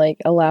in,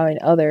 allowing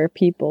other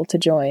people to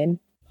join.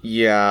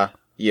 Yeah,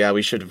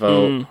 we should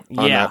vote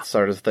on that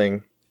sort of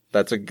thing.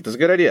 That's a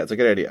good idea. It's a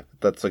good idea.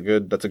 That's a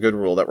good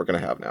rule that we're gonna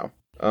have now.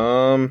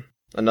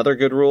 Another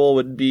good rule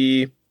would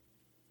be,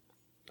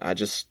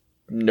 just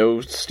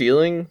no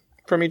stealing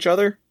from each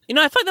other.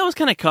 I thought that was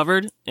kind of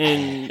covered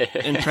in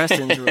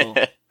Preston's rule.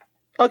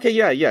 Okay,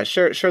 yeah,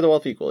 share the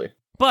wealth equally.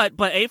 But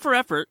A for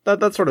effort.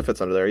 That sort of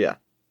fits under there, yeah.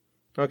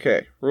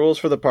 Okay, rules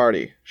for the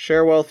party: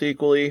 share wealth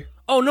equally.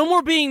 Oh, no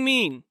more being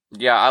mean.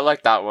 Yeah, I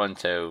like that one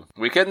too.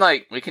 We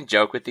can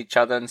joke with each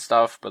other and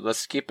stuff, but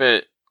let's keep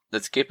it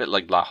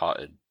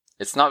lighthearted.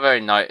 It's not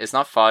very nice. It's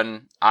not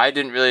fun. I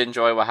didn't really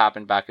enjoy what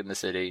happened back in the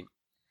city.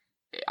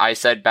 I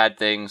said bad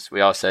things.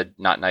 We all said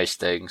not nice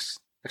things.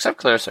 Except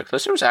Clarissa.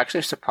 Clarissa was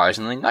actually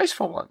surprisingly nice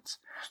for once.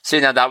 See,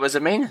 now that was a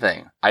mean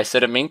thing. I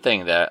said a mean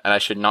thing there, and I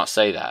should not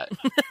say that.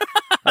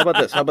 How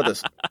about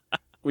this?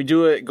 We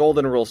do it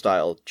golden rule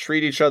style.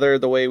 Treat each other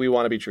the way we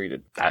want to be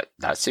treated.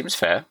 That seems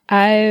fair.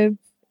 I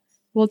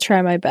will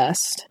try my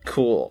best.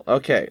 Cool.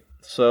 Okay.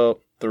 So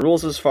The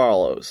rules as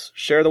follows.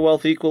 Share the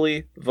wealth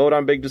equally, vote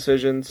on big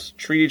decisions,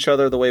 treat each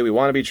other the way we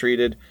want to be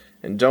treated,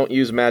 and don't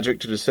use magic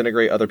to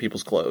disintegrate other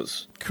people's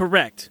clothes.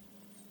 Correct.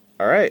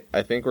 All right,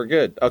 I think we're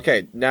good.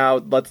 Okay, now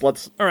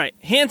let's... All right,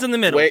 hands in the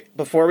middle. Wait,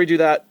 before we do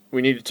that,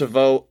 we need to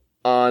vote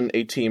on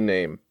a team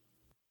name.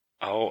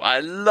 Oh, I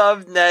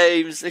love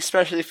names,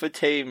 especially for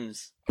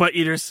teams. Butt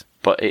eaters.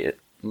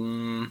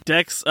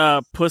 Dex,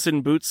 Puss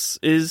in Boots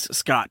is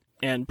Scott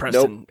and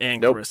Preston and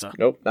Clarissa.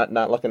 Nope,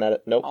 not looking at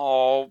it. Nope.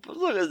 Oh, but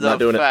look at Not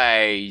the doing it.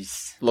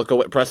 face. Look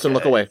away. Preston,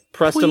 look away.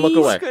 Preston, Please. look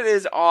away. Look at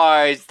his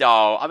eyes,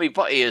 though. I mean,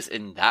 Butty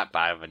isn't that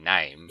bad of a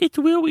name. It's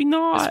really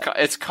not.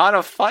 It's kind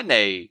of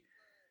funny.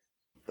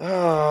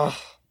 Oh,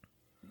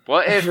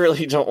 What I if...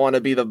 really don't want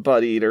to be the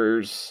butt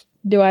eaters.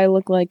 Do I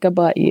look like a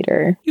butt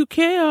eater? You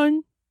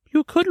can.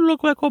 You could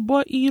look like a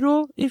butt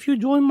eater if you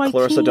join my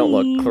Clarissa, team. don't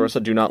look. Clarissa,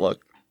 do not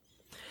look.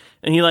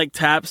 And he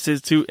taps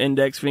his 2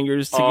 index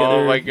fingers together.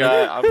 Oh my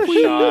god, I'm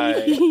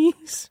shy.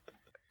 Please.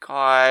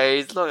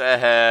 Guys, look at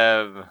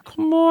him.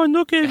 Come on,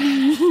 look at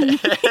me.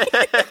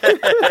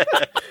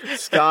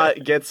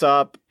 Scott gets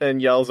up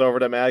and yells over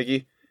to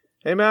Maggie.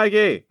 Hey,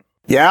 Maggie.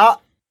 Yeah?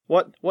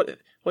 What,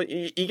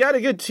 you got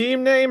a good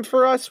team name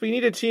for us? We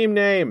need a team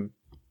name.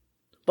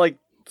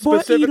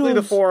 Specifically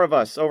the 4 of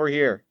us over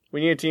here.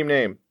 We need a team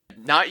name.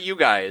 Not you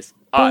guys.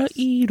 Us. Butt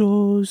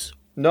eaters.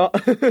 No.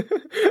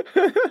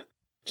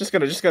 Just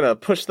gonna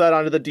push that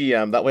onto the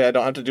DM. That way I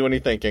don't have to do any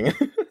thinking.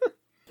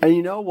 And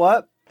you know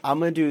what? I'm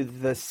gonna do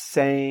the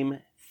same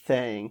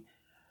thing.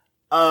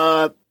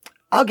 I'll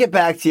get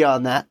back to you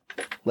on that.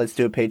 Let's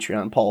do a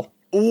Patreon poll.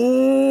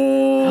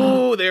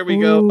 Ooh, there we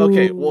go.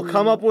 Okay, we'll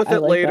come up with I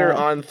it like later that.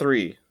 on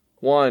 3.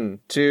 1,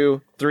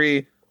 2,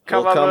 3.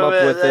 Come We'll up come up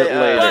with with it it later.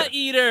 later. Butt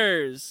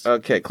eaters.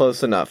 Okay,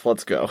 close enough.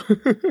 Let's go.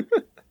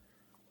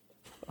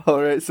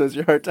 Alright, so is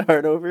your heart to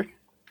heart over?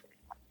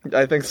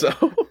 I think so.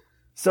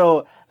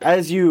 So,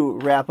 as you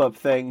wrap up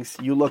things,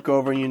 you look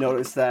over and you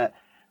notice that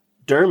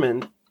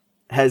Dermot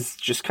has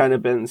just kind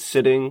of been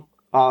sitting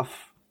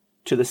off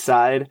to the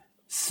side,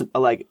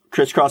 like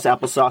crisscross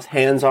applesauce,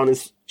 hands on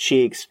his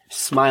cheeks,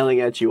 smiling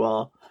at you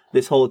all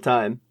this whole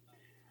time.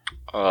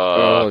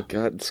 Oh,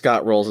 God.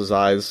 Scott rolls his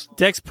eyes.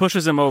 Dex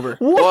pushes him over.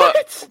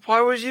 What?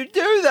 Why would you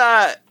do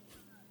that?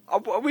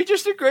 We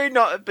just agreed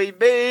not to be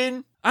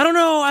mean. I don't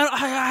know. I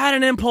had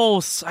an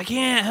impulse. I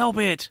can't help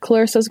it.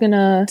 Clarissa's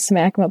gonna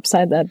smack him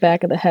upside the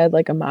back of the head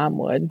like a mom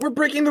would. We're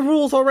breaking the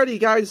rules already,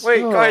 guys.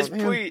 Wait, Oh, guys,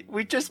 man.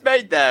 we just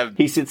made them.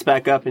 He sits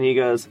back up and he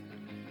goes,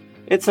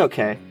 "It's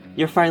okay.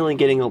 You're finally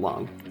getting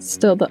along."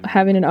 Still,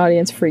 having an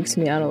audience freaks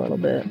me out a little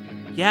bit.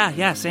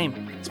 Yeah,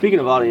 same. Speaking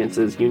of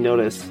audiences, you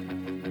notice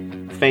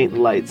faint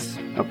lights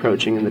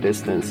approaching in the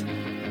distance.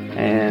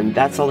 And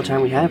that's all the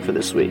time we have for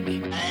this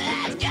week.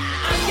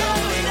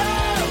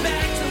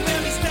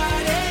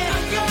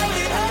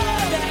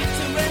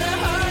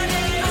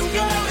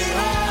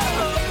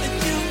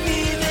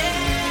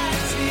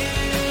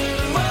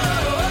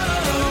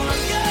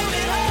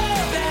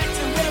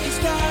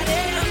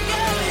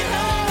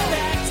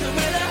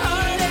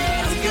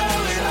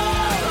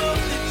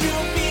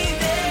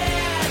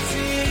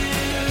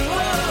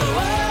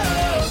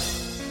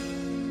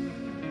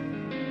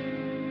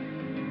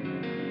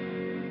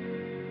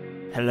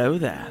 Hello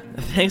there.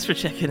 Thanks for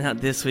checking out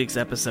this week's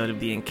episode of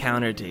The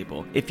Encounter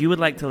Table. If you would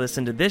like to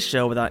listen to this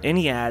show without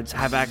any ads,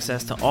 have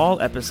access to all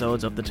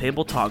episodes of the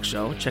Table Talk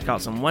Show, check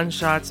out some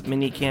one-shots,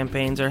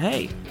 mini-campaigns, or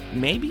hey,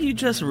 maybe you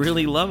just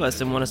really love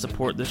us and want to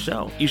support the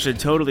show, you should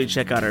totally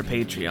check out our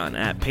Patreon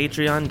at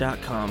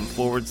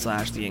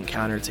patreon.com/The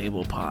Encounter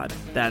Table Pod.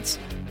 That's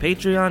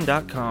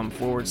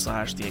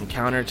patreon.com/The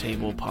Encounter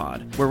Table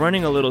Pod. We're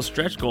running a little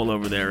stretch goal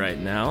over there right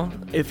now.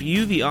 If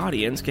you, the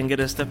audience, can get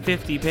us to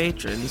 50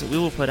 patrons, we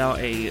will put out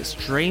a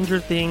Stranger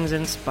Things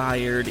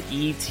inspired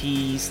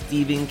E.T.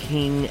 Stephen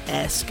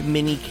King-esque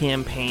mini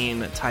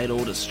campaign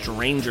titled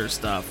Stranger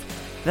Stuff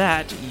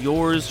that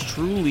yours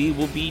truly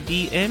will be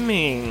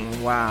DMing.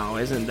 Wow,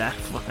 isn't that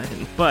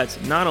fun? But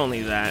not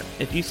only that,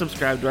 if you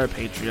subscribe to our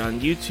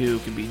Patreon, you too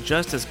can be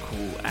just as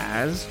cool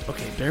as...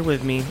 Okay, bear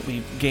with me,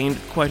 we've gained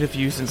quite a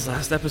few since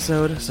last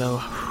episode, so...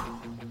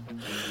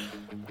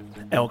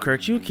 El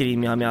Kirchu, Kitty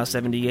Meow Meow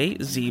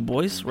 78, Z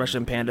Boyce,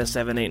 Russian Panda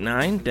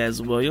 789,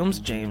 Des Williams,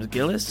 James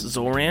Gillis,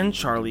 Zoran,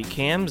 Charlie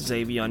Cam,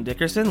 Xavion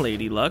Dickerson,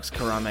 Lady Lux,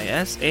 Karame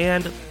S,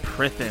 and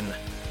Prithin.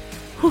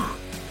 Whew.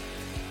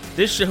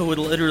 This show would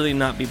literally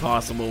not be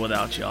possible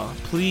without y'all.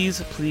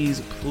 Please, please,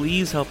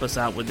 please help us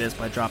out with this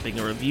by dropping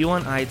a review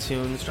on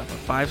iTunes, drop a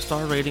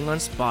 5-star rating on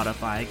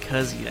Spotify,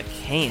 cause you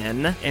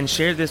can, and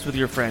share this with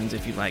your friends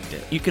if you liked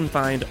it. You can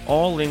find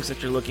all links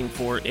that you're looking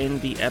for in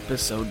the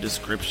episode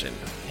description.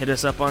 Hit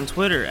us up on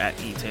Twitter at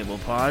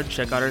eTablePod,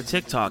 check out our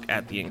TikTok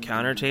at The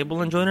Encounter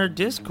Table, and join our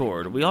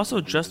Discord. We also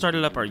just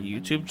started up our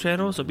YouTube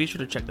channel, so be sure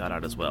to check that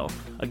out as well.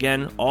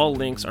 Again, all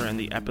links are in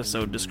the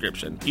episode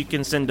description. You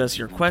can send us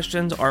your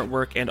questions,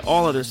 artwork, and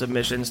all other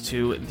submissions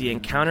to the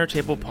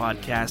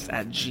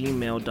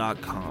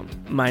encountertablepodcast@gmail.com.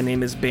 My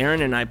name is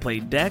Baron and I play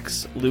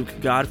Dex, Luke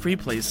Godfrey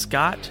plays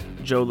Scott,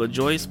 Joe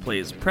LaJoyce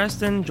plays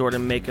Preston,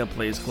 Jordan Maka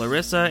plays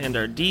Clarissa, and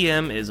our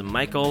DM is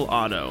Michael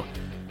Otto.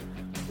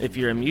 If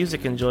you're a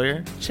music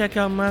enjoyer, check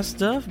out my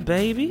stuff,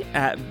 baby,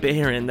 at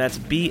Baron, that's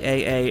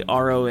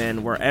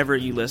Baaron, wherever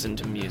you listen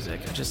to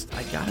music.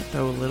 I gotta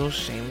throw a little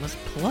shameless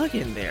plug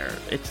in there.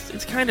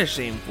 It's kind of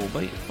shameful,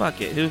 but fuck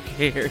it, who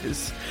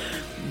cares?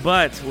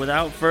 But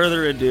without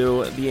further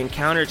ado, the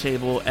Encounter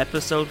Table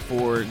Episode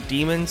 4,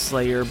 Demon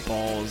Slayer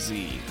Ball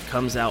Z,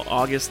 comes out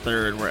August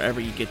 3rd, wherever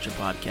you get your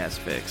podcast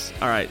fix.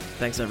 Alright,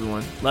 thanks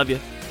everyone. Love you.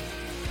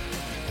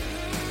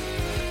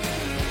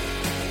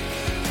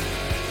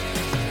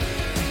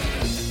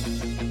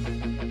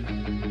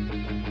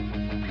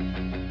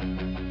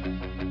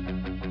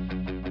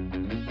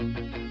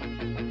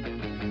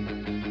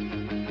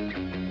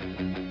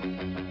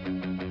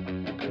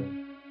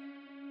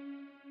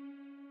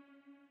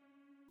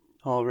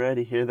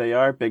 Alrighty, here they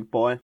are, big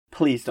boy.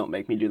 Please don't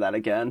make me do that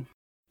again.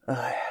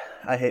 I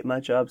hate my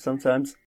job sometimes.